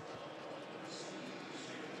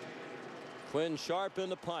 Quinn Sharp in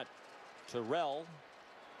the punt. Terrell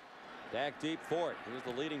back deep for it. He was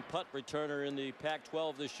the leading punt returner in the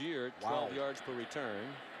Pac-12 this year, 12 yards per return.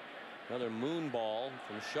 Another moon ball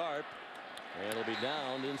from Sharp, and it'll be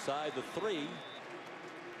down inside the 3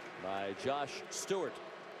 by Josh Stewart.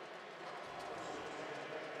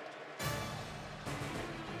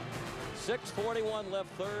 6:41 left,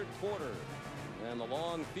 3rd quarter, and the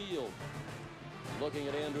long field looking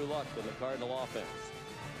at Andrew Luck and the Cardinal offense.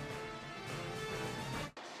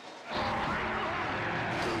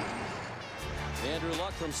 Andrew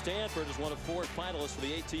Luck from Stanford is one of 4 finalists for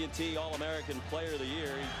the AT&T All-American Player of the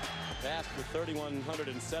Year. He passed for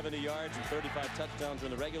 3,170 yards and 35 touchdowns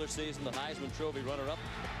during the regular season. The Heisman Trophy runner-up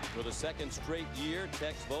for the 2nd straight year.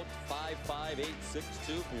 Text vote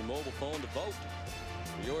 55862 from your mobile phone to vote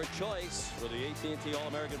for your choice for the AT&T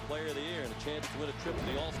All-American Player of the Year and a chance to win a trip to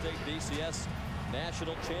the All-State BCS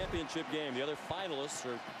National Championship game. The other finalists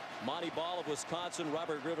are Monty Ball of Wisconsin,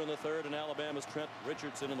 Robert Griffin III, and Alabama's Trent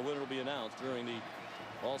Richardson, and the winner will be announced during the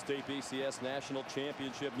All-State BCS National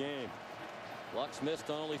Championship game. Luck's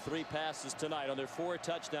missed on only 3 passes tonight. On their 4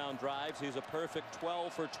 touchdown drives, he's a perfect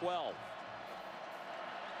 12 for 12.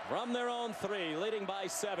 From their own 3, leading by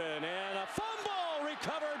 7, and a fumble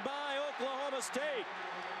recovered by Oklahoma State.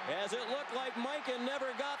 As it looked like Mikan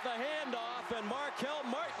never got the handoff, and Markel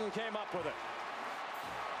Martin came up with it.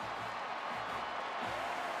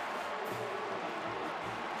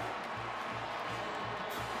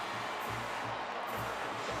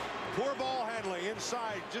 Poor ball handling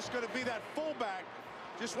inside. Just going to be that fullback.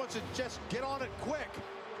 Just wants to just get on it quick.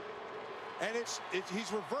 And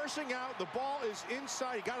he's reversing out. The ball is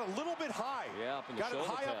inside. He got a little bit high. Yeah, up in the got it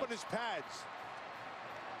high pads. up on his pads.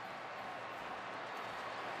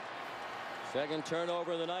 2nd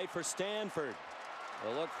turnover of the night for Stanford.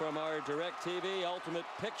 A look from our DirecTV Ultimate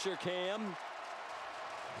Picture Cam.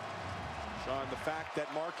 Sean, the fact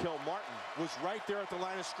that Markel Martin was right there at the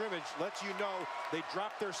line of scrimmage lets you know they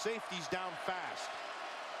dropped their safeties down fast.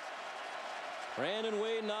 Brandon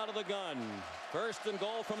Whedon out of the gun. 1st and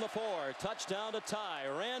goal from the 4. Touchdown to tie.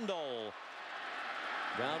 Randall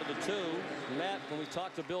down to the 2. Matt, when we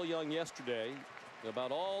talked to Bill Young yesterday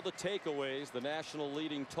about all the takeaways, the national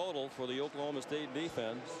leading total for the Oklahoma State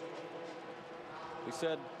defense, we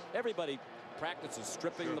said everybody practices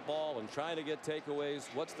stripping the ball and trying to get takeaways.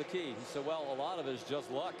 What's the key? He said, well, a lot of it is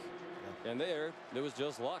just luck. And there was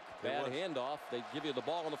just luck. Bad handoff. They give you the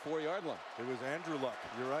ball on the 4-yard line. It was Andrew Luck.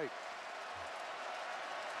 You're right.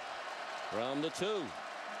 From the 2.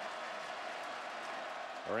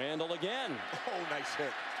 Randall again. Oh, nice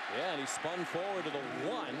hit. Yeah, and he spun forward to the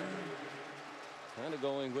 1. Kind of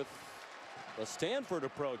going with a Stanford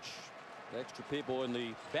approach. Extra people in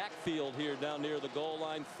the backfield here down near the goal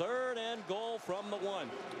line. 3rd and goal from the 1.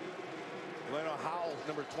 Leno Howell,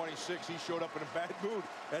 number 26, he showed up in a bad mood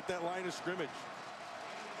at that line of scrimmage.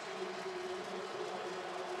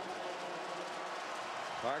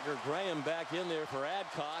 Parker Graham back in there for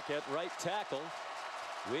Adcock at right tackle.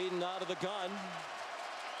 Whedon out of the gun.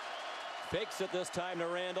 Fakes it this time to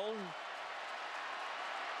Randall.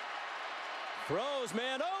 Throws,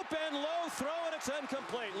 man open, low throw, and it's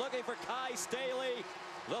incomplete. Looking for Kai Staley,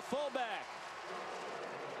 the fullback.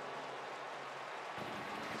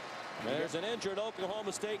 There's an injured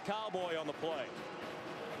Oklahoma State Cowboy on the play.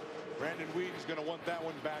 Brandon Whedon's going to want that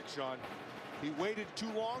one back, Sean. He waited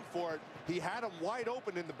too long for it. He had him wide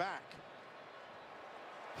open in the back.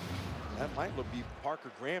 That might be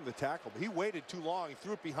Parker Graham, the tackle, but he waited too long. He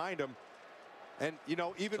threw it behind him. And, you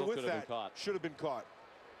know, even Still with that, should have been caught.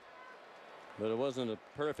 But it wasn't a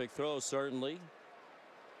perfect throw, certainly.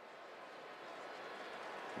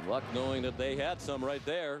 Luck knowing that they had some right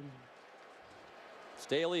there.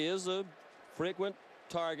 Staley is a frequent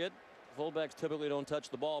target. Fullbacks typically don't touch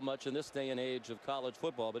the ball much in this day and age of college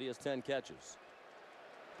football, but he has 10 catches.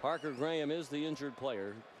 Parker Graham is the injured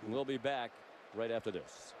player, and we'll be back right after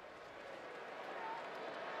this.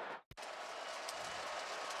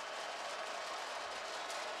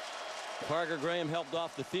 Parker Graham helped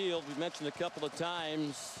off the field. We mentioned a couple of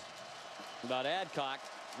times about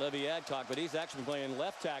Levy Adcock, but he's actually playing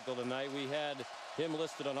left tackle tonight. We had him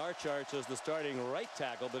listed on our charts as the starting right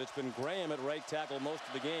tackle, but it's been Graham at right tackle most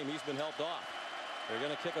of the game. He's been helped off. They're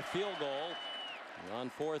going to kick a field goal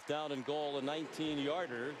on 4th down and goal, a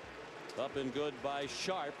 19-yarder. Up and good by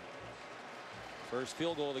Sharp. First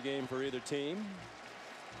field goal of the game for either team.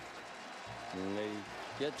 And they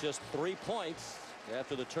get just 3 points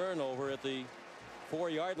after the turnover at the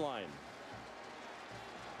 4-yard line.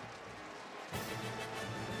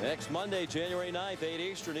 Next Monday, January 9th, 8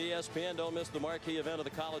 Eastern, ESPN. Don't miss the marquee event of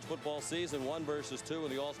the college football season, 1 versus 2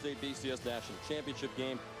 in the All-State BCS National Championship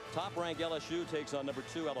game. Top-ranked LSU takes on number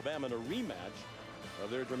 2 Alabama in a rematch of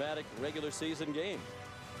their dramatic regular season game.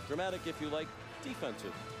 Dramatic if you like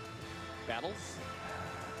defensive battles.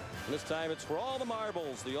 And this time it's for all the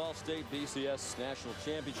marbles. The All-State BCS National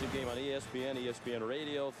Championship game on ESPN, ESPN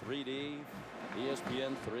Radio, 3D,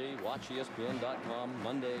 ESPN 3, watch ESPN.com,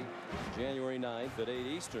 Monday, January 9th at 8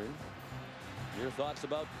 Eastern. Your thoughts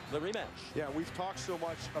about the rematch? Yeah, we've talked so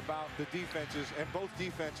much about the defenses, and both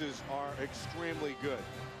defenses are extremely good.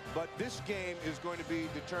 But this game is going to be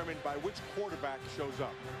determined by which quarterback shows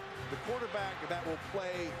up. The quarterback that will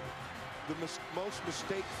play the most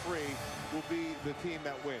mistake-free will be the team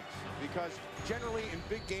that wins. Because generally in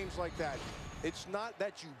big games like that, it's not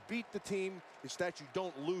that you beat the team, it's that you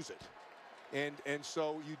don't lose it. And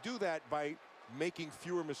so you do that by making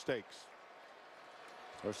fewer mistakes.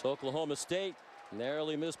 Of course, Oklahoma State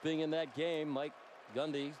narrowly missed being in that game. Mike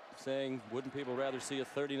Gundy saying, wouldn't people rather see a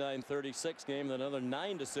 39-36 game than another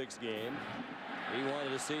 9-6 game? He wanted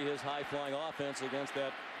to see his high-flying offense against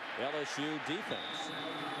that LSU defense.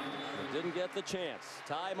 But didn't get the chance.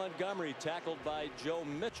 Ty Montgomery tackled by Joe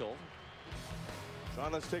Mitchell.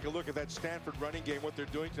 Sean, let's take a look at that Stanford running game, what they're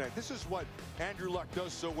doing tonight. This is what Andrew Luck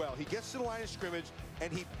does so well. He gets to the line of scrimmage,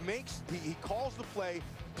 and he calls the play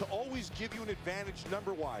to always give you an advantage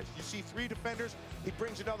number-wise. You see 3 defenders, he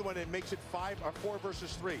brings another one and makes it 4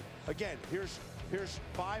 versus 3. Again, here's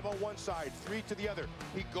 5 on one side, 3 to the other.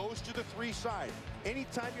 He goes to the 3 side.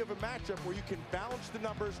 Anytime you have a matchup where you can balance the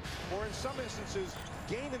numbers, or in some instances,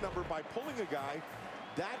 gain a number by pulling a guy,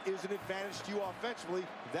 that is an advantage to you offensively.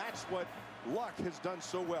 That's what Luck has done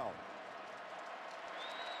so well.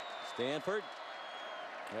 Stanford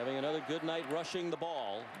having another good night rushing the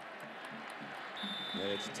ball. And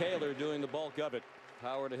it's Taylor doing the bulk of it.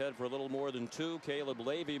 Howard ahead for a little more than 2. Caleb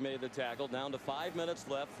Levy made the tackle. Down to 5 minutes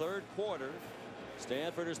left, 3rd quarter.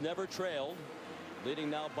 Stanford has never trailed, leading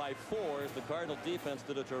now by 4 as the Cardinal defense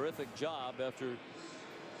did a terrific job after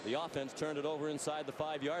the offense turned it over inside the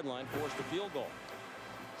 5-yard line, forced a field goal.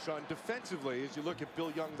 Sean, defensively, as you look at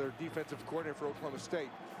Bill Young, their defensive coordinator for Oklahoma State,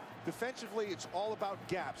 defensively, it's all about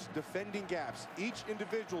gaps, defending gaps. Each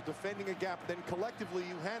individual defending a gap, then collectively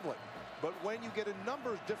you handle it. But when you get a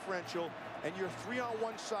numbers differential and you're 3 on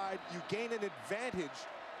one side, you gain an advantage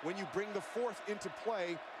when you bring the 4th into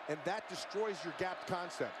play, and that destroys your gap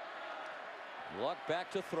concept. Luck back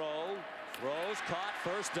to throw. Throws, caught,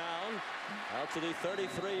 1st down. Out to the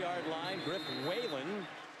 33-yard line. Griff Whalen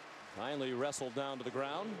finally wrestled down to the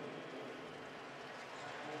ground.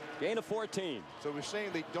 Gain of 14. So we're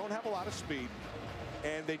saying they don't have a lot of speed,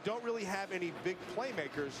 and they don't really have any big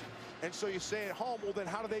playmakers. And so you say at home, well, then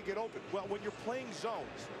how do they get open? Well, when you're playing zones,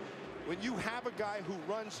 when you have a guy who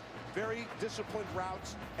runs very disciplined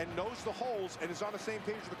routes and knows the holes and is on the same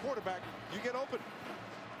page with the quarterback, you get open.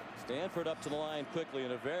 Stanford up to the line quickly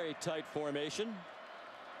in a very tight formation.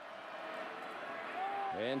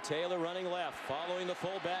 And Taylor running left, following the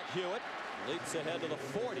fullback Hewitt. Leaps ahead to the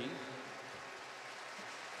 40.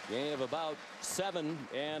 Gain of about 7.5.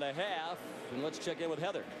 And let's check in with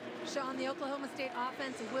Heather. Sean, the Oklahoma State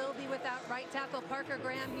offense will be without right tackle Parker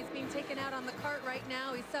Graham. He's being taken out on the cart right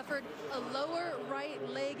now. He suffered a lower right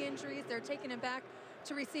leg injury. They're taking him back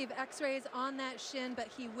to receive x-rays on that shin, but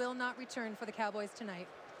he will not return for the Cowboys tonight.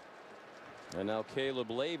 And now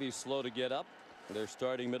Caleb Levy slow to get up. Their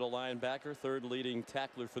starting middle linebacker, 3rd leading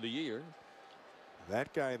tackler for the year.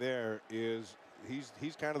 That guy there is,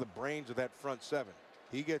 he's kind of the brains of that front 7.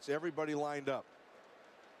 He gets everybody lined up.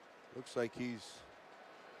 Looks like he's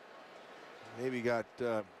maybe got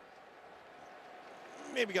the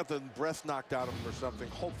breath knocked out of him or something.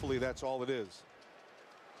 Hopefully that's all it is.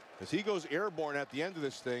 As he goes airborne at the end of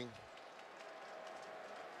this thing,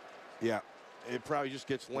 yeah, it probably just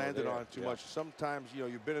gets landed on too much. Sometimes, you know,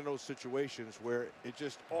 you've been in those situations where it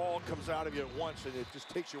just all comes out of you at once, and it just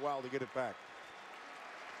takes you a while to get it back.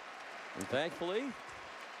 And thankfully,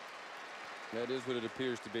 that is what it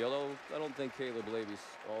appears to be. Although I don't think Caleb Lavy's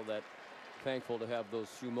all that thankful to have those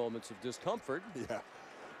few moments of discomfort. Yeah.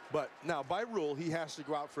 But now, by rule, he has to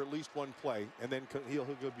go out for at least one play, and then he'll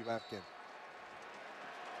be back in.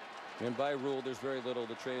 And by rule, there's very little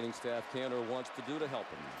the training staff can or wants to do to help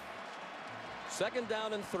him. 2nd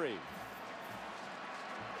down and 3.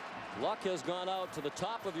 Luck has gone out to the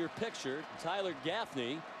top of your picture. Tyler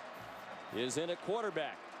Gaffney is in at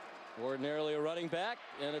quarterback. Ordinarily a running back,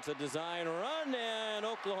 and it's a design run, and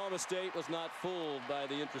Oklahoma State was not fooled by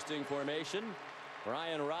the interesting formation.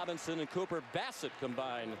 Brian Robinson and Cooper Bassett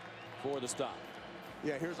combined for the stop.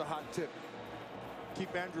 Yeah, here's a hot tip.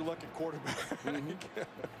 Keep Andrew Luck at quarterback.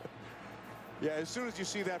 Yeah, as soon as you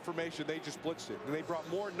see that formation, they just blitzed it. And they brought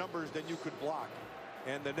more numbers than you could block.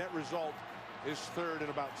 And the net result is 3rd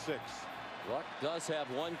and about 6. Luck does have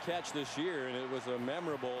one catch this year, and it was a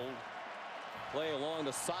memorable play along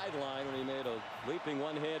the sideline when he made a leaping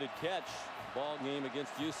one-handed catch. Ball game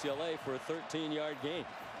against UCLA for a 13-yard gain.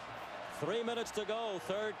 3 minutes to go,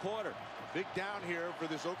 3rd quarter. Big down here for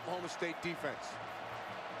this Oklahoma State defense.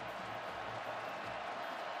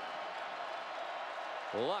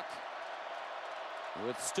 Luck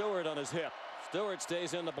with Stewart on his hip. Stewart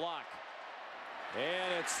stays in the block.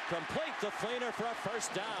 And it's complete to Fleener for a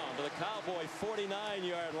first down to the Cowboy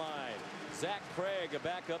 49-yard line. Zach Craig, a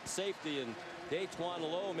backup safety, and Daquan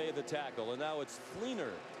Lowe made the tackle. And now it's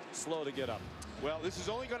Fleener slow to get up. Well, this is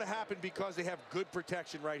only going to happen because they have good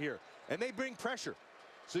protection right here. And they bring pressure.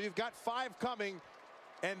 So you've got 5 coming,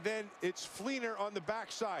 and then it's Fleener on the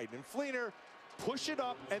backside. And Fleener push it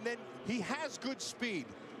up, and then he has good speed.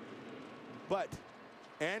 But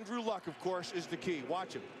Andrew Luck, of course, is the key.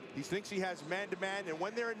 Watch him. He thinks he has man-to-man, and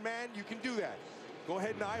when they're in man, you can do that. Go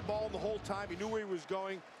ahead and eyeball him the whole time. He knew where he was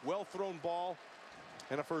going. Well-thrown ball,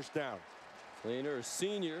 and a first down. Fleener, a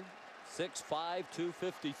senior, 6'5",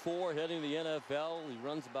 254, heading the NFL. He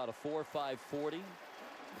runs about a 4.5 40.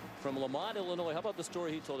 From Lamont, Illinois. How about the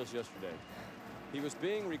story he told us yesterday? He was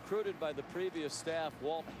being recruited by the previous staff.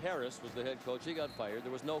 Walt Harris was the head coach. He got fired.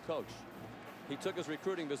 There was no coach. He took his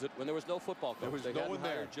recruiting visit when there was no football coach. There was they no hadn't one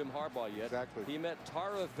there. hired Jim Harbaugh yet. Exactly. He met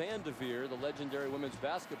Tara Vanderveer, the legendary women's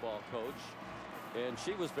basketball coach, and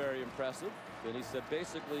she was very impressive. And he said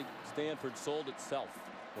basically Stanford sold itself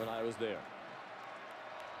when I was there.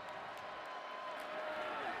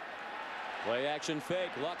 Play action fake.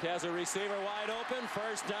 Luck has a receiver wide open.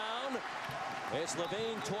 First down. It's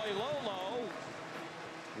Levine Toilolo,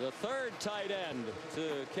 the 3rd tight end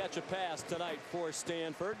to catch a pass tonight for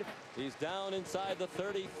Stanford. He's down inside the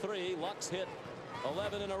 33. Luck's hit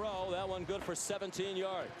 11 in a row. That one good for 17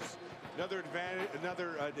 yards. Another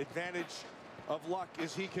advantage of Luck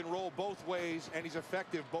is he can roll both ways, and he's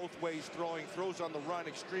effective both ways throwing. Throws on the run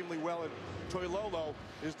extremely well, and Toilolo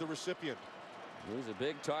is the recipient. He's a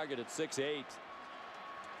big target at 6'8".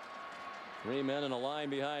 3 men in a line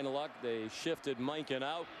behind Luck. They shifted Minkin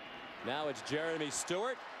out. Now it's Jeremy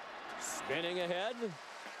Stewart spinning ahead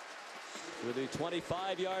with the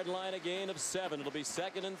 25-yard line, a gain of 7. It'll be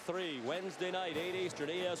 2nd and 3. Wednesday night, 8 Eastern,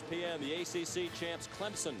 ESPN. The ACC champs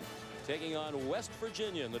Clemson taking on West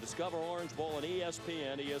Virginia in the Discover Orange Bowl on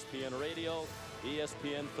ESPN, ESPN Radio,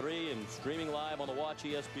 ESPN3, and streaming live on the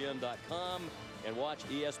WatchESPN.com and Watch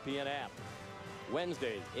ESPN app.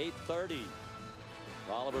 Wednesday, 8:30.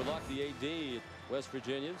 Oliver Luck, the AD at West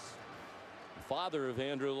Virginia's, father of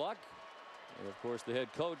Andrew Luck, and of course the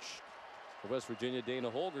head coach of West Virginia,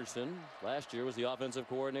 Dana Holgerson, last year was the offensive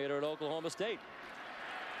coordinator at Oklahoma State.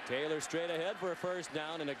 Taylor straight ahead for a first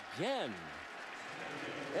down, and again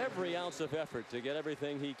every ounce of effort to get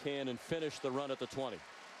everything he can and finish the run at the 20.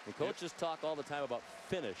 And coaches talk all the time about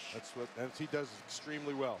finish. That's what he does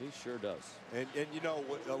extremely well. He sure does. And you know,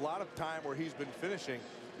 a lot of time where he's been finishing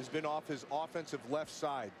has been off his offensive left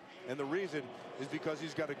side. And the reason is because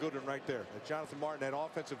he's got a good one right there. Jonathan Martin, that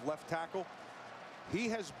offensive left tackle, he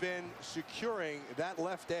has been securing that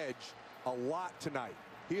left edge a lot tonight.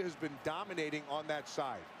 He has been dominating on that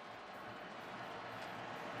side.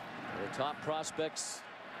 The top prospects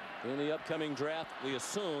in the upcoming draft, we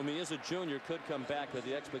assume he is a junior, could come back, but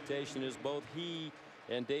the expectation is both he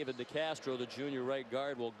and David DeCastro, the junior right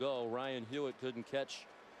guard, will go. Ryan Hewitt couldn't catch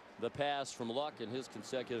the pass from Luck, and his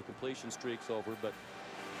consecutive completion streak's over. But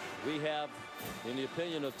we have, in the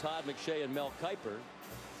opinion of Todd McShay and Mel Kiper,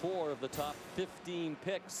 4 of the top 15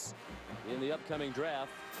 picks in the upcoming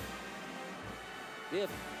draft.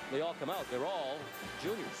 if they all come out, they're all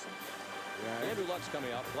juniors. Yeah. Andrew Luck's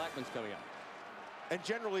coming out. Blackman's coming out. And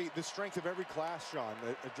generally, the strength of every class, Sean,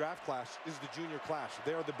 a draft class, is the junior class.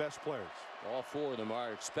 They are the best players. All 4 of them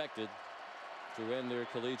are expected to end their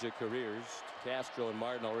collegiate careers. Castro and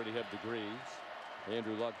Martin already have degrees.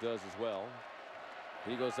 Andrew Luck does as well.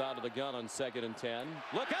 He goes out of the gun on 2nd and 10.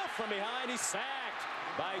 Look out from behind. He's sacked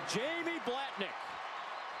by Jamie Blatnick.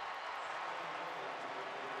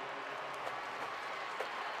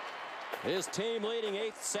 His team leading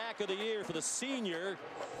 8th sack of the year for the senior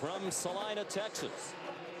from Salina, Texas.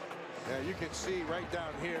 Yeah, you can see right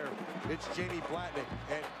down here, it's Jamie Blatnick.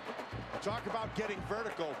 And talk about getting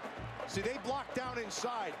vertical. See, they block down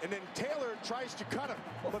inside, and then Taylor tries to cut him.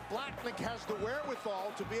 But Blatnick has the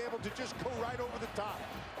wherewithal to be able to just go right over the top.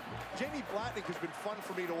 Jamie Blatnick has been fun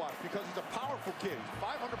for me to watch because he's a powerful kid. He's a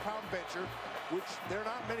 500-pound bencher, which there are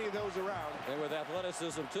not many of those around. And with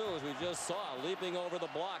athleticism, too, as we just saw, leaping over the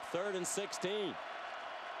block, 3rd and 16.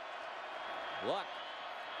 Luck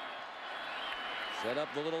set up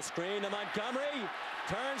the little screen to Montgomery.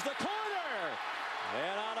 Turns the corner.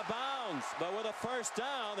 And out of bounds. But with a first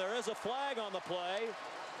down, there is a flag on the play.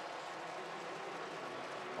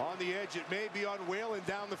 On the edge, it may be on Whalen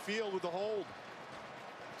down the field with the hold.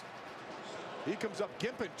 He comes up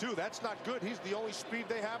gimping, too. That's not good. He's the only speed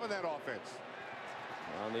they have in that offense.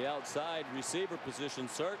 On the outside receiver position,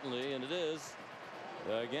 certainly, and it is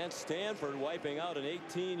against Stanford, wiping out an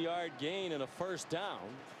 18-yard gain and a first down.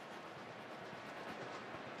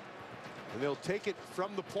 And they'll take it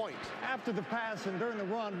from the point. After the pass and during the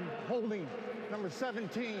run, holding number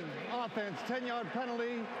 17, offense, 10-yard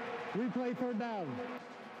penalty, replay 3rd down.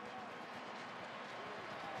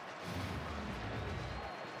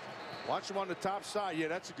 Watch him on the top side. Yeah,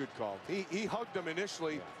 that's a good call. He hugged him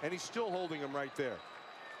initially, and he's still holding him right there.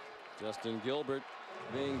 Justin Gilbert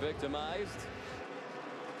being victimized.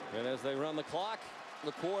 And as they run the clock,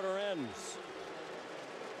 the quarter ends.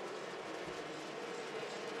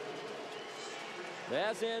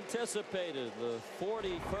 As anticipated, the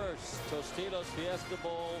 41st Tostitos Fiesta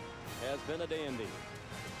Bowl has been a dandy.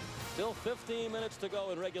 Still 15 minutes to go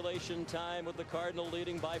in regulation time, with the Cardinal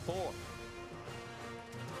leading by 4.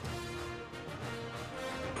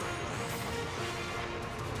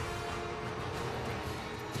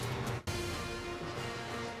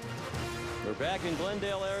 We're back in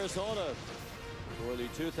Glendale, Arizona for the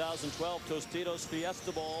 2012 Tostitos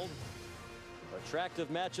Fiesta Bowl. Attractive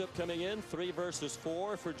matchup coming in, 3 versus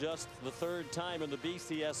 4 for just the 3rd time in the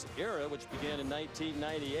BCS era, which began in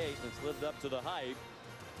 1998 and it's lived up to the hype.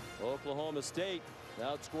 Oklahoma State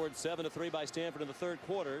outscored 7-3 by Stanford in the 3rd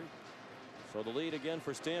quarter. So the lead again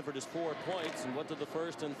for Stanford is 4 points. And what did the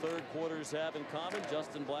 1st and 3rd quarters have in common?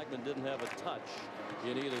 Justin Blackman didn't have a touch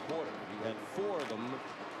in either quarter. He had 4 of them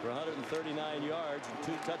for 139 yards and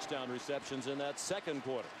 2 touchdown receptions in that 2nd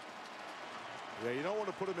quarter. Yeah, you don't want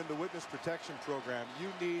to put him in the witness protection program. You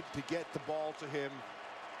need to get the ball to him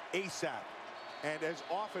ASAP and as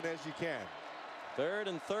often as you can. 3rd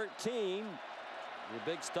and 13. A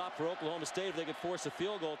big stop for Oklahoma State if they could force a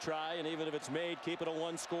field goal try, and even if it's made, keep it a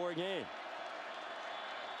 1-score game.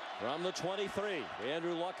 From the 23,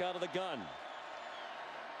 Andrew Luck out of the gun.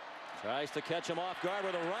 Tries to catch him off guard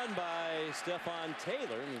with a run by Stephon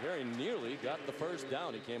Taylor, and he very nearly got the first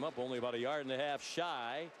down. He came up only about 1.5 yards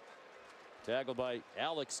shy. Tackled by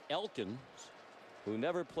Alex Elkins, who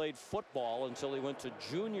never played football until he went to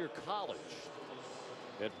junior college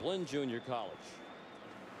at Blinn Junior College.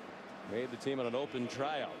 Made the team on an open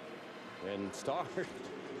tryout and started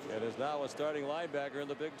and is now a starting linebacker in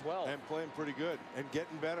the Big 12. And playing pretty good and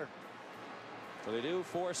getting better. So they do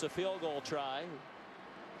force a field goal try.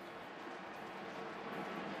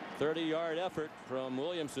 30-yard effort from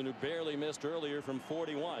Williamson, who barely missed earlier from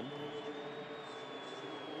 41.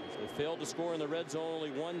 They failed to score in the red zone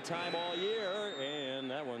only 1 time all year,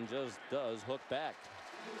 and that one just does hook back.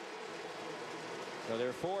 So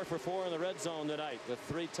they're 4 for 4 in the red zone tonight with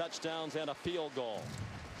 3 touchdowns and a field goal.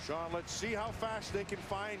 Sean, let's see how fast they can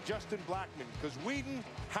find Justin Blackman, because Whedon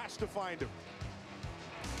has to find him.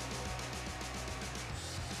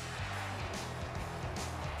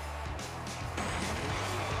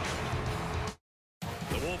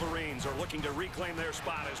 The Wolverines are looking to reclaim their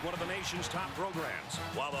spot as one of the nation's top programs,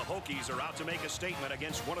 while the Hokies are out to make a statement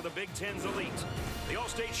against one of the Big Ten's elite. The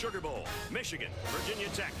All-State Sugar Bowl, Michigan, Virginia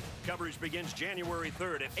Tech. Coverage begins January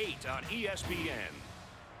 3rd at 8 on ESPN.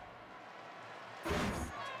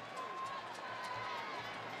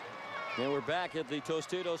 And we're back at the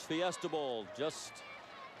Tostitos Fiesta Bowl, just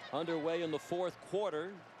underway in the 4th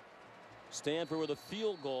quarter. Stanford with a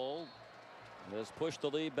field goal has pushed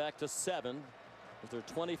the lead back to 7. It's their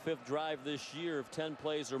 25th drive this year of 10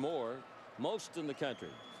 plays or more, most in the country.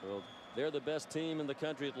 So they're the best team in the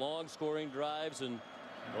country at long scoring drives, and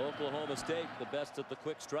Oklahoma State the best at the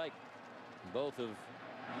quick strike. Both have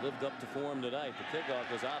lived up to form tonight. The kickoff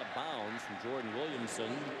goes out of bounds from Jordan Williamson.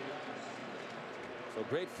 So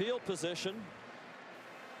great field position.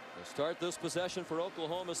 They'll start this possession for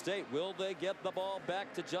Oklahoma State. Will they get the ball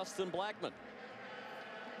back to Justin Blackmon?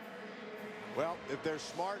 Well, if they're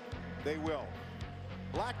smart, they will.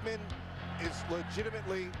 Blackmon is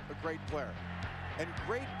legitimately a great player. And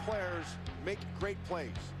great players make great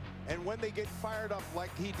plays. And when they get fired up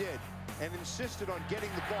like he did and insisted on getting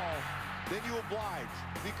the ball, then you oblige,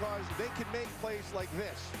 because they can make plays like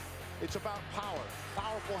this. It's about power,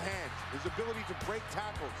 powerful hands, his ability to break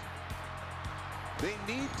tackles. They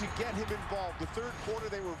need to get him involved. The third quarter,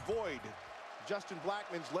 they were void. Justin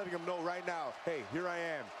Blackmon's letting him know right now, hey, here I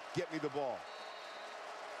am, get me the ball.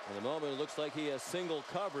 In the moment, it looks like he has single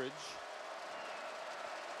coverage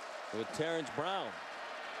with Terrence Brown.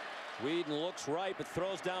 Whedon looks right, but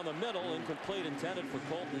throws down the middle. Incomplete, intended for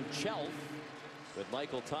Colton Chelf. With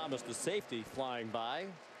Michael Thomas, the safety, flying by.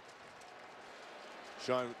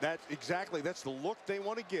 Sean, that's the look they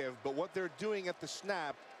want to give, but what they're doing at the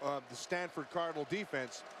snap of the Stanford Cardinal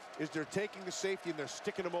defense is they're taking the safety and they're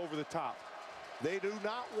sticking him over the top. They do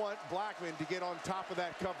not want Blackmon to get on top of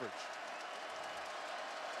that coverage.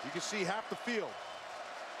 You can see half the field,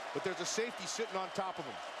 but there's a safety sitting on top of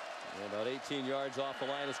him. And about 18 yards off the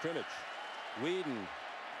line of scrimmage. Whedon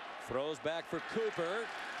throws back for Cooper.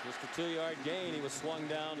 Just a 2-yard gain. He was swung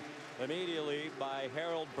down immediately by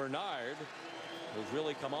Harold Bernard, who's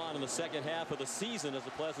really come on in the second half of the season as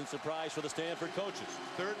a pleasant surprise for the Stanford coaches.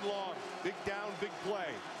 Third and long, big down, big play.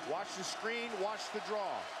 Watch the screen, watch the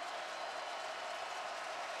draw.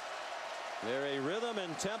 They're a rhythm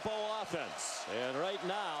and tempo offense, and right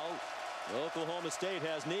now Oklahoma State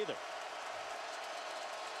has neither.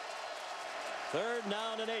 Third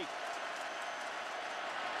down and 8.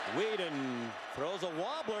 Whedon throws a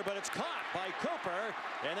wobbler, but it's caught by Cooper,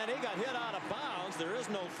 and then he got hit out of bounds. There is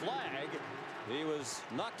no flag. He was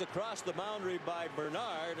knocked across the boundary by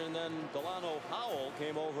Bernard, and then Delano Howell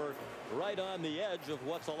came over right on the edge of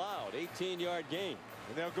what's allowed. 18-yard gain.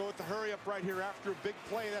 And they'll go with the hurry up right here after a big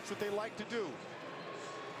play. That's what they like to do.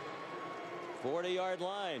 40-yard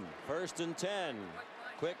line, 1st and 10.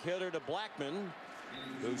 Quick hitter to Blackmon,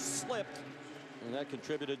 who slipped, and that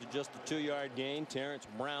contributed to just a 2-yard gain. Terrence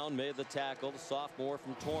Brown made the tackle, the sophomore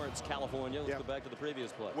from Torrance, California. Let's go back to the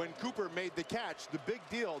previous play. When Cooper made the catch, the big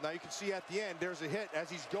deal, now you can see at the end, there's a hit as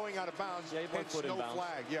he's going out of bounds. Yeah, hence no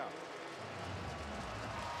flag. Yeah.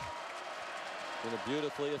 In a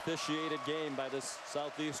beautifully officiated game by this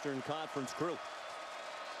Southeastern Conference crew.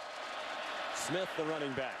 Smith, the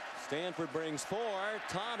running back. Stanford brings 4.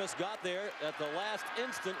 Thomas got there at the last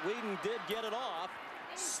instant. Whedon did get it off.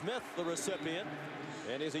 Smith, the recipient,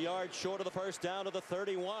 and he's a yard short of the first down to the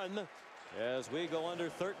 31 as we go under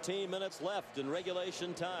 13 minutes left in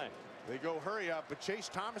regulation time. They go hurry up, but Chase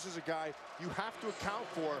Thomas is a guy you have to account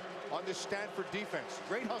for on this Stanford defense.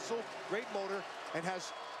 Great hustle, great motor, and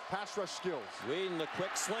has pass rush skills. Whedon, the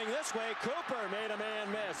quick sling this way. Cooper made a man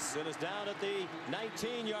miss and is down at the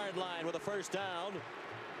 19-yard line with a first down.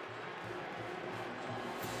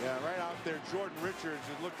 Yeah, right out there, Jordan Richards.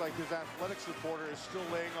 It looked like his athletics reporter is still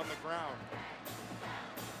laying on the ground.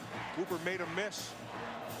 Cooper made a miss.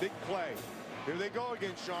 Big play. Here they go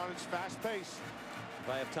again, Sean. It's fast pace. If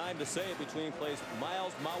I have time to say it between plays,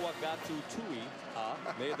 Miles Mawagatu-Tui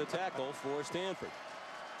made the tackle for Stanford.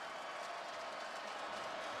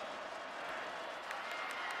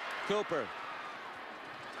 Cooper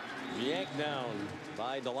yanked down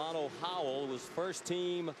by Delano Howell, who was first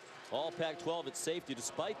team All Pac-12 at safety,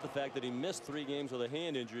 despite the fact that he missed 3 games with a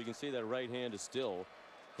hand injury. You can see that right hand is still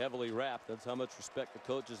heavily wrapped. That's how much respect the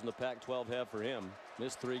coaches in the Pac-12 have for him.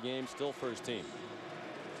 Missed 3 games, still first team.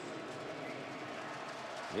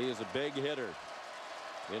 He is a big hitter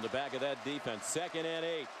in the back of that defense. 2nd and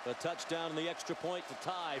 8. A touchdown and the extra point to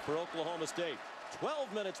tie for Oklahoma State.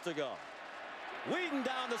 12 minutes to go. Whedon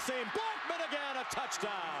down the seam. Blackmon again, a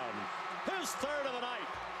touchdown. His 3rd of the night.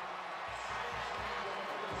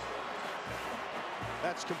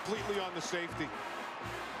 That's completely on the safety.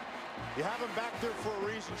 You have him back there for a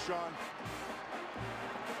reason, Sean.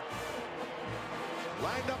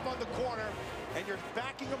 Lined up on the corner, and you're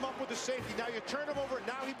backing him up with the safety. Now you turn him over, and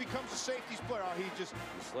now he becomes a safety's player. Oh, he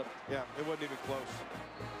slipped. Yeah, it wasn't even close.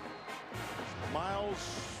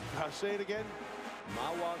 Miles, say it again.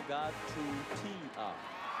 Mawagatu-Tia.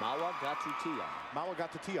 Mawagatu-Tia.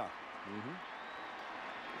 Mawagatu-Tia.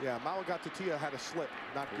 Yeah, Mawagatu-Tia had a slip.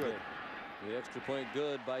 Not good. The extra point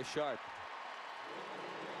good by Sharp.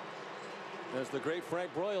 As the great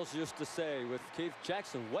Frank Broyles used to say with Keith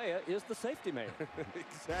Jackson, Weah is the safety man.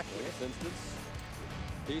 Exactly. In this instance,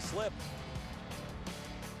 he slipped.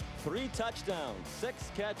 3 touchdowns,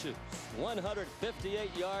 6 catches,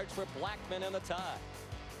 158 yards for Blackman in the tie.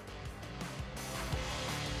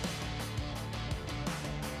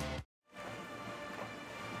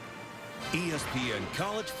 ESPN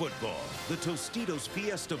College Football, the Tostitos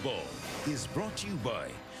Fiesta Bowl, is brought to you by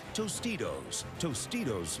Tostitos.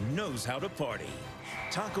 Tostitos knows how to party.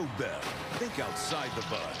 Taco Bell, think outside the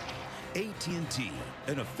bud. AT&T,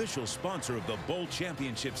 an official sponsor of the Bowl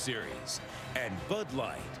Championship Series. And Bud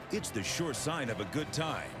Light, it's the sure sign of a good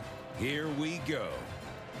time. Here we go.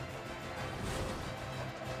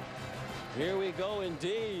 Here we go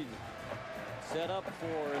indeed. Set up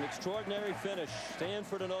for an extraordinary finish.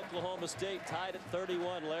 Stanford and Oklahoma State tied at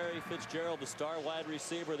 31. Larry Fitzgerald, the star wide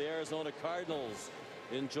receiver of the Arizona Cardinals,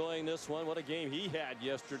 enjoying this one. What a game he had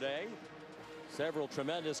yesterday. Several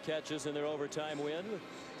tremendous catches in their overtime win.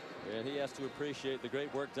 And he has to appreciate the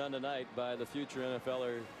great work done tonight by the future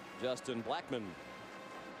NFLer Justin Blackman.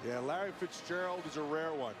 Yeah, Larry Fitzgerald is a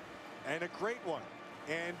rare one and a great one.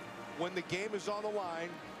 And when the game is on the line,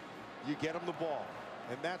 you get him the ball.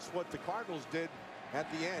 And that's what the Cardinals did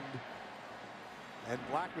at the end. And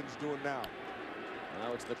Blackman's doing now.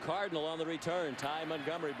 Now it's the Cardinal on the return. Ty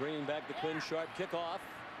Montgomery bringing back the Quinn Sharp kickoff.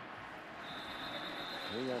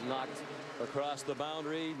 He got knocked across the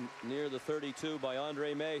boundary near the 32 by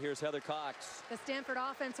Andre May. Here's Heather Cox. The Stanford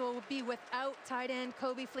offense will be without tight end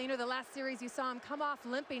Kobe Fleener. The last series you saw him come off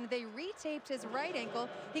limping. They retaped his right ankle.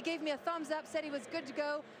 He gave me a thumbs up, said he was good to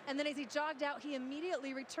go. And then as he jogged out, he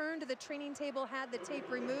immediately returned to the training table, had the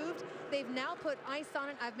tape removed. They've now put ice on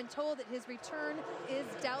it. I've been told that his return is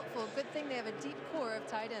doubtful. Good thing they have a deep core of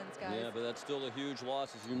tight ends, guys. Yeah, but that's still a huge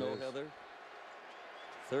loss, as you know, Heather.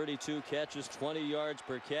 32 catches, 20 yards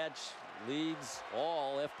per catch. Leads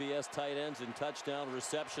all FBS tight ends in touchdown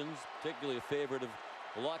receptions, particularly a favorite of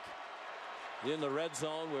Luck in the red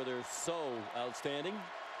zone where they're so outstanding.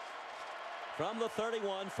 From the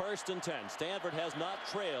 31, 1st and 10. Stanford has not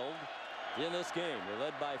trailed in this game. They're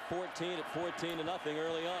led by 14 at 14-0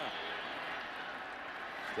 early on.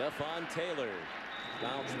 Stephon Taylor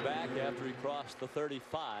bounced back after he crossed the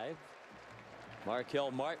 35.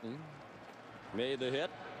 Markel Martin made the hit.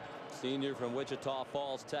 Senior from Wichita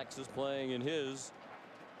Falls, Texas, playing in his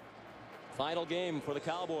final game for the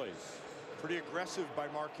Cowboys. Pretty aggressive by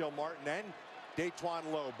Markel Martin and Daytwan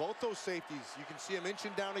Lowe. Both those safeties, you can see him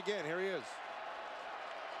inching down again. Here he is.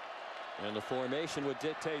 And the formation would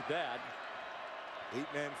dictate that.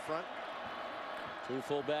 8-man front. 2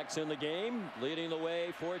 fullbacks in the game, leading the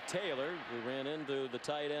way for Taylor, who ran into the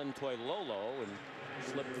tight end Toilolo and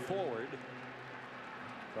slipped forward.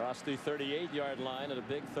 Across the 38-yard line at a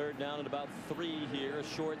big 3rd down and about 3 here. A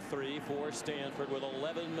short 3 for Stanford with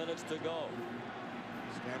 11 minutes to go.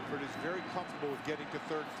 Stanford is very comfortable with getting to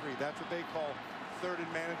 3rd and 3. That's what they call 3rd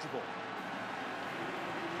and manageable.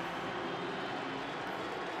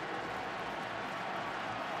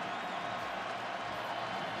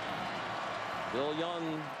 Bill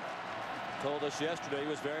Young told us yesterday he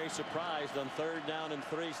was very surprised on 3rd down and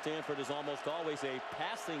 3. Stanford is almost always a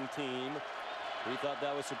passing team. He thought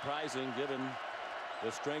that was surprising given the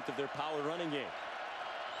strength of their power running game.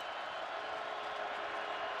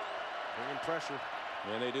 Bringing pressure.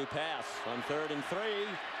 And they do pass on 3rd and 3.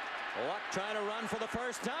 Luck trying to run for the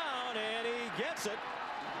first down, and he gets it.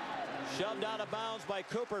 Shoved out of bounds by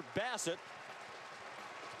Cooper Bassett.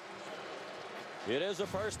 It is a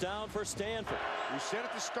first down for Stanford. We said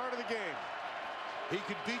at the start of the game, he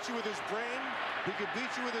could beat you with his brain, he could beat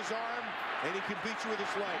you with his arm, and he could beat you with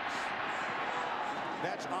his legs.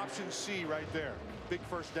 That's option C right there. Big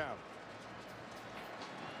first down.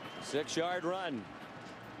 6-yard run.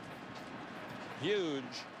 Huge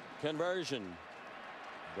conversion.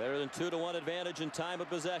 Better than 2-to-1 advantage in time of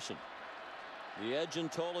possession. The edge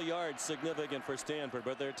and total yards significant for Stanford,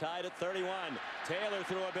 but they're tied at 31. Taylor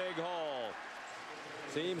threw a big hole.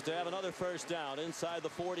 Seems to have another first down inside the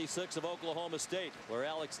 46 of Oklahoma State, where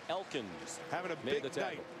Alex Elkins having a made big the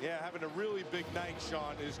tackle. night. Yeah, having a really big night,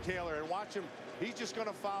 Sean, is Taylor. And watch him. He's just going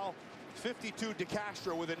to foul 52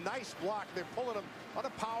 DeCastro with a nice block. They're pulling him on a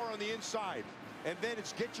power on the inside. And then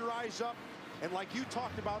it's get your eyes up. And like you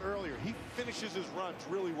talked about earlier, he finishes his runs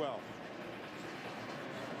really well.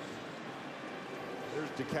 There's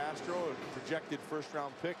DeCastro, a projected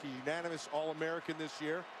first-round pick, a unanimous All-American this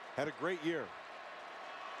year. Had a great year.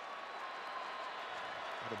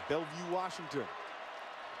 Out of Bellevue, Washington.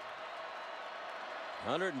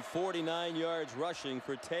 149 yards rushing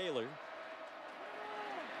for Taylor.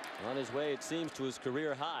 On his way, it seems, to his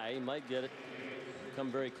career high. He might get it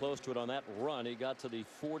come very close to it on that run. He got to the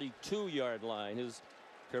 42-yard line. His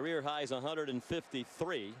career high is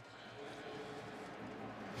 153.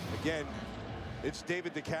 Again, it's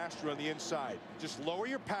David DeCastro on the inside. Just lower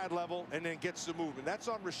your pad level and then gets the movement. That's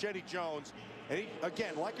on Rashedi Jones. And he,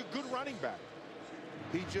 again, like a good running back,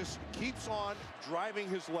 he just keeps on driving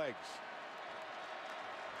his legs.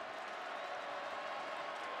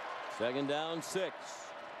 2nd down 6.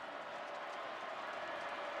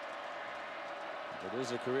 It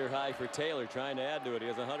is a career high for Taylor, trying to add to it. He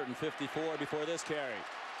has 154 before this carry.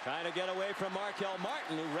 Trying to get away from Markel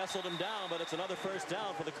Martin, who wrestled him down, but it's another 1st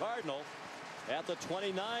down for the Cardinal at the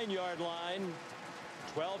 29-yard line.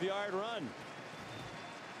 12-yard run.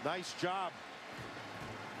 Nice job.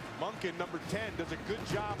 Monken, number 10, does a good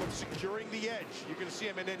job of securing the edge. You can see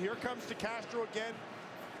him, and then here comes DeCastro again.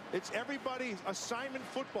 It's everybody's assignment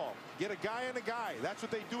football. Get a guy and a guy. That's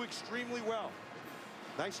what they do extremely well.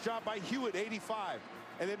 Nice job by Hewitt, 85.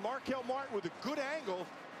 And then Markel Martin, with a good angle,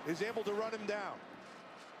 is able to run him down.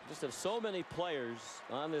 Just have so many players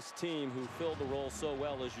on this team who filled the role so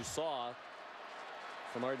well, as you saw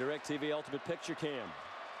from our DirecTV Ultimate Picture Cam.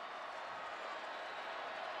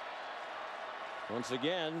 Once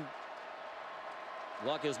again,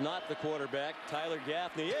 Luck is not the quarterback. Tyler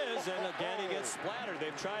Gaffney is, and again he gets splattered.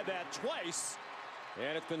 They've tried that twice,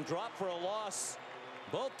 and it's been dropped for a loss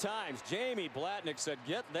both times. Jamie Blatnick said,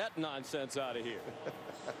 "Get that nonsense out of here."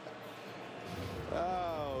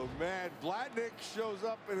 Oh, man. Blatnick shows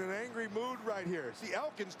up in an angry mood right here. See,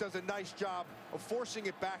 Elkins does a nice job of forcing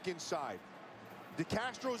it back inside.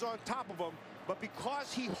 DeCastro's on top of him, but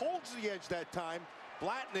because he holds the edge that time,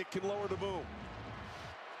 Blatnick can lower the boom.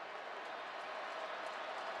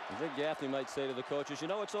 I think Gaffney might say to the coaches, you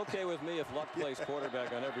know, it's okay with me if Luck plays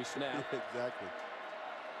quarterback on every snap. Exactly.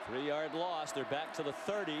 3-yard loss. They're back to the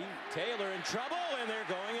 30. Taylor in trouble, and they're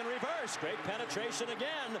going in reverse. Great penetration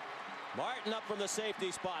again. Martin up from the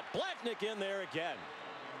safety spot. Blatnick in there again.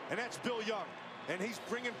 And that's Bill Young, and he's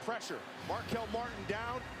bringing pressure. Markel Martin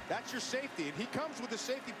down, that's your safety, and he comes with the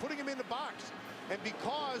safety, putting him in the box. And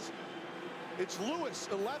because it's Lewis,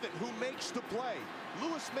 11, who makes the play.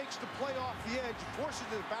 Lewis makes the play off the edge, forces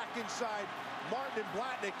it back inside. Martin and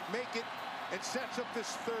Blatnick make it and sets up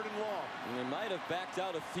this 3rd and long. And they might have backed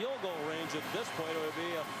out of field goal range at this point. It would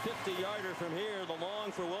be a 50-yarder from here. The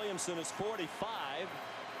long for Williamson is 45.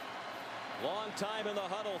 Long time in the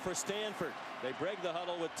huddle for Stanford. They break the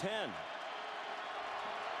huddle with 10.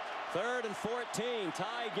 3rd and 14.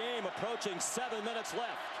 Tie game, approaching 7 minutes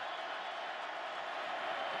left.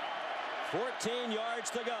 14 yards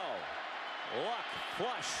to go. Luck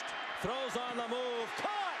flushed. Throws on the move.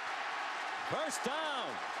 Caught! 1st down.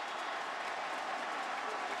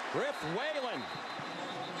 Griff Whalen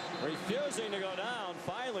refusing to go down.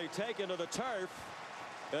 Finally taken to the turf.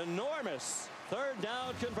 Enormous 3rd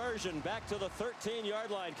down conversion. Back to the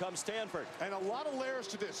 13-yard line comes Stanford. And a lot of layers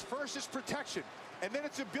to this. First is protection, and then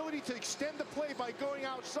it's ability to extend the play by going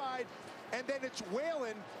outside, and then it's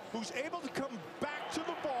Whalen who's able to come back to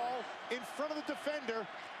the ball in front of the defender,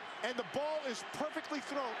 and the ball is perfectly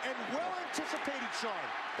thrown and well anticipated, Sean.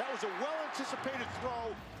 That was a well anticipated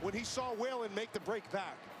throw when he saw Whalen make the break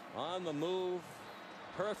back. On the move,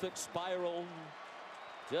 perfect spiral,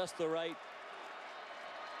 just the right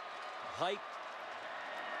height.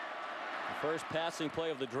 The first passing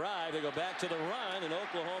play of the drive. They go back to the run, and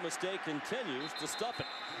Oklahoma State continues to stuff it.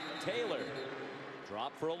 Taylor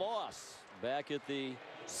dropped for a loss. Back at the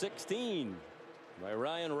 16 by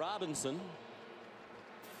Ryan Robinson.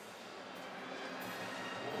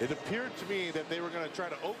 It appeared to me that they were going to try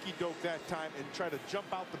to okey-doke that time and try to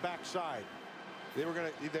jump out the backside. They were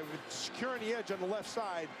securing the edge on the left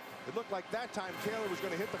side. It looked like that time Taylor was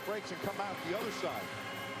going to hit the brakes and come out the other side.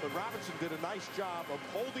 But Robinson did a nice job of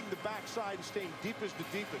holding the backside and staying deep as the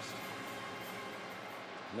deepest.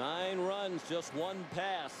 9 runs, just 1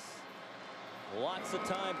 pass. Lots of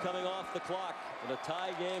time coming off the clock. In a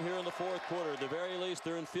tie game here in the 4th quarter. At the very least,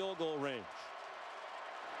 they're in field goal range.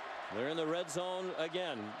 They're in the red zone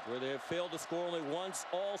again, where they have failed to score only once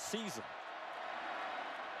all season.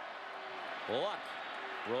 Luck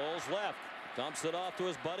rolls left, dumps it off to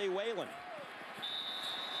his buddy Whalen.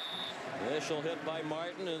 Initial hit by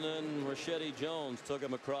Martin, and then Rashedi Jones took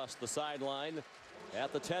him across the sideline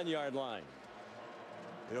at the 10-yard line.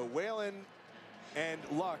 You know, Whalen and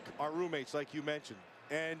Luck are roommates, like you mentioned.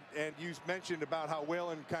 And you mentioned about how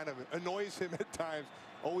Whalen kind of annoys him at times,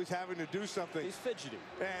 always having to do something. He's fidgety.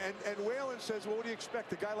 And Whalen says, well, what do you expect?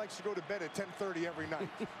 The guy likes to go to bed at 10:30 every night.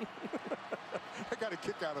 I got a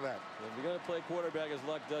kick out of that. If you're going to play quarterback as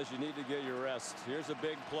Luck does, you need to get your rest. Here's a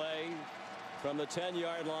big play from the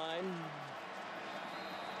 10-yard line.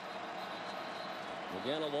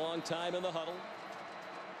 Again, a long time in the huddle.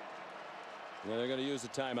 And they're going to use a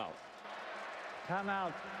timeout.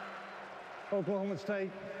 Timeout. Oklahoma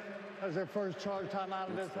State has their first charge timeout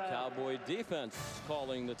of this It's the half. Cowboy defense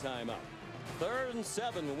calling the timeout. 3rd and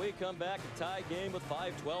 7 when we come back. A tie game with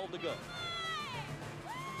 5:12 to go.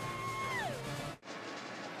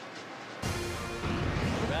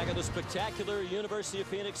 We're back at the spectacular University of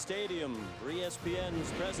Phoenix Stadium for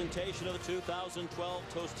ESPN's presentation of the 2012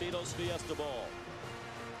 Tostitos Fiesta Bowl.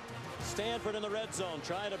 Stanford in the red zone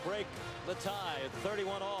trying to break the tie at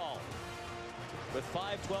 31-all. With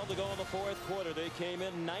 5:12 to go in the 4th quarter, they came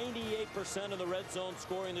in 98% of the red zone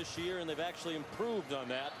scoring this year, and they've actually improved on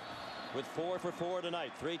that with 4 for 4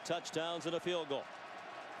 tonight. 3 touchdowns and a field goal.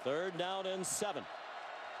 3rd down and 7.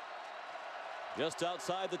 Just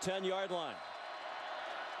outside the 10-yard line.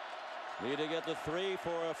 Need to get the 3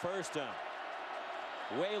 for a first down.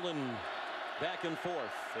 Whalen back and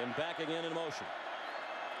forth and back again in motion.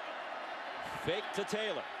 Fake to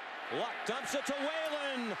Taylor. Luck dumps it to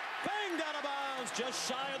Whalen. Banged out of bounds just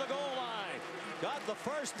shy of the goal line. Got the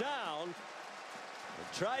first down.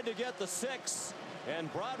 Tried to get the 6,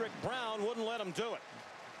 and Broderick Brown wouldn't let him do it.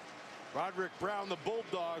 Broderick Brown, the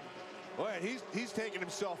Bulldog. Boy, he's taking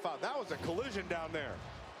himself out. That was a collision down there.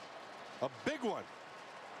 A big one.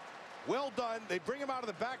 Well done. They bring him out of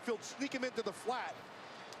the backfield, sneak him into the flat,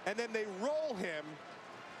 and then they roll him.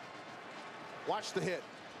 Watch the hit.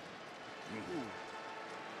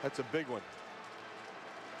 That's a big one.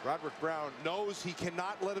 Broderick Brown knows he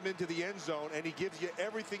cannot let him into the end zone, and he gives you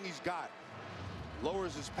everything he's got.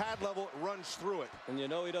 Lowers his pad level, runs through it. And you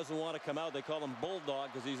know he doesn't want to come out. They call him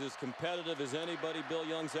Bulldog because he's as competitive as anybody Bill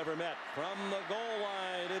Young's ever met. From the goal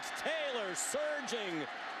line, it's Taylor surging,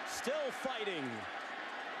 still fighting.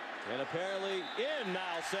 And apparently in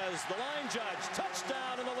now, says the line judge.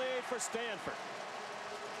 Touchdown in the lead for Stanford.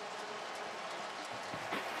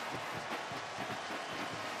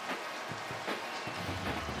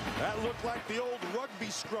 That looked like the old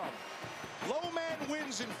rugby scrum. Low man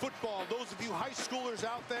wins in football. Those of you high schoolers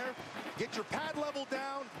out there, get your pad level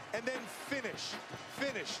down and then finish.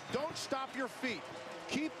 Finish. Don't stop your feet.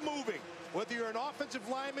 Keep moving, whether you're an offensive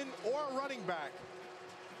lineman or a running back.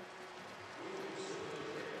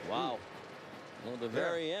 Wow. Well, at the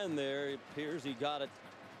very end there, it appears he got it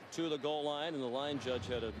to the goal line, and the line judge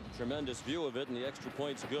had a tremendous view of it, and the extra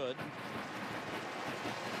point's good.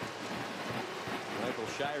 Michael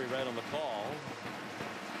Shirey right on the call.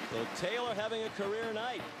 So Taylor having a career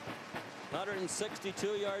night. 162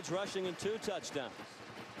 yards rushing and 2 touchdowns.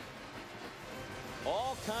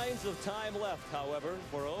 All kinds of time left, however,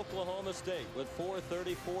 for Oklahoma State with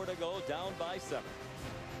 4:34 to go, down by 7.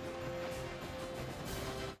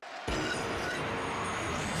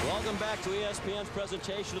 Welcome back to ESPN's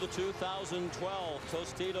presentation of the 2012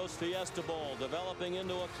 Tostitos Fiesta Bowl, developing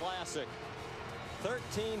into a classic.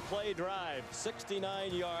 13-play drive,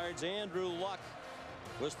 69 yards. Andrew Luck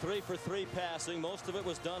was 3 for 3 passing. Most of it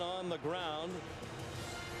was done on the ground.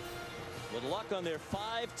 With Luck on their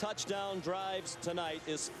 5 touchdown drives tonight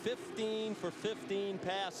is 15 for 15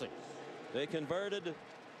 passing. They converted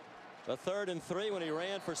a 3rd and 3 when he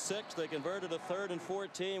ran for 6. They converted a 3rd and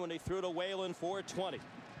 14 when he threw to Whalen for 20.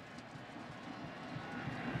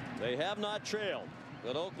 They have not trailed,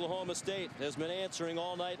 but Oklahoma State has been answering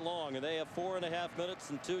all night long, and they have 4.5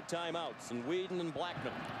 minutes and 2 timeouts, and Whedon and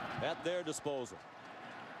Blackman at their disposal.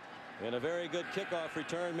 And a very good kickoff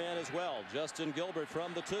return man as well, Justin Gilbert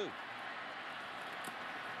from the 2.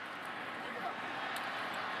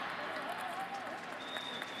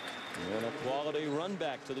 And a quality run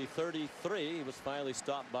back to the 33. He was finally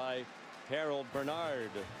stopped by Harold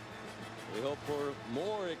Bernard. We hope for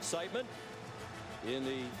more excitement in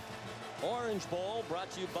the Orange Bowl,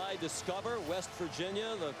 brought to you by Discover. West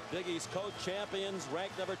Virginia, the Big East Coast champions,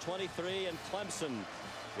 ranked number 23, and Clemson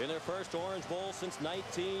in their first Orange Bowl since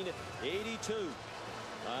 1982.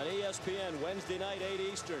 On ESPN, Wednesday night, 8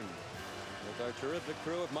 Eastern, with our terrific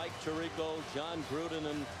crew of Mike Tirico, John Gruden,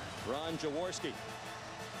 and Ron Jaworski.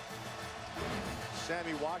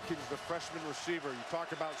 Sammy Watkins, the freshman receiver. You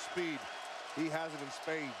talk about speed. He has it in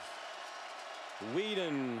spades.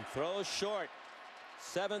 Whedon throws short.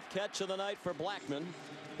 7th catch of the night for Blackman,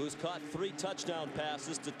 who's caught 3 touchdown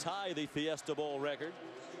passes to tie the Fiesta Bowl record.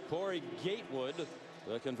 Corey Gatewood,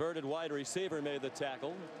 the converted wide receiver, made the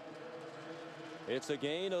tackle. It's a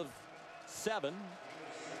gain of 7.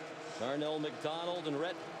 Darnell McDonald and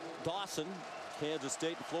Rhett Dawson, Kansas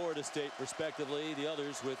State and Florida State respectively, the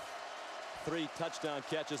others with 3 touchdown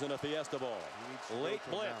catches in a Fiesta Bowl. Late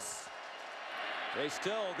blitz. They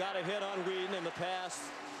still got a hit on Whedon, and the pass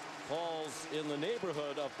falls in the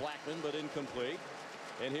neighborhood of Blackman, but incomplete.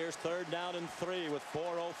 And here's 3rd down and 3 with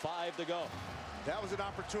 4:05 to go. That was an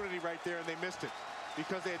opportunity right there, and they missed it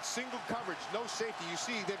because they had single coverage, no safety. You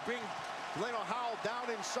see, they bring Leno Howell down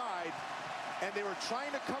inside, and they were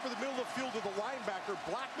trying to cover the middle of the field with the linebacker.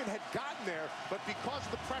 Blackman had gotten there, but because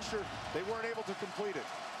of the pressure, they weren't able to complete it.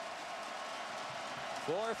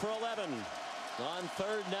 4 for 11 on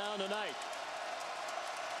 3rd down tonight.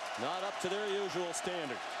 Not up to their usual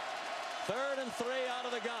standard. 3rd and 3 out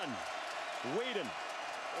of the gun. Whedon.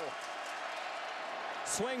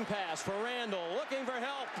 Swing pass for Randall, looking for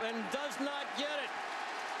help and does not get it.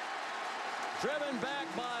 Driven back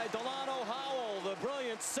by Delano Howell, the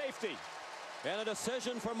brilliant safety. And a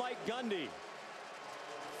decision for Mike Gundy.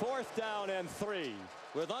 4th down and 3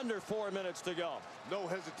 with under 4 minutes to go. No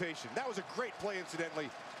hesitation. That was a great play, incidentally,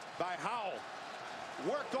 by Howell.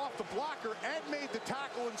 Worked off the blocker and made the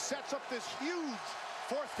tackle and sets up this huge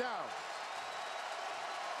 4th down.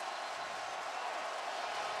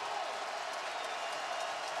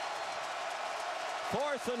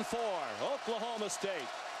 Fourth and 4, Oklahoma State.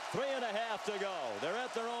 3.5 to go. They're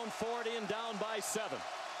at their own 40 and down by 7.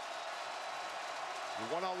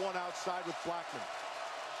 One-on-one outside with Blackman.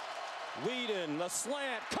 Whedon, the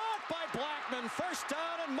slant, caught by Blackman. 1st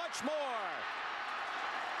down and much more.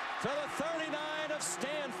 To the 39 of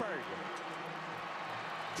Stanford.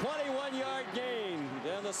 21-yard gain.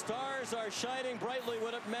 And the stars are shining brightly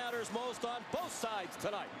when it matters most on both sides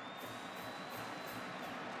tonight.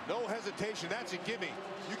 No hesitation. That's a gimme.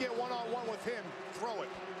 You get one-on-one with him, throw it.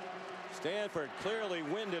 Stanford clearly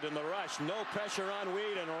winded in the rush. No pressure on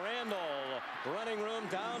Whedon. Randall running room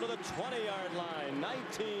down to the 20-yard line.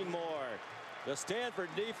 19 more. The Stanford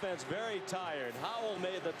defense very tired. Howell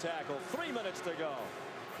made the tackle. 3 minutes to go.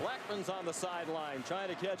 Blackman's on the sideline trying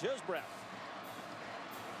to catch his breath.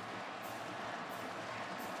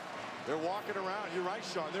 They're walking around. You're right,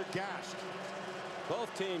 Sean. They're gassed.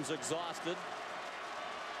 Both teams exhausted.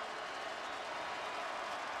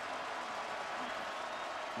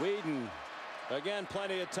 Whedon, again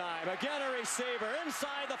plenty of time. Again a receiver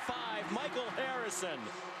inside the 5. Michael Harrison.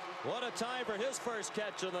 What a time for his first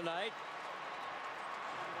catch of the night.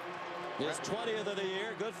 His 20th of the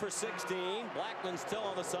year, good for 16. Blackman still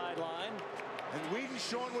on the sideline. And Whedon's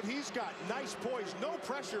showing what he's got. Nice poise, no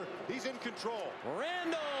pressure. He's in control.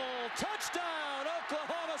 Randall, touchdown,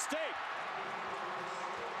 Oklahoma State.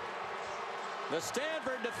 The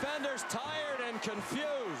Stanford defenders tired and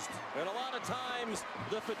confused. And a lot of times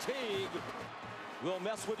the fatigue will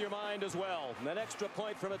mess with your mind as well. And an extra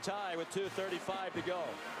point from a tie with 2:35 to go.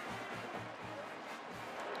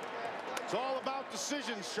 It's all about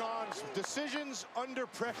decisions, Sean. Decisions under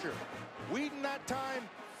pressure. Whedon that time,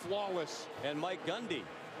 flawless. And Mike Gundy.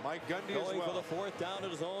 Mike Gundy going as well. For the 4th down at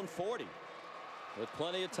his own 40. With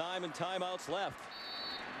plenty of time and timeouts left.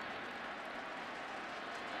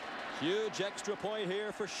 Huge extra point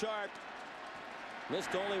here for Sharp.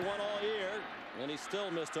 Missed only one all year, and he still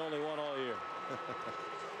missed only one all year.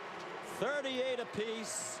 38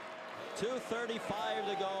 apiece, 2:35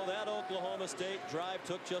 to go. That Oklahoma State drive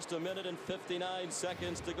took just 1 minute and 59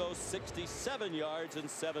 seconds to go. 67 yards in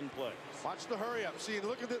 7 plays. Watch the hurry up. See,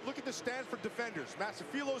 look at the Stanford defenders.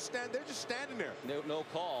 Massafilo's they're just standing there. No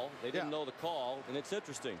call. They didn't know the call, and it's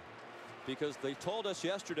interesting because they told us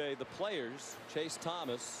yesterday, the players, Chase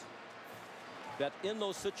Thomas, that in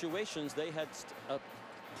those situations they had a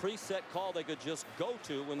preset call they could just go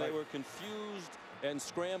to when they were confused and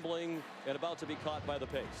scrambling and about to be caught by the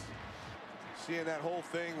pace. Seeing that whole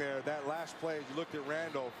thing there, that last play, you looked at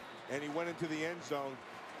Randall and he went into the end zone.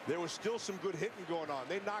 There was still some good hitting going on.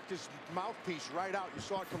 They knocked his mouthpiece right out. You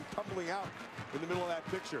saw it come tumbling out in the middle of that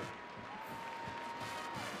picture.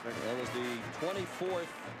 That was the 24th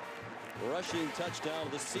rushing touchdown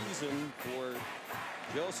of the season for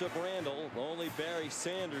Joseph Randall. Only Barry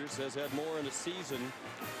Sanders has had more in a season.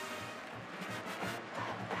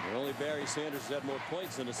 And only Barry Sanders has had more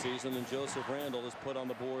points in a season than Joseph Randall has put on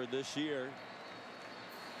the board this year.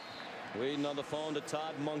 Waiting on the phone to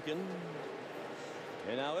Todd Monken.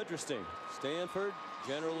 And now interesting. Stanford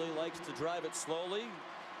generally likes to drive it slowly.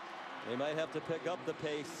 They might have to pick up the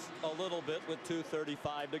pace a little bit with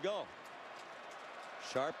 2:35 to go.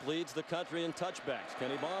 Sharp leads the country in touchbacks.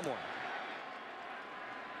 Kenny Barmore.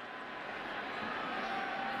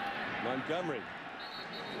 Montgomery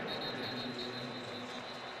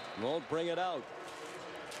won't bring it out.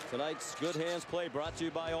 Tonight's good hands play brought to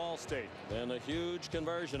you by Allstate. And a huge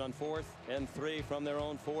conversion on 4th and 3 from their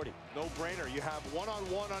own 40. No brainer. You have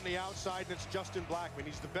one-on-one on the outside, and it's Justin Blackman.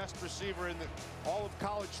 He's the best receiver in all of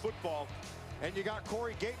college football. And you got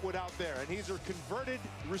Corey Gatewood out there, and he's a converted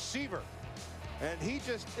receiver. And he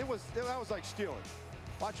just, that was like stealing.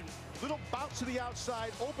 Watch him, little bounce to the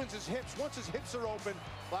outside, opens his hips. Once his hips are open,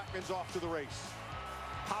 Blackman's off to the race.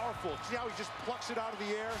 Powerful. See how he just plucks it out of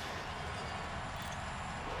the air?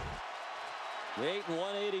 8 and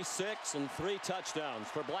 186 and 3 touchdowns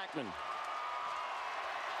for Blackman.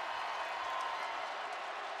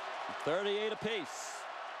 38 apiece.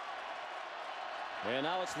 And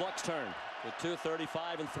now it's Luck's turn with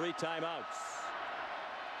 2:35 and 3 timeouts.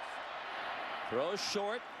 Throws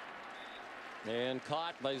short and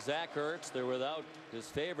caught by Zach Ertz. They're without his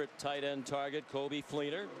favorite tight end target, Kobe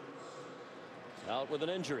Fleener, out with an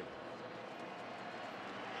injury.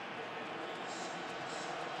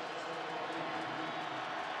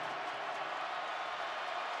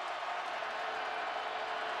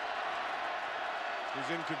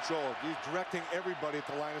 He's in control. He's directing everybody at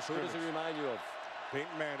the line of scrimmage. Who does he remind you of?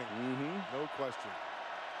 Peyton Manning. No question.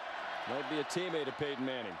 Might be a teammate of Peyton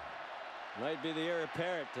Manning. Might be the heir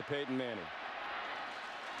apparent to Peyton Manning.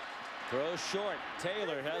 Throws short.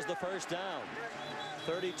 Taylor has the first down.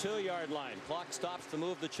 32-yard line. Clock stops to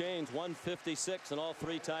move the chains. 1:56 and all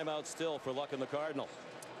 3 timeouts still for Luck and the Cardinal.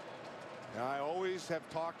 Now, I always have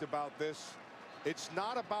talked about this. It's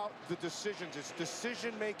not about the decisions. It's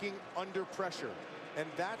decision making under pressure. And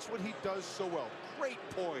that's what he does so well. Great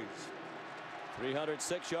poise.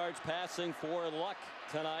 306 yards passing for Luck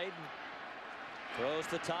tonight. Throws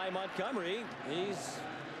to Ty Montgomery. He's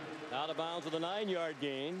out of bounds with a 9-yard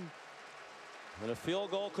gain. And a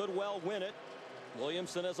field goal could well win it.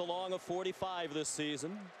 Williamson has a long of 45 this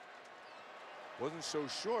season. Wasn't so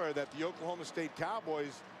sure that the Oklahoma State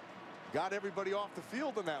Cowboys got everybody off the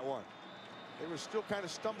field in that one. They were still kind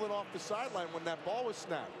of stumbling off the sideline when that ball was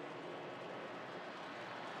snapped.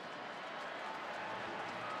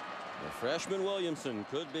 The freshman Williamson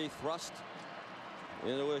could be thrust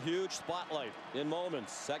into a huge spotlight in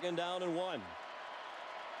moments. 2nd down and 1.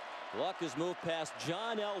 Luck has moved past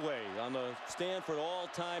John Elway on the Stanford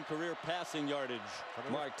all-time career passing yardage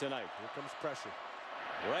mark tonight. Here comes pressure.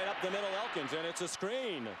 Right up the middle, Elkins, and it's a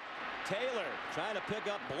screen. Taylor trying to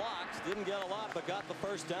pick up blocks. Didn't get a lot, but got the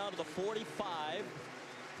first down to the 45.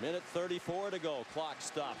 Minute 34 to go. Clock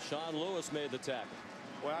stopped. Sean Lewis made the tackle.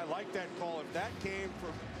 Well, I like that call. If that came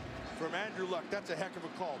from Andrew Luck, that's a heck of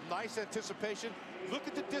a call. Nice anticipation. Look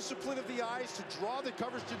at the discipline of the eyes to draw the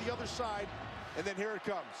coverage to the other side, and then here it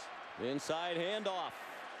comes. Inside handoff,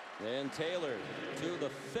 and Taylor to the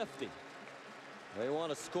 50. They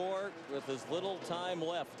want to score with as little time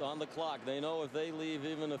left on the clock. They know if they leave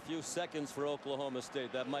even a few seconds for Oklahoma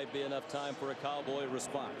State, that might be enough time for a Cowboy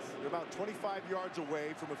response. They're about 25 yards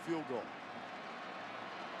away from a field goal.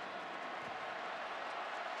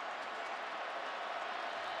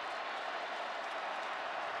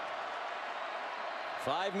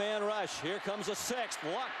 Five-man rush. Here comes a 6th.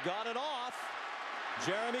 Luck got it off.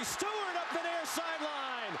 Jeremy Stewart up the near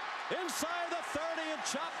sideline. Inside the 30 and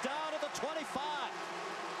chopped down at the 25.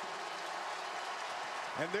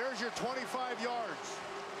 And there's your 25 yards.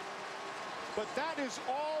 But that is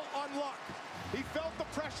all on Luck. He felt the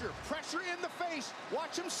pressure. Pressure in the face.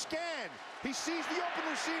 Watch him scan. He sees the open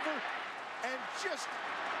receiver and just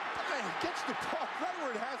gets the ball right where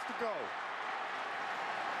it has to go.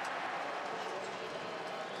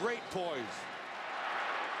 Great poise.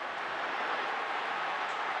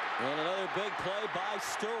 And another big play by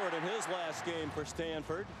Stewart in his last game for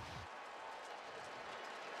Stanford.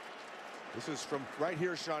 This is from right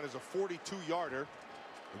here, Sean, is a 42-yarder.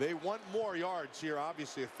 They want more yards here,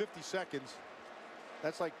 obviously, at 50 seconds.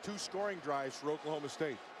 That's like 2 scoring drives for Oklahoma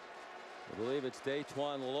State. I believe it's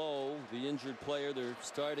Daytwan Lowe, the injured player, their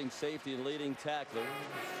starting safety and leading tackler.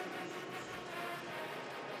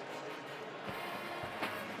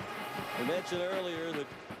 I mentioned earlier that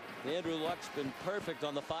Andrew Luck's been perfect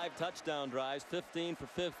on the 5 touchdown drives, 15 for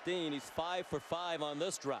 15. He's 5 for 5 on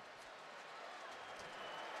this drive.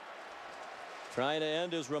 Trying to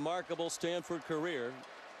end his remarkable Stanford career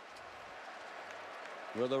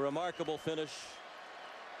with a remarkable finish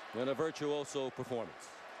and a virtuoso performance.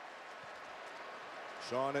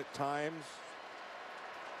 Sean, at times,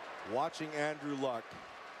 watching Andrew Luck,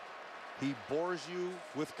 he bores you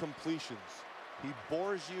with completions. He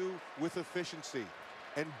bores you with efficiency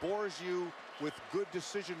and bores you with good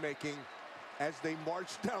decision making as they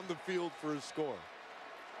march down the field for a score.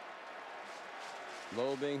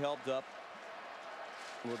 Lowe being helped up.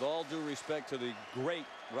 With all due respect to the great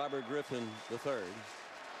Robert Griffin III,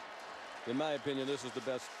 in my opinion, this is the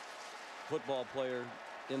best football player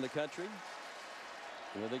in the country.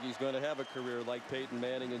 And I think he's going to have a career like Peyton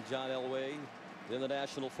Manning and John Elway in the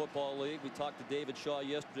National Football League. We talked to David Shaw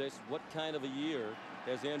yesterday. Said, what kind of a year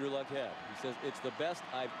has Andrew Luck had? He says, it's the best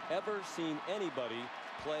I've ever seen anybody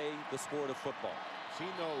play the sport of football. He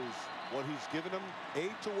knows what he's given him,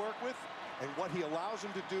 to work with, and what he allows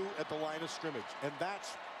him to do at the line of scrimmage. And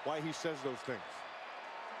that's why he says those things.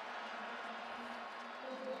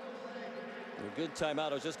 A good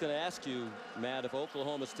timeout. I was just going to ask you, Matt, if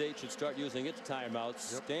Oklahoma State should start using its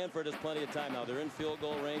timeouts. Yep. Stanford has plenty of time now. They're in field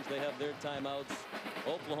goal range. They have their timeouts.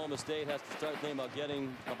 Oklahoma State has to start thinking about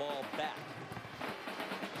getting the ball back.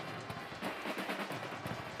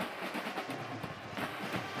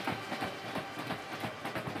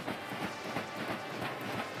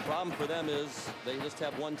 Problem for them is they just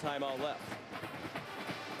have one timeout left.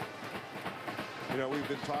 You know, we've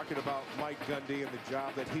been talking about Mike Gundy and the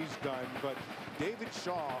job that he's done, but David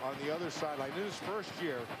Shaw on the other sideline in his first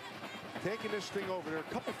year, taking this thing over. There are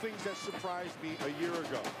a couple things that surprised me a year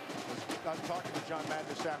ago. I was talking to John Madden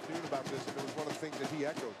this afternoon about this, and it was one of the things that he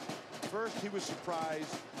echoed. First, he was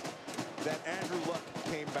surprised that Andrew Luck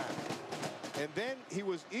came back. And then he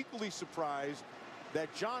was equally surprised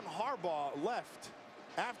that John Harbaugh left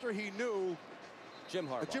after he knew Jim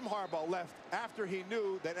Harbaugh left after he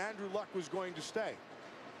knew that Andrew Luck was going to stay.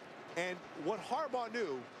 And what Harbaugh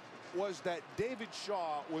knew was that David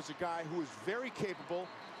Shaw was a guy who was very capable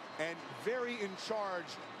and very in charge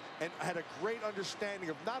and had a great understanding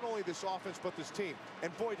of not only this offense but this team.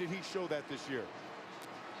 And boy, did he show that this year.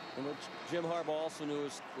 And what Jim Harbaugh also knew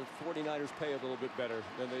is the 49ers pay a little bit better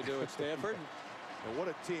than they do at Stanford. And what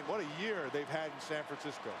a team, what a year they've had in San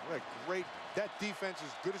Francisco. What a great, that defense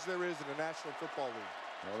as good as there is in the National Football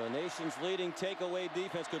League. Well, the nation's leading takeaway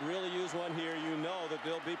defense could really use one here. You know that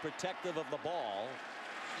they'll be protective of the ball.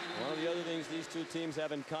 One of the other things these two teams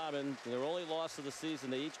have in common, their only loss of the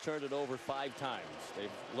season, they each turned it over 5 times.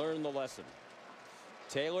 They've learned the lesson.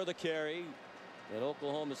 Taylor the carry, and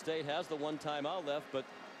Oklahoma State has the one timeout left, but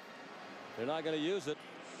they're not going to use it.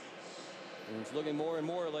 And it's looking more and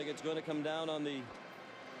more like it's going to come down on the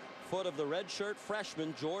foot of the redshirt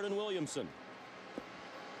freshman, Jordan Williamson.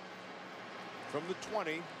 From the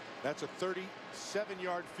 20, that's a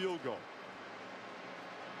 37-yard field goal.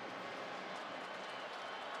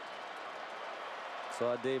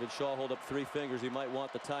 Saw David Shaw hold up 3 fingers. He might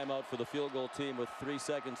want the timeout for the field goal team with 3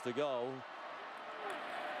 seconds to go.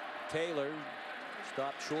 Taylor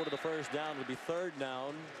stopped short of the first down. It'll be 3rd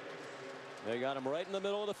down. They got him right in the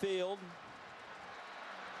middle of the field.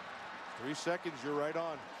 3 seconds, you're right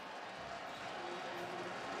on.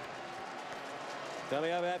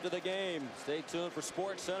 Coming up after the game, stay tuned for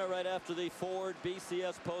Sports Center right after the Ford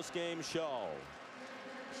BCS postgame show.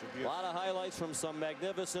 A lot of highlights from some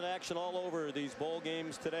magnificent action all over these bowl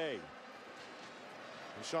games today.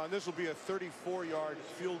 And Sean, this will be a 34-yard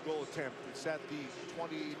field goal attempt. It's at the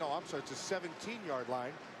 20, no, I'm sorry, it's a 17-yard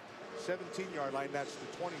line. 17-yard line, that's the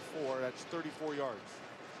 24, that's 34 yards.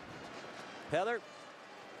 Heather?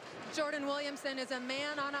 Jordan Williamson is a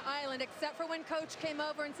man on an island, except for when coach came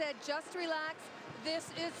over and said, just relax, this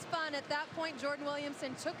is fun. At that point, Jordan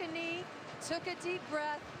Williamson took a knee, took a deep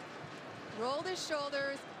breath, rolled his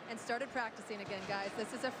shoulders, and started practicing again, guys.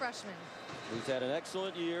 This is a freshman. He's had an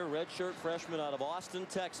excellent year, redshirt freshman out of Austin,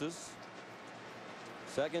 Texas.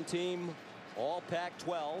 Second team all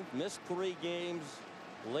Pac-12, missed 3 games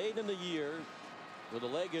late in the year with a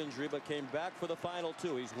leg injury, but came back for the final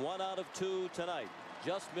 2. He's 1 out of 2 tonight.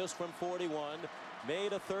 Just missed from 41,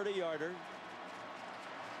 made a 30-yarder.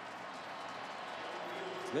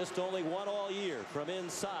 Missed only 1 all year from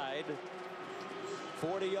inside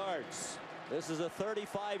 40 yards. This is a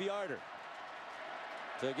 35-yarder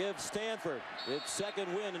to give Stanford its 2nd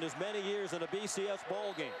win in as many years in a BCS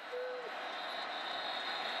bowl game.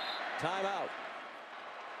 Timeout.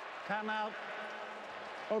 Timeout.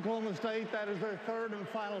 Oklahoma State, that is their 3rd and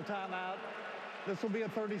final timeout. This will be a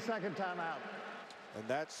 30-second timeout. And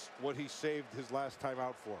that's what he saved his last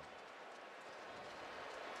timeout for.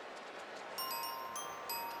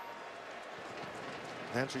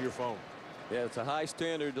 Answer your phone. Yeah, it's a high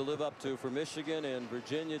standard to live up to for Michigan and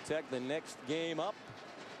Virginia Tech. The next game up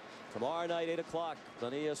tomorrow night, 8 o'clock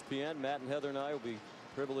on ESPN. Matt and Heather and I will be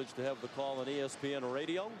privileged to have the call on ESPN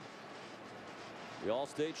radio. The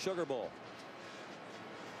All-State Sugar Bowl.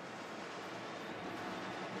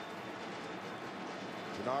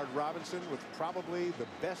 Bernard Robinson with probably the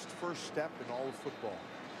best first step in all of football.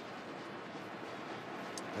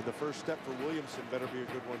 And the first step for Williamson better be a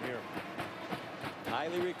good one here.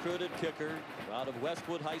 Highly recruited kicker out of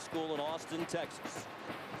Westwood High School in Austin, Texas.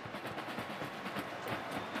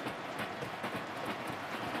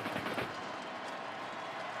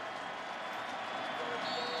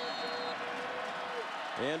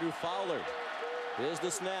 Andrew Fowler is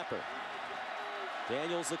the snapper.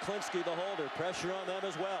 Daniel Zaklinski, the holder. Pressure on them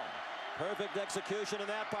as well. Perfect execution in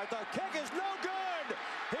that part. The kick is no good.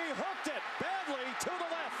 He hooked it badly to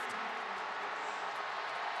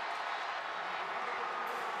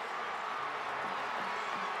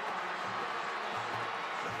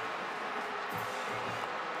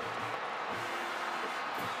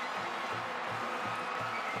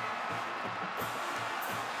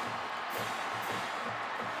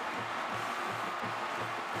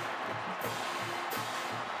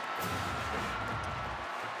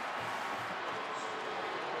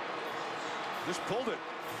Just pulled it.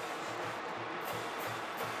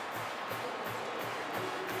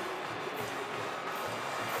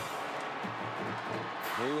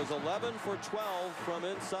 He was 11 for 12 from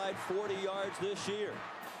inside 40 yards this year.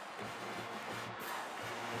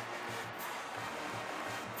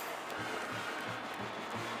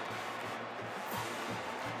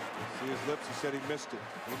 See his lips, he said he missed it.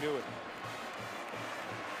 He knew it.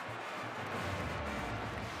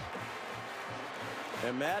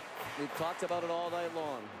 And Matt, we've talked about it all night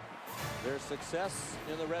long. Their success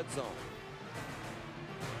in the red zone.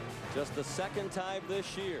 Just the second time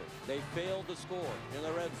this year they failed to score in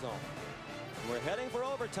the red zone. We're heading for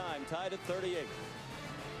overtime, tied at 38.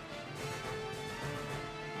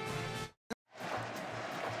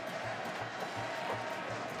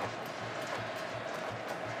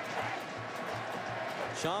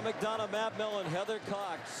 Sean McDonough, Matt Millen, Heather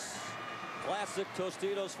Cox. Classic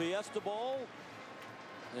Tostitos Fiesta Bowl.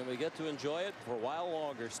 And we get to enjoy it for a while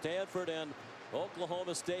longer. Stanford and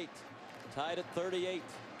Oklahoma State tied at 38.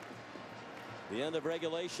 The end of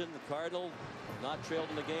regulation. The Cardinal not trailed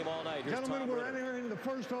in the game all night. Here's Gentlemen, Tom we're Ritter. entering the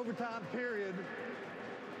first overtime period.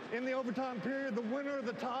 In the overtime period, the winner of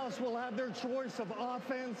the toss will have their choice of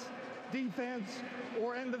offense, defense,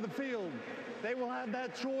 or end of the field. They will have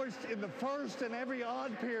that choice in the first and every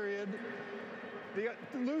odd period. The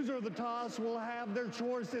loser of the toss will have their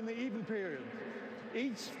choice in the even period.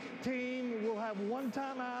 Each team will have one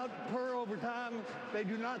timeout per overtime. They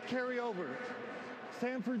do not carry over.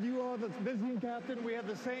 Stanford, you are the visiting captain. We have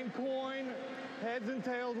the same coin, heads and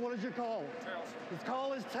tails. What is your call? Tails. His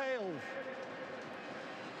call is tails.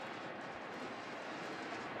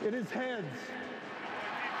 It is heads.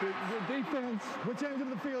 The defense, which end of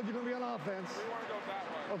the field you're going to be on offense? We want to go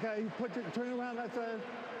that way. Okay, turn around. That's a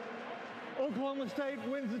Oklahoma State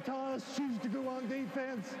wins the toss, chooses to go on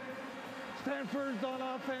defense. Stanford's on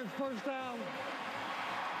offense, first down.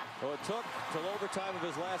 Well, it took till overtime of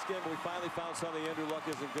his last game, but we finally found something Andrew Luck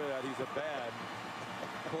isn't good at. He's a bad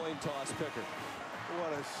coin toss picker.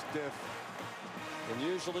 What a stiff. And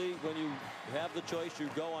usually when you have the choice, you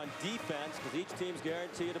go on defense because each team's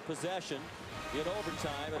guaranteed a possession in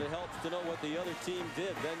overtime, and it helps to know what the other team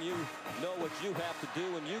did. Then you know what you have to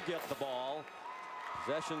do when you get the ball.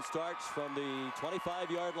 Possession starts from the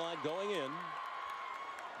 25-yard line going in.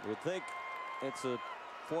 You would think it's a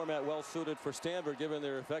format well suited for Stanford given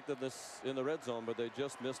their effectiveness in the red zone, but they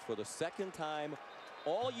just missed for the second time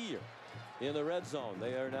all year in the red zone.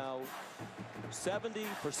 They are now 70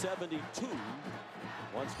 for 72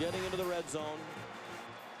 once getting into the red zone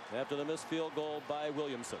after the missed field goal by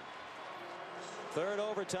Williamson. Third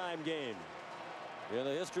overtime game in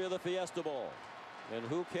the history of the Fiesta Bowl. And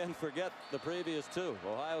who can forget the previous two?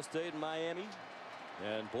 Ohio State and Miami,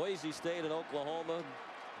 and Boise State and Oklahoma.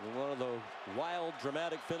 One of the wild,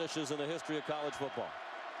 dramatic finishes in the history of college football.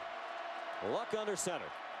 Luck under center.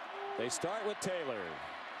 They start with Taylor.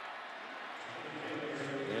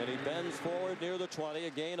 And he bends forward near the 20, a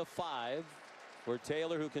gain of 5 for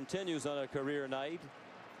Taylor, who continues on a career night.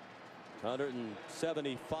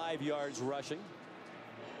 175 yards rushing.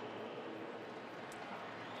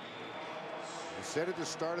 They said at the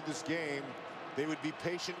start of this game they would be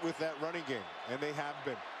patient with that running game, and they have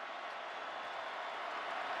been.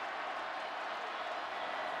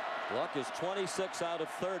 Luck is 26 out of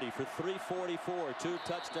 30 for 344, 2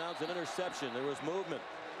 touchdowns, an interception. There was movement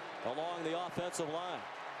along the offensive line.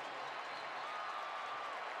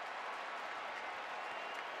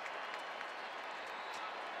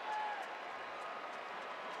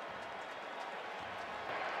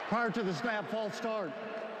 Prior to the snap, false start.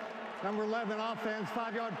 Number 11 offense,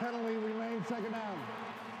 5-yard penalty, remains second down.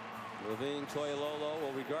 Levine Toilolo,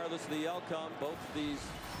 well, regardless of the outcome, both of these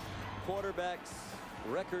quarterbacks,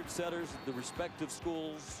 record setters at the respective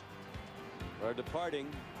schools, are departing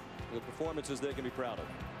with performances they can be proud of.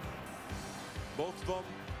 Both of them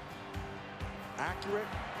accurate.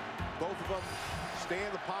 Both of them stay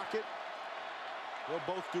in the pocket. They'll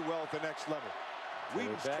both do well at the next level.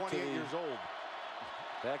 Wheaton's 28 years old.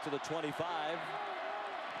 Back to the 25.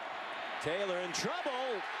 Taylor in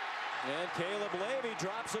trouble. And Caleb Levy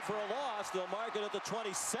drops it for a loss. They'll mark it at the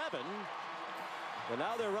 27. And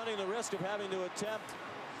now they're running the risk of having to attempt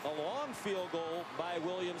a long field goal by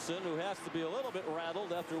Williamson, who has to be a little bit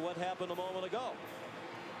rattled after what happened a moment ago.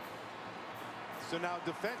 So now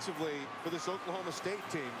defensively for this Oklahoma State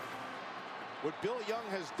team, what Bill Young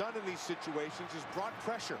has done in these situations is brought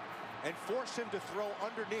pressure and forced him to throw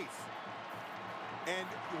underneath. And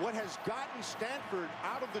what has gotten Stanford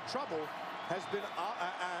out of the trouble has been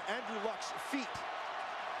Andrew Luck's feet.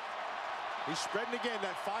 He's spreading again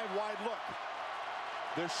that 5-wide look.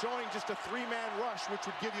 They're showing just a 3-man rush, which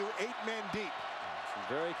would give you 8 men deep.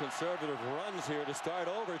 Some very conservative runs here to start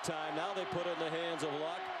overtime. Now they put it in the hands of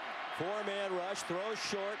Luck. 4-man rush, throws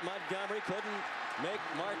short. Montgomery couldn't make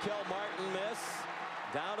Markel Martin miss.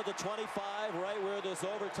 Down to the 25, right where this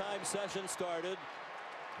overtime session started.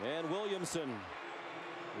 And Williamson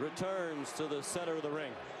returns to the center of the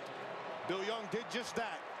ring. Bill Young did just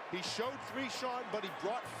that. He showed 3, Sean, but he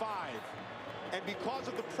brought 5. And because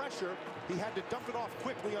of the pressure, he had to dump it off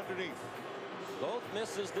quickly underneath. Both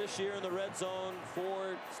misses this year in the red zone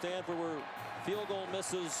for Stanford were field goal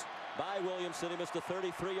misses by Williamson. He missed a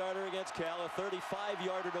 33-yarder against Cal, a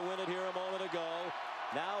 35-yarder to win it here a moment ago.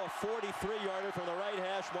 Now a 43-yarder from the right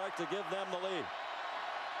hash mark to give them the lead.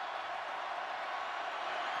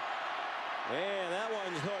 And that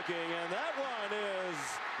one's hooking, and that one is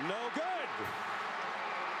no good.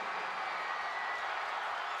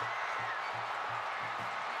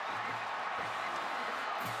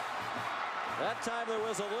 That time there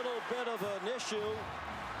was a little bit of an issue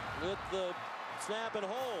with the snap and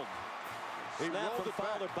hold. Snap and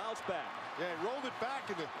foul, or bounce back. Yeah, he rolled it back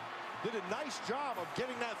and did a nice job of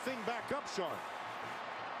getting that thing back up, Sean.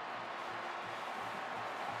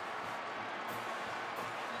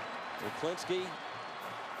 Klinsky,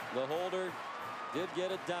 the holder, did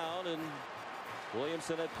get it down, and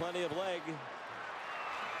Williamson had plenty of leg.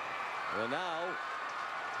 And now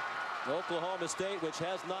Oklahoma State, which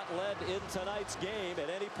has not led in tonight's game at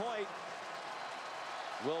any point,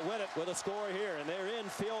 will win it with a score here, and they're in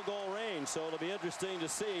field goal range, so it'll be interesting to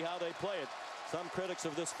see how they play it. Some critics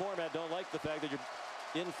of this format don't like the fact that you're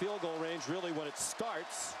in field goal range really when it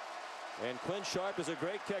starts, and Quinn Sharp is a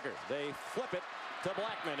great kicker. They flip it to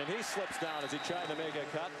Blackman, and he slips down as he tried to make a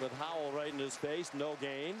cut with Howell right in his face. No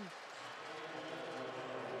gain.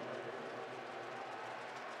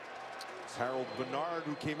 It's Harold Bernard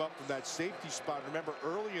who came up from that safety spot. Remember,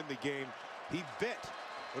 early in the game, he bit.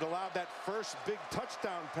 It allowed that first big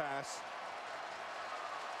touchdown pass.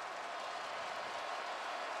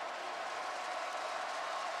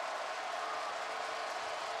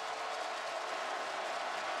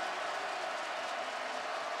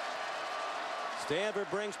 Stanford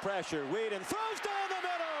brings pressure. Whedon throws down the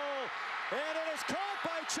middle, and it is caught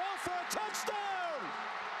by Chelf for a touchdown.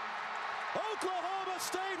 Oklahoma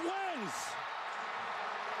State wins.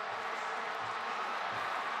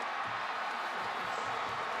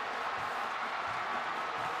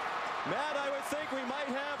 Matt, I would think we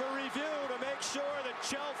might have a review to make sure that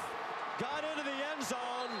Chelf got into the end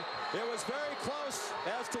zone. It was very close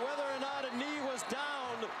as to whether or not a knee was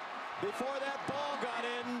down before that ball got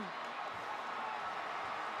in.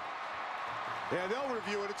 Yeah, they'll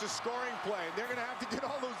review it. It's a scoring play. They're going to have to get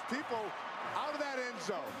all those people out of that end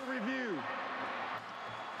zone. Review.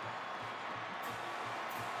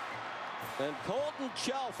 And Colton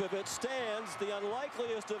Chelf, if it stands, the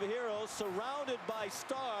unlikeliest of heroes, surrounded by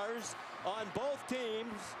stars on both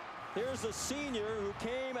teams. Here's a senior who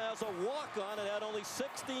came as a walk-on and had only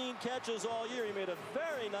 16 catches all year. He made a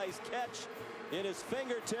very nice catch in his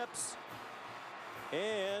fingertips.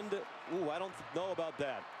 And, ooh, I don't know about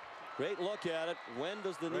that. Great look at it. When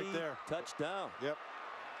does the knee touch down? Yep.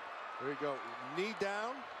 There you go. Knee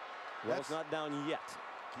down. Well, it's not down yet.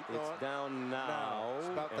 It's down now. It's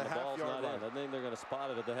about and the ball's not in. I think they're going to spot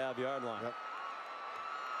it at the half-yard line. Yep.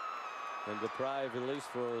 And deprive, at least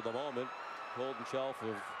for the moment, Colton Chelf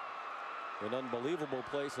of an unbelievable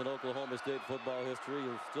place in Oklahoma State football history.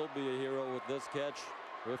 He'll still be a hero with this catch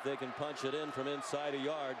if they can punch it in from inside a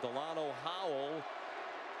yard. Delano Howell,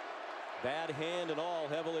 bad hand and all,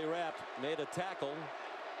 heavily wrapped, made a tackle.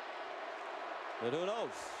 And who knows?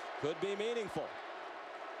 Could be meaningful.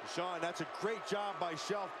 Sean, that's a great job by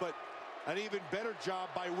Shelf, but an even better job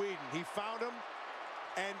by Whedon. He found him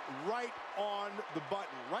and right on the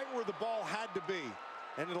button, right where the ball had to be.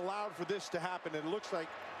 And it allowed for this to happen. And it looks like,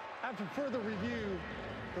 after further review,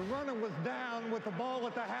 the runner was down with the ball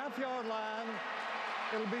at the half-yard line.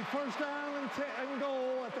 It'll be first down and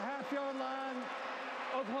goal at the half-yard line,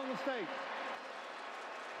 Oklahoma State.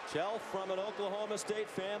 Chelf from an Oklahoma State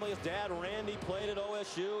family. His dad, Randy, played at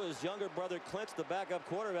OSU. His younger brother, Clint, the backup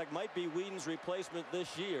quarterback, might be Whedon's replacement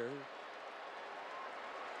this year.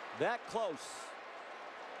 That close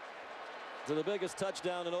to the biggest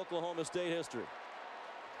touchdown in Oklahoma State history.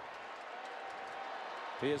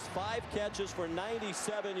 He has 5 catches for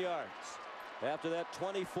 97 yards after that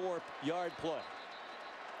 24-yard play.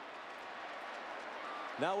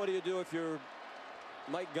 Now what do you do if you're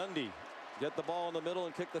Mike Gundy? Get the ball in the middle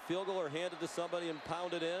and kick the field goal, or hand it to somebody and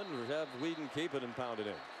pound it in, or have Whedon keep it and pound it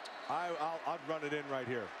in? I'd run it in right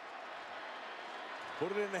here.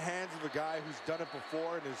 Put it in the hands of a guy who's done it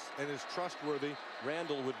before and is trustworthy.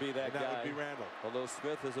 Randall would be that guy. That would be Randall. Although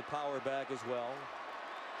Smith is a power back as well.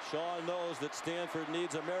 Sean knows that Stanford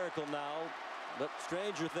needs a miracle now, but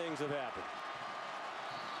stranger things have happened.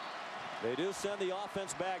 They do send the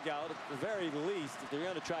offense back out. At the very least, if they're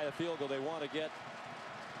going to try a field goal, they want to get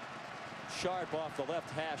Sharp off the left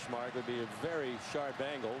hash mark. It would be a very sharp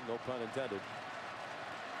angle, no pun intended.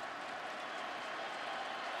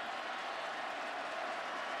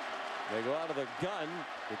 They go out of the gun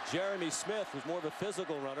with Jeremy Smith, who's more of a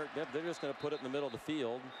physical runner. They're just going to put it in the middle of the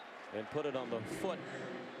field and put it on the foot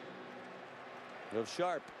of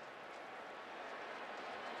Sharp.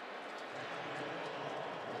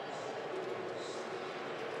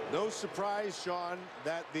 No surprise, Sean,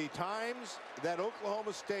 that the times that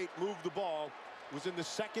Oklahoma State moved the ball was in the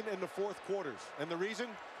second and the fourth quarters. And the reason?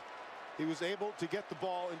 He was able to get the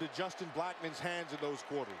ball into Justin Blackman's hands in those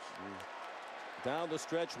quarters. Down the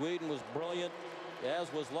stretch, Whedon was brilliant,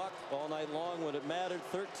 as was Luck all night long when it mattered.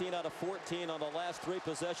 13 out of 14 on the last 3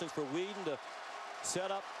 possessions for Whedon to set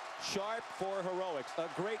up Sharp for heroics. A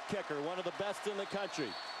great kicker, one of the best in the country.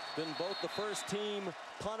 Been both the first team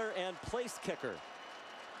punter and place kicker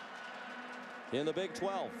in the Big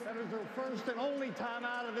 12. That is their first and only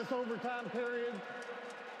timeout of this overtime period.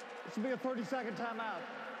 This will be a 30-second timeout.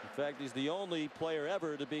 In fact, he's the only player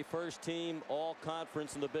ever to be first team all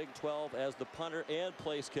conference in the Big 12 as the punter and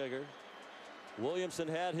place kicker. Williamson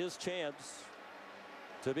had his chance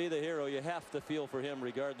to be the hero. You have to feel for him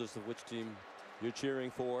regardless of which team you're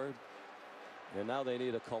cheering for. And now they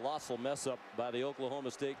need a colossal mess up by the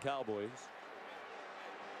Oklahoma State Cowboys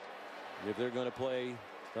if they're going to play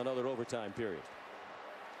another overtime period.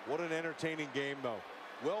 What an entertaining game, though.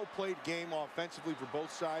 Well played game offensively for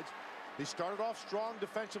both sides. They started off strong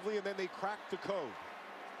defensively and then they cracked the code.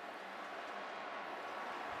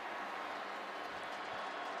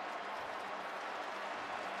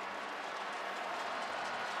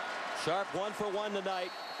 Sharp 1 for 1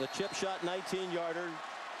 tonight. The chip shot 19-yarder.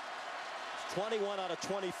 21 out of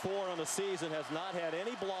 24 on the season. Has not had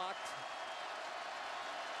any blocked.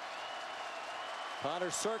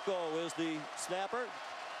 Connor Serko is the snapper.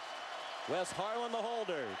 Wes Harlan the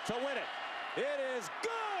holder to win it. It is good.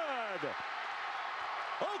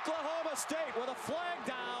 Oklahoma State with a flag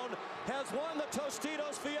down has won the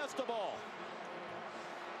Tostitos Fiesta Bowl.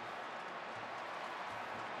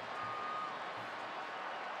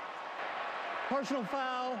 Personal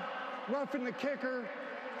foul, roughing the kicker.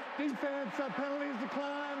 Defense, penalties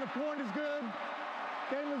decline. The point is good.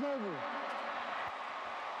 Game is over.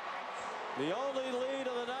 The only lead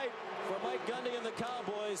of the night for Mike Gundy and the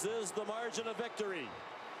Cowboys is the margin of victory.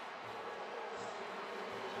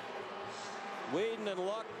 Whedon and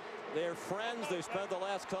Luck, they're friends. They've spent the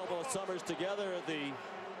last couple of summers together at the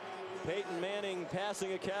Peyton Manning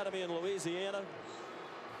Passing Academy in Louisiana.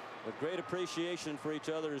 With great appreciation for each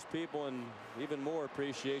other as people and even more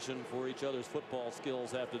appreciation for each other's football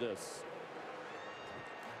skills after this.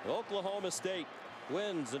 Oklahoma State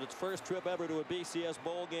wins in its first trip ever to a BCS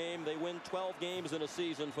bowl game. They win 12 games in a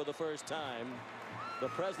season for the first time. The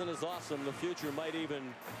president is awesome. The future might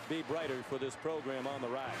even be brighter for this program on the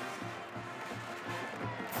rise.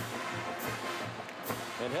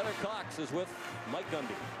 And Heather Cox is with Mike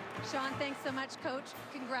Gundy. Sean, thanks so much, Coach.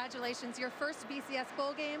 Congratulations. Your first BCS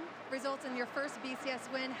bowl game results in your first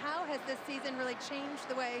BCS win. How has this season really changed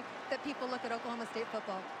the way that people look at Oklahoma State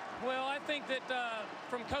football? Well, I think that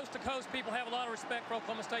from coast to coast, people have a lot of respect for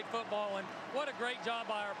Oklahoma State football, and what a great job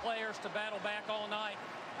by our players to battle back all night.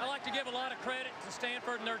 I like to give a lot of credit to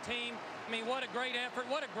Stanford and their team. I mean, what a great effort,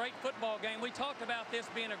 what a great football game. We talked about this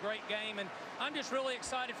being a great game, and I'm just really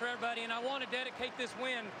excited for everybody, and I want to dedicate this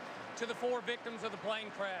win to the 4 victims of the plane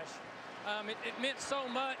crash. It meant so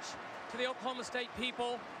much to the Oklahoma State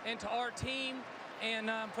people and to our team, and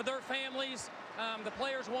for their families. The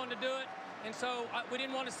players wanted to do it, and so we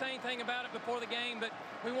didn't want to say anything about it before the game, but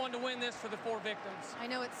we wanted to win this for the 4 victims. I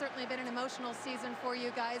know it's certainly been an emotional season for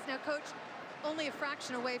you guys. Now, Coach, only a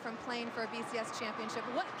fraction away from playing for a BCS championship.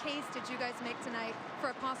 What case did you guys make tonight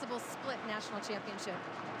for a possible split national championship?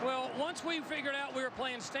 Well, once we figured out we were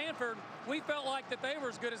playing Stanford, we felt like that they were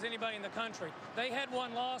as good as anybody in the country. They had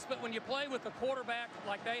 1 loss, but when you play with a quarterback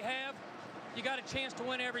like they have, you got a chance to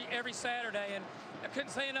win every Saturday. And I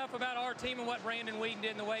couldn't say enough about our team and what Brandon Whedon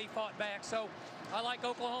did and the way he fought back. So I like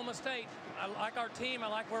Oklahoma State. I like our team. I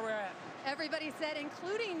like where we're at. Everybody said,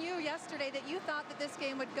 including you yesterday, that you thought that this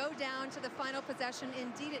game would go down to the final possession.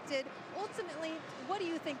 Indeed it did. Ultimately, what do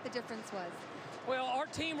you think the difference was? Well, our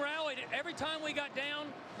team rallied. Every time we got down,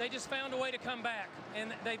 they just found a way to come back.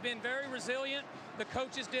 And they've been very resilient. The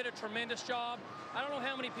coaches did a tremendous job. I don't know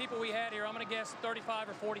how many people we had here. I'm going to guess 35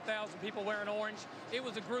 or 40,000 people wearing orange. It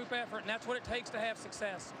was a group effort, and that's what it takes to have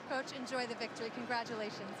success. Coach, enjoy the victory.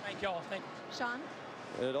 Congratulations. Thank y'all. Thank you. Sean?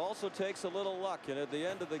 It also takes a little luck, and at the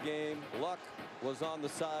end of the game, luck was on the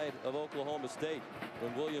side of Oklahoma State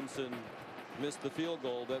when Williamson missed the field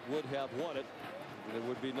goal that would have won it. There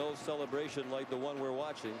would be no celebration like the one we're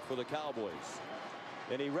watching for the Cowboys.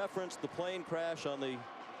 And he referenced the plane crash on the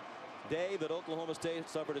day that Oklahoma State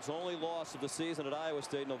suffered its only loss of the season at Iowa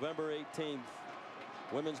State, November 18th.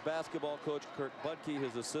 Women's basketball coach Kirk Budke,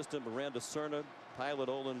 his assistant Miranda Cerna, pilot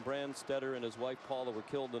Olin Brandstetter, and his wife Paula were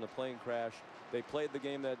killed in a plane crash. They played the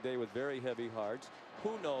game that day with very heavy hearts.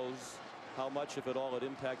 Who knows how much, if at all, it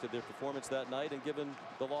impacted their performance that night, and given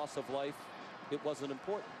the loss of life, it wasn't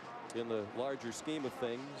important in the larger scheme of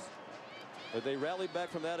things. But they rallied back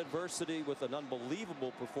from that adversity with an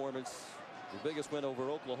unbelievable performance, the biggest win over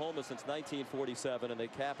Oklahoma since 1947, and they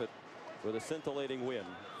cap it with a scintillating win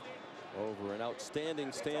over an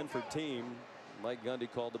outstanding Stanford team Mike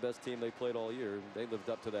Gundy called the best team they played all year. They lived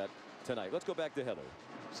up to that tonight. Let's go back to Heather.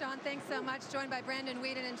 Sean, thanks so much. Joined by Brandon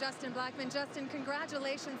Weeden and Justin Blackman. Justin,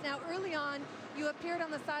 congratulations. Now, early on, you appeared on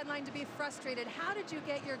the sideline to be frustrated. How did you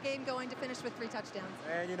get your game going to finish with 3 touchdowns?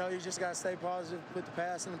 And, you know, you just got to stay positive, put the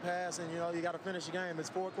pass in the pass, and, you know, you got to finish the game. It's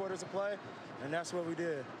 4 quarters of play, and that's what we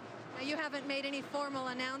did. Now, you haven't made any formal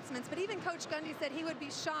announcements, but even Coach Gundy said he would be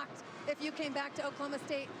shocked if you came back to Oklahoma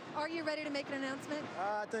State. Are you ready to make an announcement?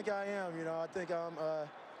 I think I am. You know, I think I'm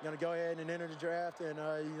going to go ahead and enter the draft and,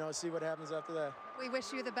 you know, see what happens after that. We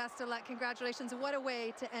wish you the best of luck. Congratulations. What a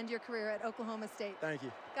way to end your career at Oklahoma State. Thank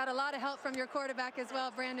you. Got a lot of help from your quarterback as well,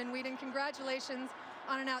 Brandon Weeden. Congratulations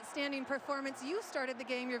on an outstanding performance. You started the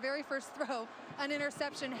game, your very first throw, an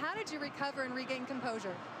interception. How did you recover and regain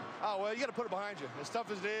composure? Oh, well, you got to put it behind you. As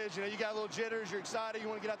tough as it is, you know, you got a little jitters, you're excited, you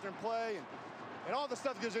want to get out there and play, and all the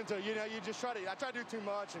stuff goes into it. You know, you just I try to do too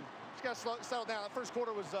much, and just got to settle down. That first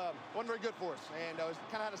quarter wasn't very good for us, and kind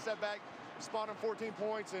of had a setback, spotted 14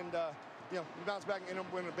 points, and, you know, we bounced back and ended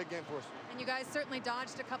up winning a big game for us. And you guys certainly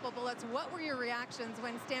dodged a couple bullets. What were your reactions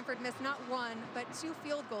when Stanford missed not 1, but 2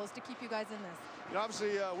 field goals to keep you guys in this? You know,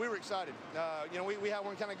 obviously, we were excited. You know, we had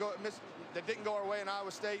one kind of that didn't go our way in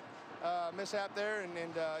Iowa State. Mishap there, and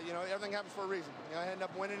you know, everything happens for a reason. You know, I ended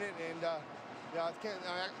up winning it, and you know,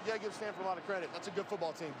 you got to give Stanford a lot of credit. That's a good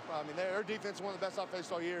football team. I mean, their defense is one of the best I've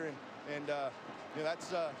faced all year, and you know,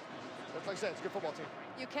 that's like I said, it's a good football team.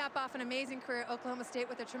 You cap off an amazing career at Oklahoma State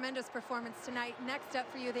with a tremendous performance tonight. Next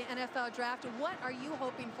up for you, the NFL draft. What are you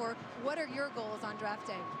hoping for? What are your goals on draft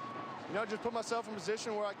day? You know, just put myself in a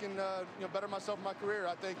position where I can, you know, better myself in my career.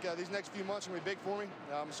 I think these next few months are going to be big for me.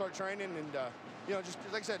 I'm going to start training and, you know, just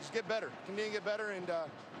like I said, just get better, continue to get better, and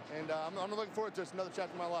I'm looking forward to another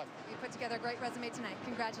chapter of my life. You put together a great resume tonight.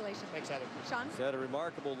 Congratulations. Thanks, Heather. Sean? He's had a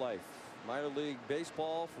remarkable life. Minor league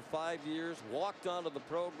baseball for 5 years, walked onto the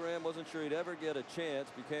program, wasn't sure he'd ever get a chance,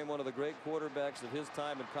 became one of the great quarterbacks of his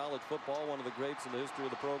time in college football, one of the greats in the history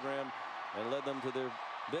of the program, and led them to their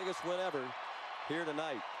biggest win ever here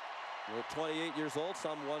tonight. At 28 years old,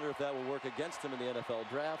 some wonder if that will work against him in the NFL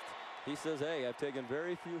draft. He says, hey, I've taken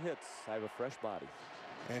very few hits. I have a fresh body.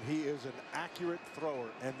 And he is an accurate thrower,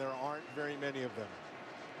 and there aren't very many of them.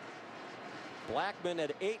 Blackman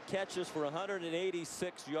had 8 catches for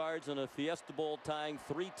 186 yards in a Fiesta Bowl, tying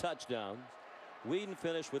 3 touchdowns. Weeden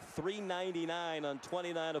finished with 399 on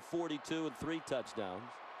 29 of 42 and 3 touchdowns.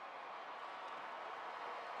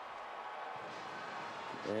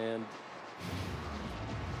 And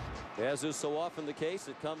as is so often the case,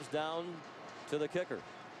 it comes down to the kicker.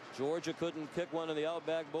 Georgia couldn't kick one in the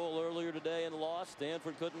Outback Bowl earlier today and lost.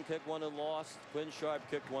 Stanford couldn't kick one and lost. Quinn Sharp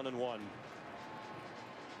kicked one and won.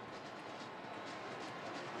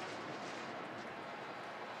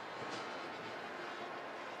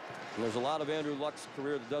 And there's a lot of Andrew Luck's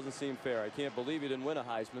career that doesn't seem fair. I can't believe he didn't win a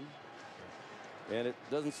Heisman. And it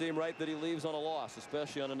doesn't seem right that he leaves on a loss,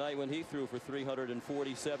 especially on a night when he threw for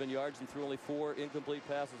 347 yards and threw only 4 incomplete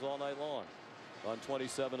passes all night long on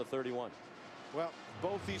 27 of 31. Well,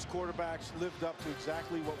 both these quarterbacks lived up to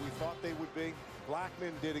exactly what we thought they would be.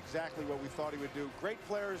 Blackman did exactly what we thought he would do. Great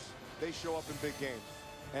players, they show up in big games,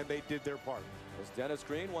 and they did their part. As Dennis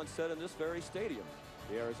Green once said in this very stadium,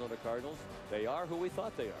 the Arizona Cardinals, they are who we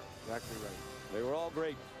thought they are. Exactly right. They were all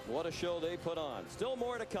great. What a show they put on. Still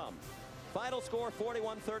more to come. Final score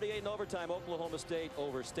 41-38 in overtime. Oklahoma State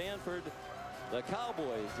over Stanford. The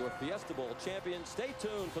Cowboys, your Fiesta Bowl champions. Stay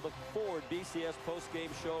tuned for the Ford BCS postgame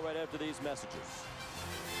show right after these messages.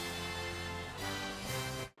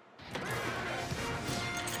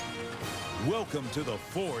 Welcome to the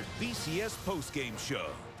Ford BCS postgame show.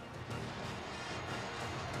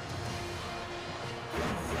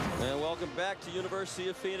 And welcome back to University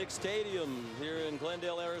of Phoenix Stadium here in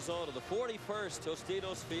Glendale, Arizona. The 41st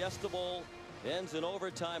Tostitos Fiesta Bowl ends in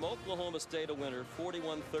overtime. Oklahoma State a winner,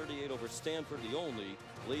 41-38 over Stanford, the only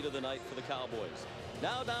lead of the night for the Cowboys.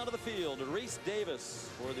 Now down to the field, Reese Davis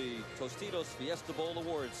for the Tostitos Fiesta Bowl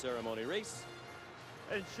awards ceremony. Reese.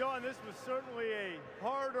 And Sean, this was certainly a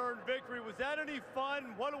hard-earned victory. Was that any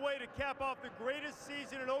fun? What a way to cap off the greatest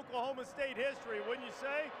season in Oklahoma State history, wouldn't you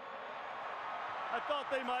say? I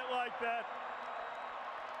thought they might like that.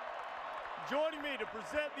 Joining me to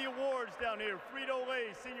present the awards down here,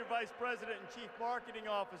 Frito-Lay Senior Vice President and Chief Marketing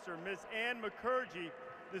Officer, Ms. Ann McCurgy,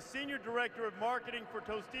 the Senior Director of Marketing for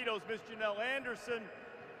Tostitos, Ms. Janelle Anderson,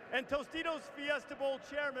 and Tostitos Fiesta Bowl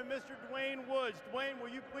Chairman, Mr. Dwayne Woods. Dwayne, will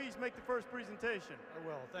you please make the first presentation? I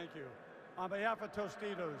will, thank you. On behalf of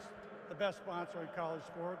Tostitos, the best sponsor in college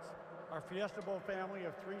sports, our Fiesta Bowl family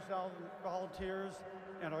of 3,000 volunteers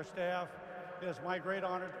and our staff, it is my great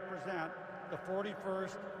honor to present the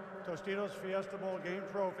 41st Tostitos Fiesta Bowl game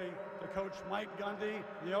trophy to Coach Mike Gundy,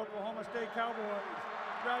 the Oklahoma State Cowboys.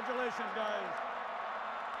 Congratulations, guys.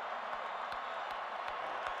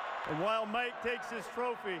 And while Mike takes his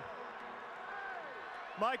trophy,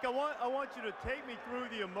 Mike, I want you to take me through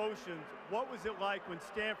the emotions. What was it like when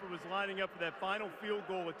Stanford was lining up for that final field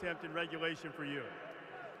goal attempt in regulation for you?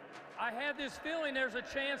 I had this feeling there's a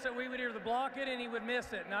chance that we would either block it and he would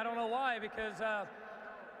miss it. And I don't know why, because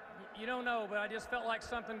you don't know, but I just felt like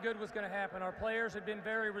something good was going to happen. Our players had been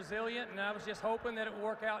very resilient, and I was just hoping that it would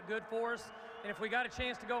work out good for us. And if we got a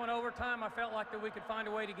chance to go in overtime, I felt like that we could find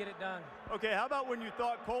a way to get it done. Okay, how about when you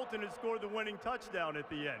thought Colton had scored the winning touchdown at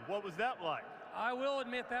the end? What was that like? I will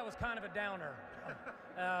admit that was kind of a downer.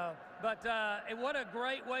 What a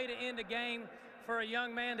great way to end a game for a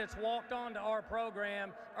young man that's walked on to our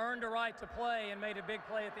program, earned a right to play, and made a big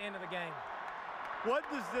play at the end of the game. What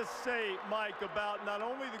does this say, Mike, about not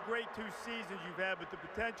only the great 2 seasons you've had, but the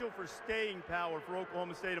potential for staying power for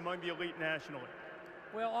Oklahoma State among the elite nationally?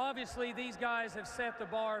 Well, obviously, these guys have set the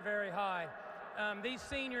bar very high. These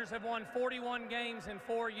seniors have won 41 games in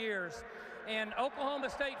 4 years, and Oklahoma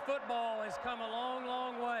State football has come a long,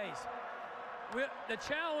 long ways. The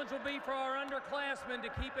challenge will be for our underclassmen to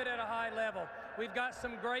keep it at a high level. We've got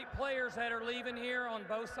some great players that are leaving here on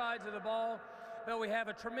both sides of the ball, but we have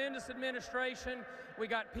a tremendous administration. We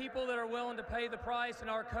got people that are willing to pay the price, and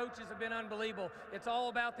our coaches have been unbelievable. It's all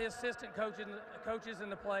about the assistant coaches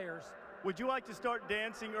and the players. Would you like to start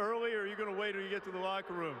dancing early, or are you going to wait till you get to the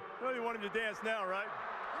locker room? Well, you want him to dance now, right?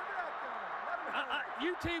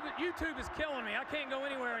 YouTube is killing me. I can't go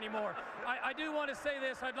anywhere anymore. I do want to say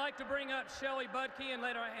this. I'd like to bring up Shelly Budke and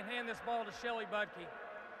hand this ball to Shelly Budke.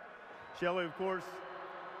 Shelly, of course,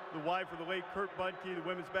 the wife of the late Kurt Budke, the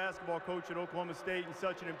women's basketball coach at Oklahoma State, and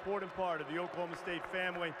such an important part of the Oklahoma State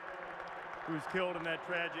family, who was killed in that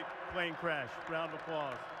tragic plane crash. Round of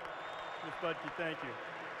applause. Ms. Budke, thank you.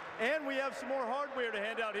 And we have some more hardware to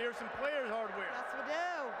hand out here, some players' hardware. Yes, we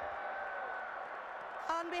do.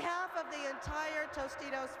 On behalf of the entire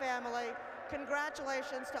Tostitos family,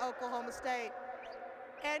 congratulations to Oklahoma State.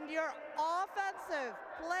 And your offensive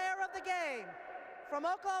player of the game from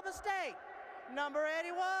Oklahoma State, number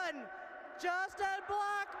 81, Justin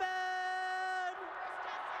Blackman.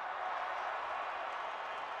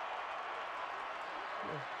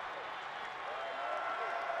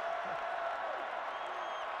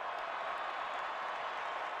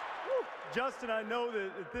 Justin, I know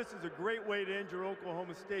that this is a great way to end your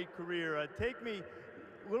Oklahoma State career. Take me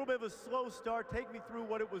a little bit of a slow start. Take me through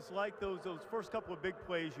what it was like, those first couple of big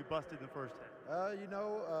plays you busted in the first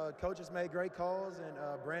half. Coaches made great calls,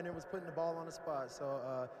 and Brandon was putting the ball on the spot. So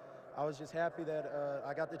I was just happy that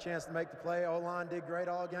I got the chance to make the play. O-line did great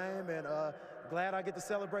all game, and glad I get to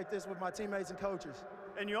celebrate this with my teammates and coaches.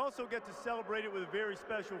 And you also get to celebrate it with a very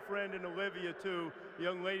special friend in Olivia, too, a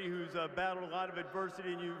young lady who's battled a lot of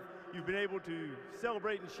adversity, and you've been able to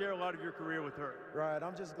celebrate and share a lot of your career with her. Right.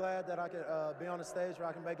 I'm just glad that I could be on a stage where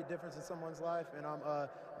I can make a difference in someone's life, and I'm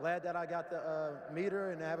glad that I got to meet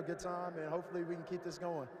her and have a good time, and hopefully we can keep this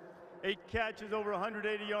going. 8 catches, over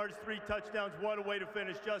 180 yards, 3 touchdowns. What a way to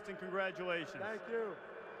finish. Justin, congratulations. Thank you.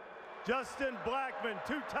 Justin Blackman,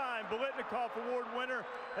 2-time Biletnikoff Award winner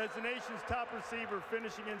as the nation's top receiver,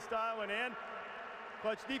 finishing in style, and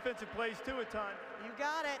clutch defensive plays, too, at times. You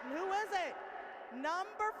got it. And who is it?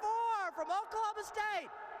 Number 4 from Oklahoma State,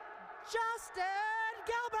 Justin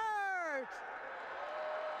Gilbert.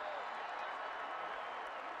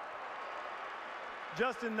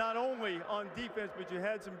 Justin, not only on defense, but you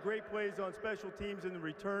had some great plays on special teams in the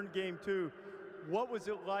return game, too. What was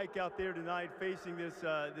it like out there tonight facing this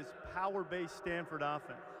this power-based Stanford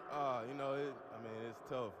offense? You know, it's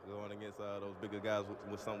tough going against those bigger guys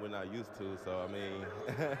with something we're not used to. So, I mean,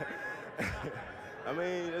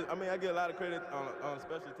 I get a lot of credit on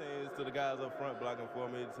special teams to the guys up front blocking for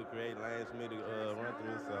me to create lanes for me to run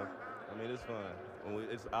through. So, I mean, it's fun.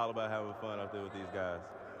 It's all about having fun out there with these guys.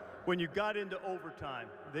 When you got into overtime,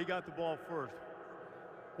 they got the ball first.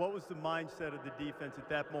 What was the mindset of the defense at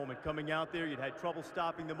that moment? Coming out there, you'd had trouble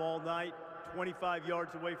stopping them all night, 25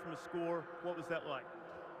 yards away from a score. What was that like?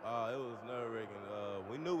 It was nerve-wracking.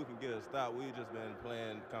 We knew we could get a stop. We just been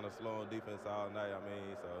playing kind of slow on defense all night.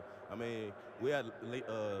 We had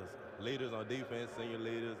leaders on defense, senior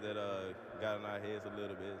leaders that got in our heads a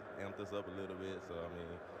little bit, amped us up a little bit. So,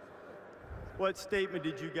 What statement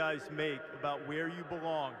did you guys make about where you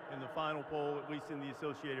belong in the final poll, at least in the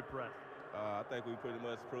Associated Press? I think we pretty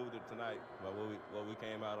much proved it tonight by what we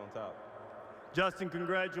came out on top. Justin,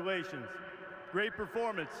 congratulations. Great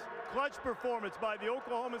performance. Clutch performance by the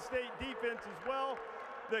Oklahoma State defense as well.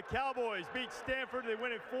 The Cowboys beat Stanford. They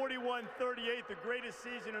win it 41-38, the greatest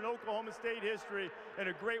season in Oklahoma State history, and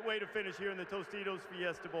a great way to finish here in the Tostitos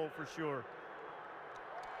Fiesta Bowl for sure.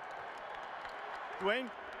 Dwayne?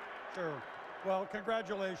 Sure. Well,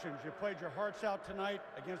 congratulations. You played your hearts out tonight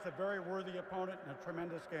against a very worthy opponent in a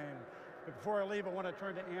tremendous game. But before I leave, I want to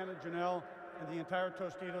turn to Ann and Janelle and the entire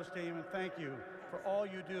Tostitos team and thank you for all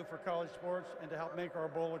you do for college sports and to help make our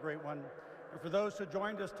bowl a great one. And for those who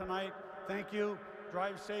joined us tonight, thank you.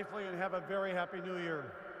 Drive safely and have a very happy New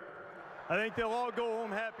Year. I think they'll all go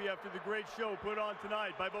home happy after the great show put on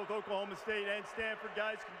tonight by both Oklahoma State and Stanford.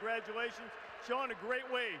 Guys, congratulations. Sean, a great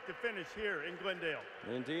way to finish here in Glendale.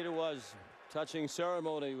 Indeed it was. Touching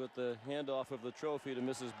ceremony with the handoff of the trophy to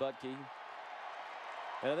Mrs. Butke.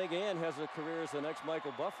 And I think Ann has a career as the next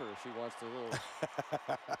Michael Buffer if she wants to little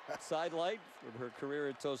sidelight with her career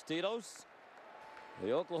at Tostitos.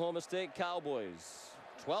 The Oklahoma State Cowboys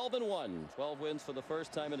 12-1, 12 wins for the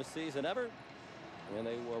first time in a season ever, and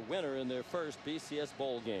they were a winner in their first BCS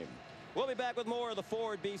bowl game. We'll be back with more of the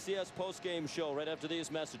Ford BCS postgame show right after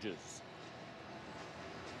these messages.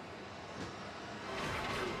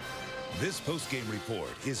 This postgame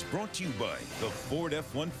report is brought to you by the Ford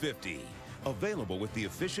F-150. Available with the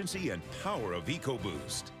efficiency and power of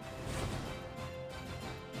EcoBoost.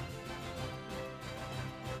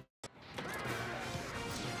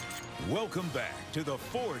 Welcome back to the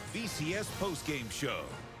Ford BCS postgame show.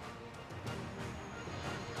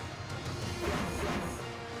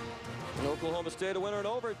 And Oklahoma State a winner in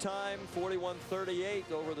overtime,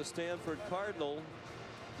 41-38 over the Stanford Cardinal.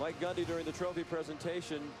 Mike Gundy during the trophy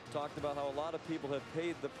presentation talked about how a lot of people have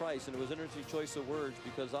paid the price, and it was an interesting choice of words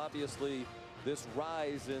because obviously this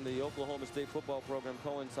rise in the Oklahoma State football program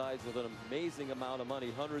coincides with an amazing amount of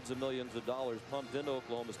money, hundreds of millions of dollars pumped into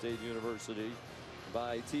Oklahoma State University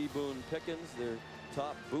by T. Boone Pickens, their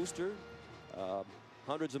top booster.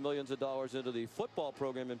 Hundreds of millions of dollars into the football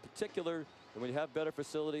program in particular. And when you have better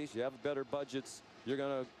facilities, you have better budgets, you're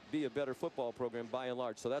going to be a better football program by and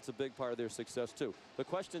large. So that's a big part of their success too. The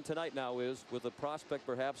question tonight now is, with the prospect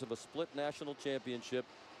perhaps of a split national championship,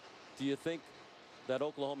 do you think that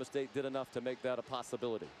Oklahoma State did enough to make that a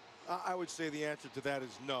possibility? I would say the answer to that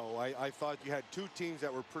is no. I thought you had two teams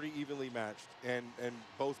that were pretty evenly matched, and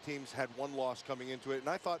both teams had one loss coming into it. And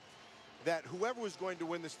I thought that whoever was going to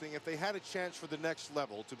win this thing, if they had a chance for the next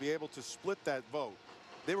level to be able to split that vote,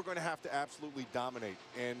 they were going to have to absolutely dominate.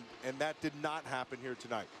 And that did not happen here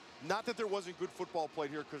tonight. Not that there wasn't good football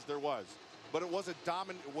played here, because there was. But it was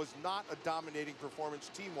not a dominating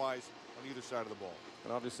performance team-wise on either side of the ball.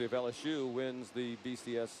 And obviously, if LSU wins the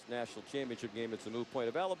BCS national championship game, it's a moot point.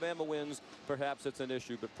 If Alabama wins, perhaps it's an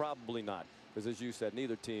issue, but probably not. Because as you said,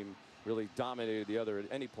 neither team really dominated the other at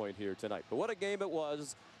any point here tonight. But what a game it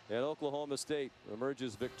was. And Oklahoma State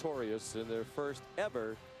emerges victorious in their first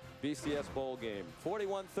ever BCS bowl game.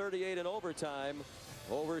 41-38 in overtime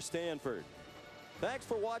over Stanford. Thanks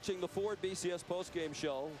for watching the Ford BCS postgame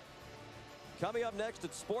show. Coming up next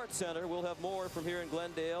at Sports Center, we'll have more from here in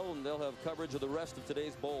Glendale, and they'll have coverage of the rest of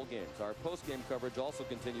today's bowl games. Our postgame coverage also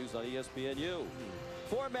continues on ESPNU.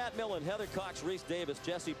 For Matt Millen, Heather Cox, Reese Davis,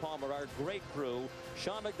 Jesse Palmer, our great crew,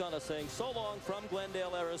 Sean McDonough saying so long from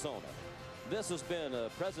Glendale, Arizona. This has been a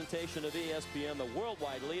presentation of ESPN, the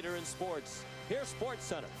worldwide leader in sports. Here's Sports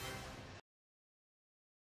Center.